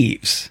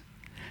believes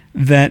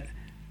that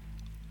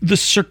the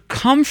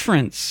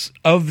circumference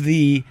of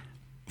the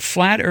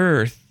flat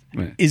Earth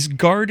is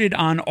guarded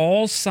on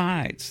all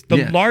sides.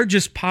 The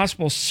largest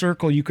possible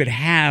circle you could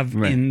have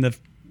in the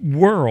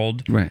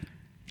world. Right.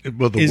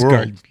 Well, the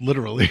world,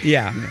 literally.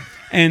 Yeah.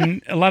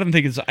 And a lot of them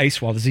think it's an ice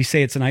wall. Does he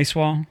say it's an ice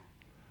wall?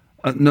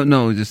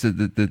 No, just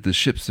the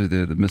ships are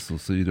there, the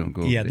missiles, so you don't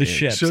go. Yeah, over the edge.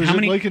 ships. So is how it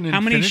many like an how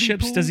many infinity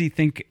ships pool? does he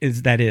think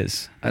that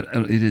is?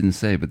 He didn't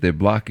say, but they're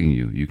blocking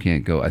you. You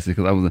can't go. I said,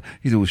 he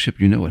said, well, Ship,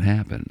 you know what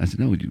happened? I said,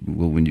 no.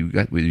 When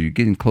you're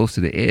getting close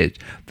to the edge,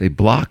 they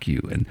block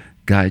you and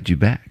guide you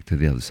back to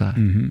the other side.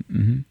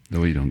 That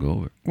way you don't go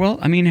over. Well,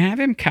 I mean, have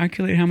him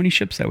calculate how many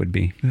ships that would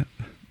be.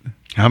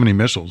 How many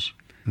missiles?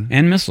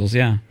 And missiles,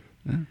 yeah.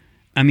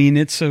 I mean,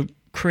 it's a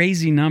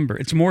crazy number.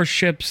 It's more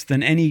ships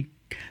than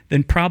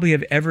probably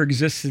have ever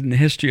existed in the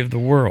history of the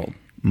world.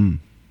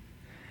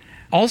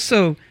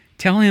 Also,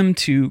 tell him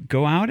to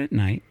go out at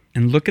night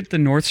and look at the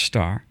North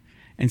Star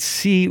and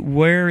see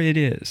where it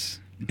is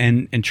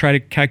and try to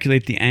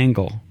calculate the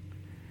angle.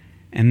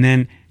 And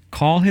then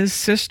call his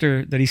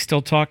sister that he's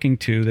still talking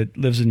to that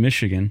lives in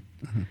Michigan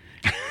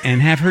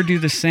and have her do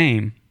the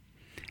same.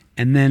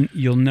 And then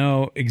you'll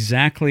know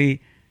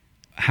exactly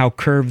how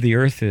curved the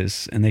Earth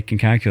is, and they can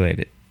calculate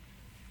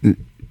it.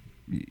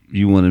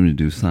 You want him to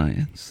do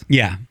science?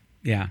 Yeah.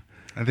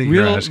 I think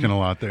you're asking a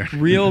lot there.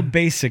 Real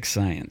basic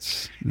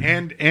science.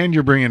 And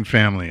you're bringing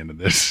family into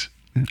this.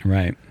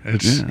 Right.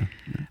 It's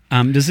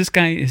Does this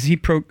guy, has he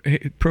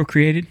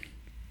procreated?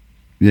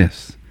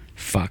 Yes.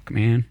 Fuck,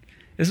 man.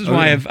 This is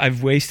why yeah.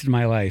 I've wasted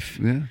my life.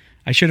 Yeah.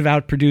 I should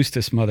have outproduced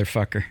this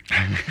motherfucker.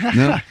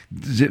 No,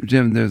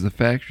 Jim, there's a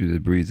factory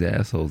that breeds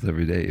assholes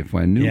every day. If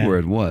I knew Yeah. where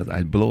it was,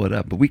 I'd blow it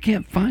up. But we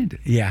can't find it.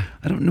 Yeah.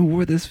 I don't know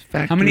where this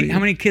factory How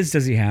many kids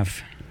does he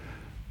have?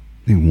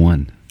 I think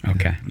one.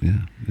 Okay. Yeah.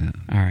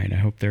 All right. I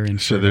hope they're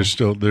infertile.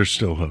 so there's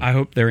still hope. I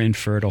hope they're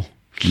infertile.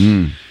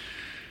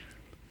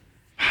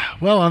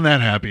 Well, on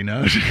that happy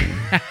note.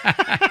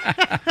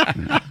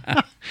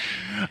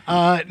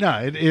 No,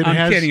 it I'm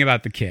has, kidding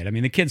about the kid. I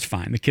mean, the kid's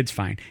fine.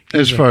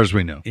 as far as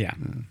we know. Yeah.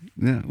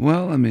 Yeah.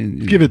 Well, I mean,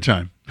 Give it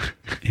time.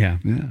 Yeah.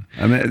 Yeah.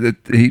 I mean,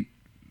 he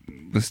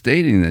was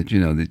stating that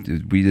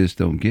that we just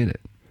don't get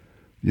it.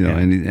 Yeah.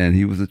 And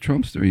he was a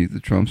Trumpster. He's a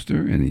Trumpster,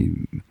 and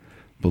he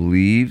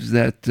believes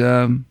that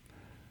that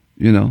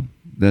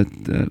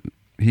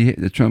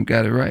Trump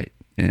got it right,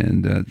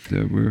 and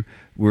that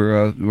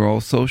we're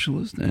all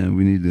socialists, and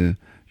we need to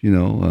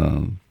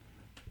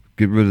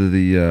get rid of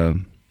the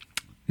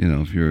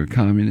if you're a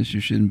communist, you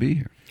shouldn't be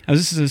here. Oh,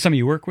 this is somebody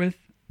you work with?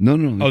 No.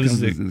 Oh,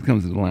 It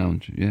comes to the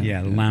lounge. Yeah.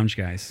 Yeah, the lounge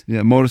guys.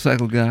 Yeah,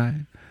 motorcycle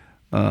guy.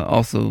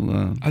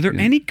 Also, Are there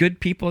any good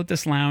people at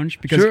this lounge?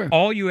 Because Sure.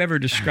 all you ever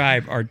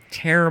describe are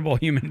terrible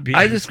human beings.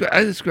 I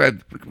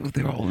described. Well,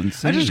 they're all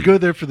insane. I just go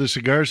there for the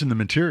cigars and the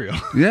material.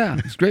 Yeah,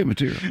 it's great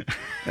material.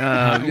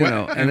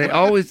 And they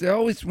always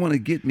want to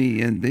get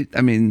me. And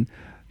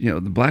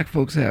the black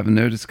folks having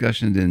their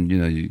discussion, then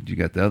you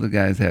got the other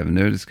guys having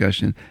their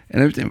discussion,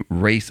 and everything.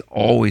 Race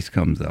always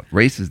comes up.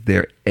 Race is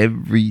there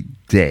every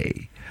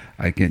day.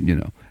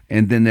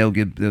 And then they'll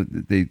get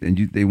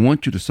they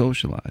want you to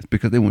socialize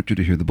because they want you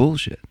to hear the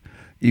bullshit.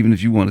 Even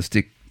if you want to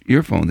stick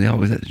earphones, they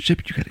always have,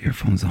 Chip, you got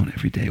earphones on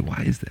every day.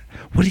 Why is that?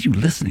 What are you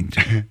listening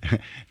to?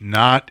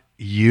 Not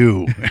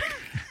you.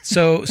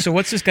 So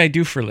what's this guy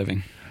do for a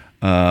living?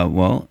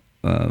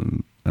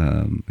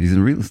 He's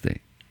in real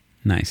estate.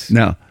 Nice.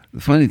 Now, the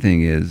funny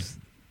thing is,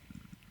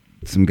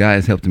 some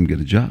guys helped him get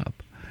a job.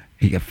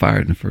 He got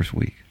fired in the first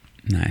week.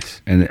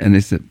 Nice. And they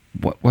said,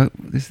 what?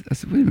 I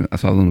said, wait a minute. I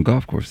saw him on the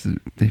golf course. I said,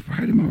 they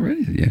fired him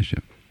already? I said, yeah,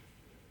 sure.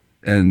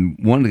 And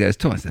one of the guys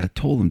told me, I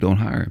told him, don't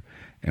hire him.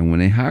 And when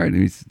they hired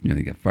him,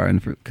 he got fired in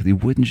the first, because he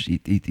wouldn't,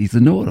 he's a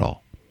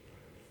know-it-all.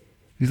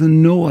 He's a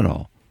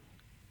know-it-all.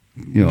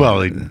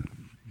 Well, he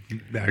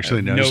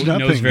actually knows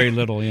nothing. Knows very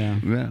little, yeah.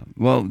 Yeah.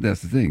 Well,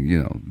 that's the thing,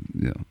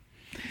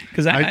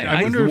 Because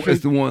I wonder if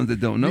it's the ones that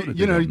don't know that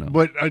they don't know.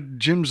 What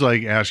Jim's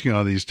like asking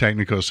all these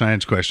technical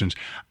science questions.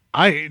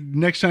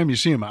 Next time you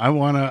see him, I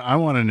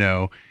wanna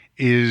know,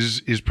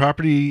 is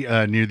property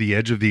near the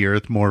edge of the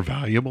earth more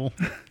valuable?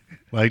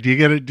 Like, do you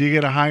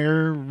get a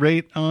higher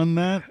rate on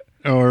that,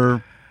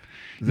 or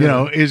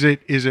is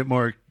it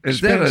more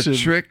Is that expensive? a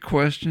trick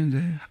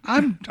question,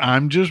 Dave?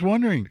 I'm just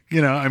wondering.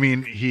 I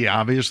mean, he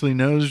obviously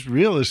knows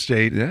real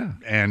estate, Yeah.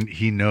 and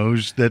he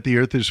knows that the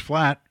earth is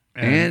flat,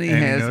 And he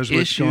has knows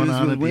what's going issues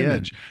on with at the women.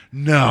 edge.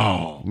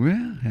 No,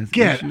 Yeah. Has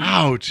get issues.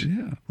 out!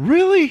 Yeah.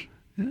 Really?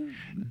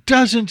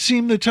 Doesn't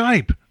seem the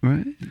type.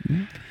 Right?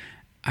 Yeah.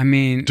 I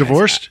mean,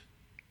 Divorced?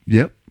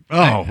 Yep.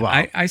 Oh,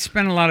 wow. I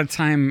spent a lot of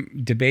time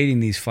debating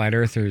these flat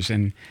earthers,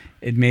 and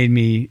it made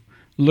me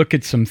look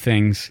at some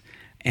things,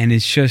 and it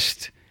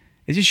just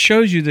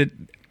shows you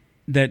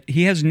that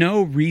he has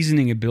no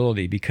reasoning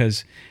ability,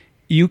 because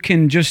you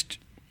can just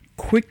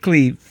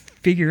quickly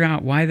figure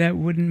out why that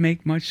wouldn't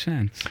make much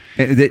sense.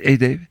 Hey,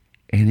 Dave.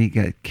 And he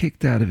got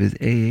kicked out of his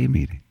AA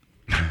meeting.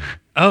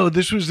 Oh,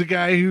 this was the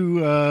guy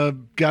who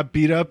got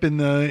beat up in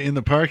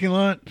the parking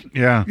lot?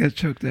 Yeah. He got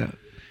choked out.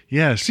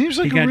 Yeah, seems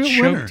like He a got real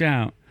choked winner.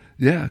 out.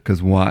 Yeah,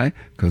 because why?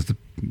 Because the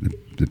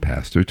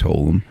pastor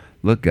told him,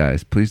 look,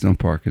 guys, please don't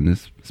park in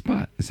this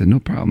spot. I said, no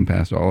problem,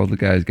 Pastor. All of the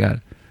guys got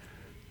it.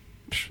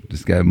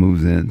 This guy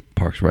moves in,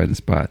 parks right in the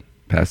spot.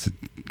 Pastor,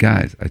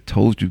 guys, I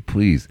told you,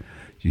 please,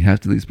 you have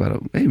to leave the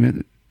spot. Hey,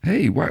 man,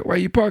 hey, why are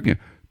you parking?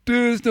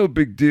 Dude, it's no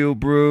big deal,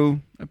 bro.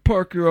 I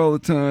park here all the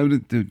time.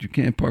 Dude, you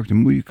can't park to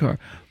move your car.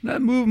 I'm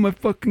not moving my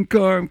fucking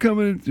car. I'm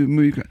coming to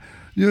move your car.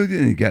 You know,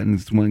 and he got in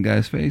this one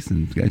guy's face,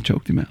 and the guy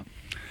choked him out.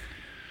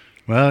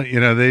 Well, you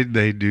know,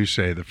 they do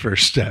say the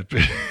first step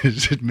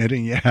is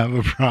admitting you have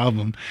a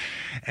problem.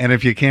 And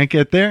if you can't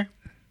get there,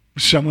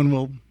 someone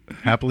will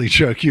happily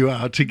choke you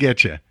out to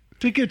get you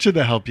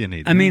the help you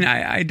need. I mean,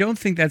 I don't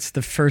think that's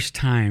the first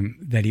time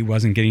that he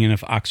wasn't getting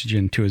enough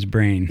oxygen to his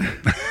brain.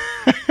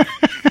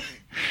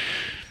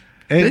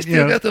 And, They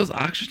still got those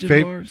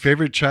oxygen bars.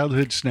 Favorite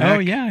childhood snack? Oh,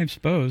 yeah, I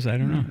suppose. I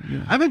don't know.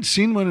 I haven't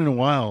seen one in a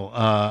while.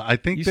 I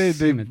think You they've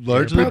see 'em at the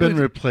largely airport. been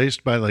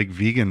replaced by like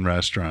vegan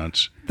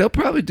restaurants. They'll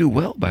probably do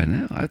well by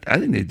now. I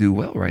think they do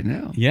well right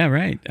now. Yeah,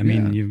 right. I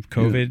mean, Yeah. you've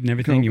COVID and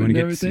everything. You COVID want to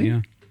and get, everything.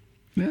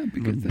 Yeah, it'd be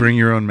a good thing. Bring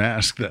your own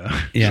mask, though.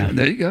 yeah.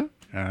 There you go.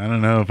 I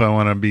don't know if I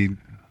want to be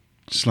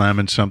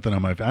slamming something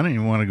on my. I don't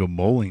even want to go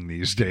bowling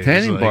these days.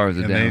 Tanning bars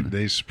are and down.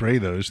 They spray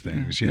those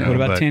things. You know, What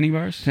about but- tanning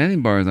bars?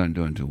 Tanning bars aren't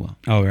doing too well.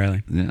 Oh,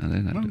 really? Yeah, they're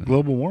not Well, doing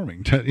global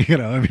warming. You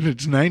know, I mean,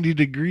 it's 90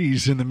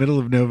 degrees in the middle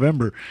of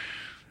November.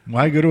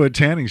 Why go to a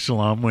tanning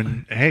salon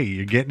when, hey,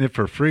 you're getting it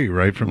for free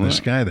right from the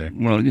sky there?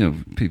 Well, you know,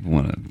 people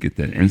want to get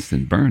that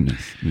instant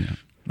burnness. You know.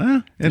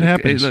 Well, it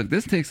happens. Hey, look,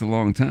 this takes a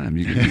long time.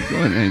 You can keep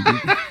going. And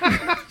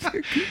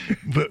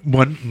But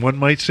one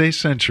might say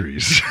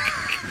centuries.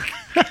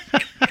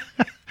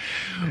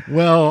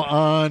 Well,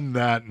 on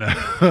that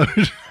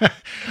note,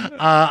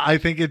 I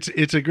think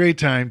it's a great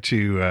time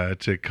to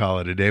call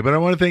it a day. But I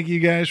want to thank you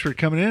guys for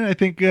coming in. I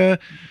think,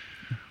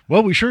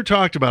 well, we sure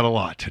talked about a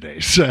lot today.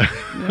 So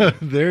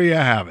there you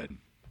have it.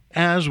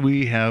 As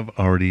we have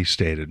already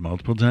stated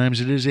multiple times,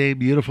 it is a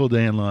beautiful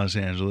day in Los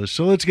Angeles.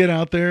 So let's get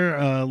out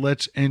there.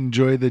 Let's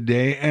enjoy the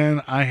day.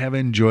 And I have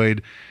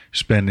enjoyed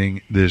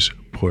spending this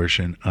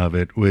portion of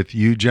it with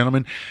you,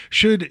 gentlemen.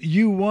 Should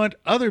you want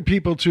other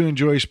people to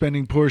enjoy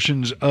spending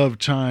portions of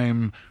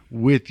time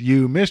with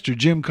you, Mr.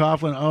 Jim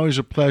Coughlin, always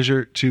a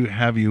pleasure to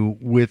have you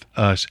with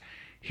us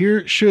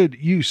here. Should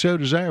you so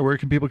desire, where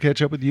can people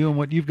catch up with you and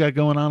what you've got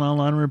going on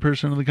online or in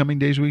person in the coming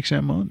days, weeks,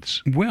 and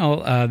months?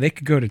 Well, they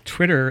could go to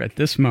Twitter at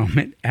this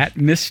moment at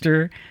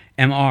Mr.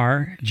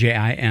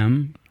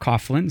 MRJIM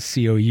Coughlin,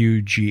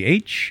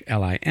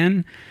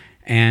 COUGHLIN.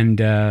 And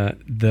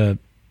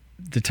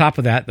the top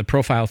of that, the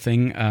profile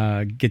thing,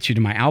 gets you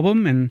to my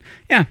album. And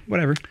yeah,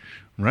 whatever.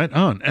 Right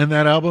on. And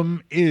that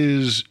album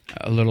is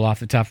A little off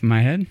the top of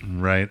my head.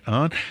 right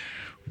on.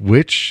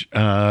 Which,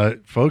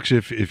 folks,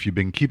 if you've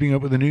been keeping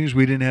up with the news,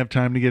 we didn't have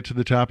time to get to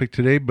the topic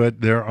today,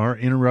 but there are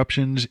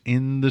interruptions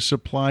in the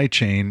supply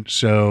chain.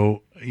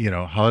 So, you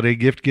know, holiday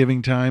gift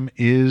giving time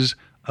is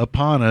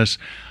upon us.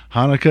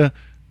 Hanukkah,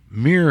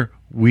 mere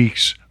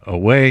weeks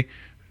away,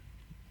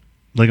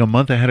 like a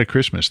month ahead of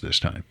Christmas this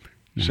time.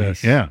 Nice.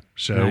 So, yeah.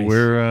 So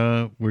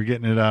Nice. we're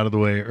getting it out of the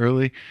way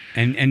early.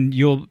 And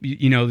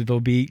there'll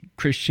be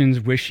Christians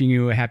wishing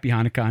you a happy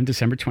Hanukkah on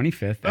December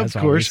 25th. Of as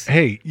course. always.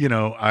 Hey, you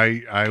know,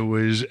 I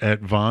was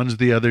at Vaughn's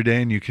the other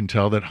day, and you can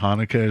tell that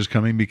Hanukkah is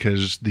coming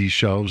because the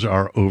shelves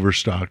are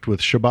overstocked with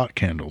Shabbat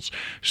candles.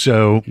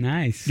 So,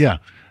 Nice. yeah,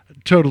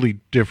 totally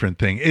different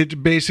thing.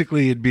 It'd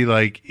be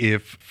like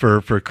if for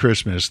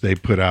Christmas they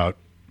put out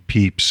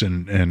Peeps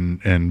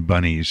and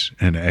bunnies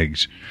and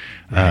eggs.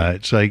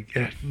 It's like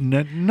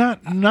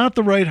not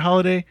the right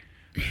holiday,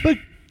 but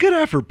good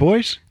effort,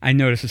 boys. I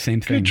noticed the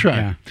same thing. Good try.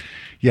 Yeah.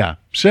 Yeah.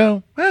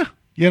 So,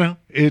 you know,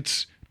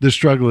 the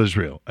struggle is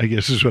real, I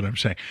guess is what I'm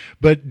saying.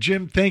 But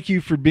Jim, thank you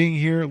for being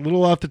here. A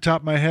little off the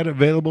top of my head,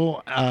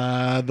 available.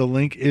 The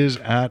link is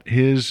at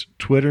his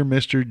Twitter,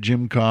 Mr.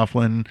 Jim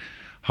Coughlin,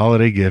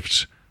 holiday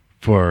gifts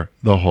for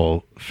the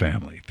whole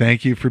family.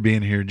 Thank you for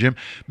being here, Jim.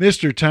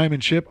 Mr. Time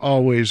and Ship,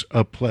 always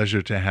a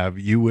pleasure to have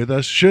you with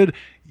us. Should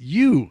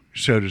you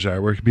so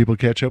desire, where can people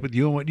catch up with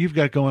you and what you've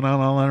got going on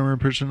online or in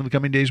person in the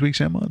coming days,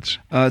 weeks, and months?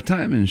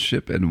 Time and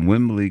Ship at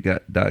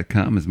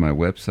Wimbley.com is my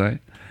website.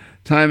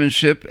 Time and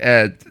Ship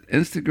at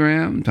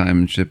Instagram. Time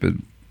and Ship at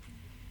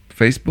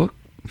Facebook.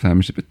 Time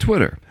and Ship at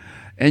Twitter.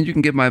 And you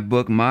can get my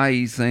book, My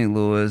East St.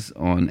 Louis,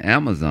 on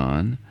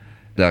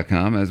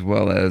Amazon.com, as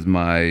well as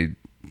my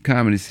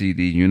comedy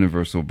CD,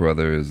 Universal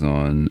Brothers,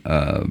 on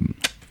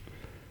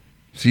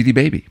CD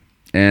Baby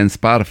and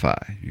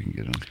Spotify. You can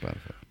get it on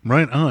Spotify.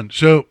 Right on.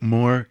 So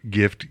more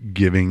gift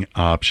giving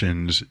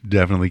options.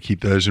 Definitely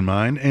keep those in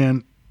mind.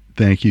 And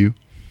thank you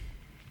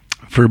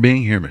for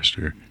being here,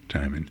 Mr.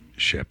 Time and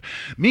Ship.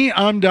 Me,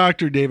 I'm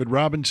Dr. David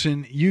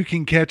Robinson. You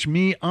can catch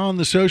me on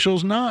the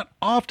socials, not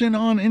often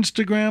on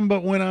Instagram,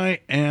 but when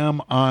I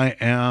am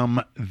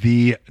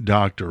the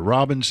Dr.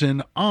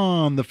 Robinson.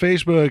 On the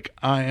Facebook,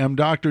 I am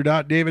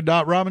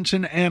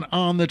Dr.David.Robinson, and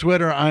on the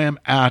Twitter, I am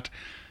at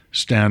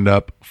Stand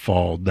Up,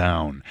 Fall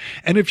Down.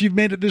 And if you've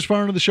made it this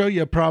far into the show,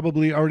 you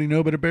probably already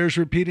know, but it bears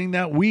repeating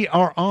that we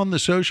are on the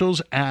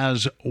socials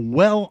as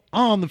well.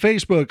 On the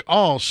Facebook,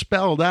 all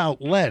spelled out,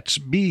 Let's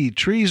Be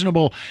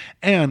Treasonable.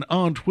 And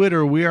on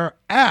Twitter, we are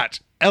at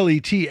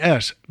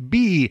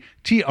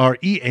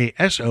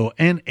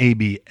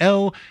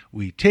LETSBTREASONABL.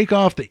 We take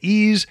off the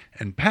E's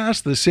and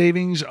pass the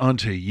savings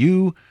onto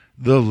you,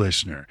 the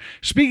listener.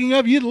 Speaking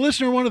of you, the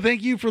listener, I want to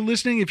thank you for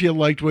listening. If you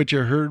liked what you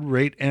heard,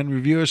 rate and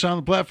review us on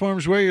the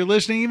platforms where you're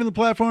listening, even the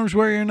platforms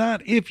where you're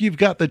not, if you've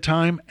got the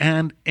time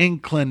and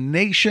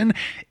inclination.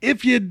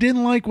 If you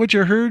didn't like what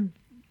you heard,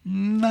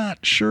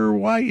 not sure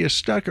why you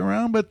stuck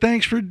around, but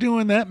thanks for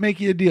doing that. Make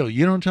you a deal.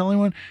 You don't tell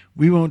anyone,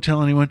 we won't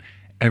tell anyone.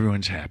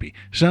 Everyone's happy.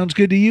 Sounds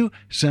good to you?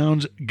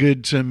 Sounds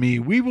good to me.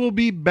 We will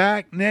be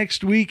back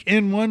next week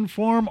in one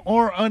form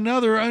or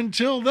another.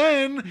 Until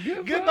then,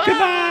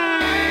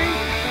 goodbye.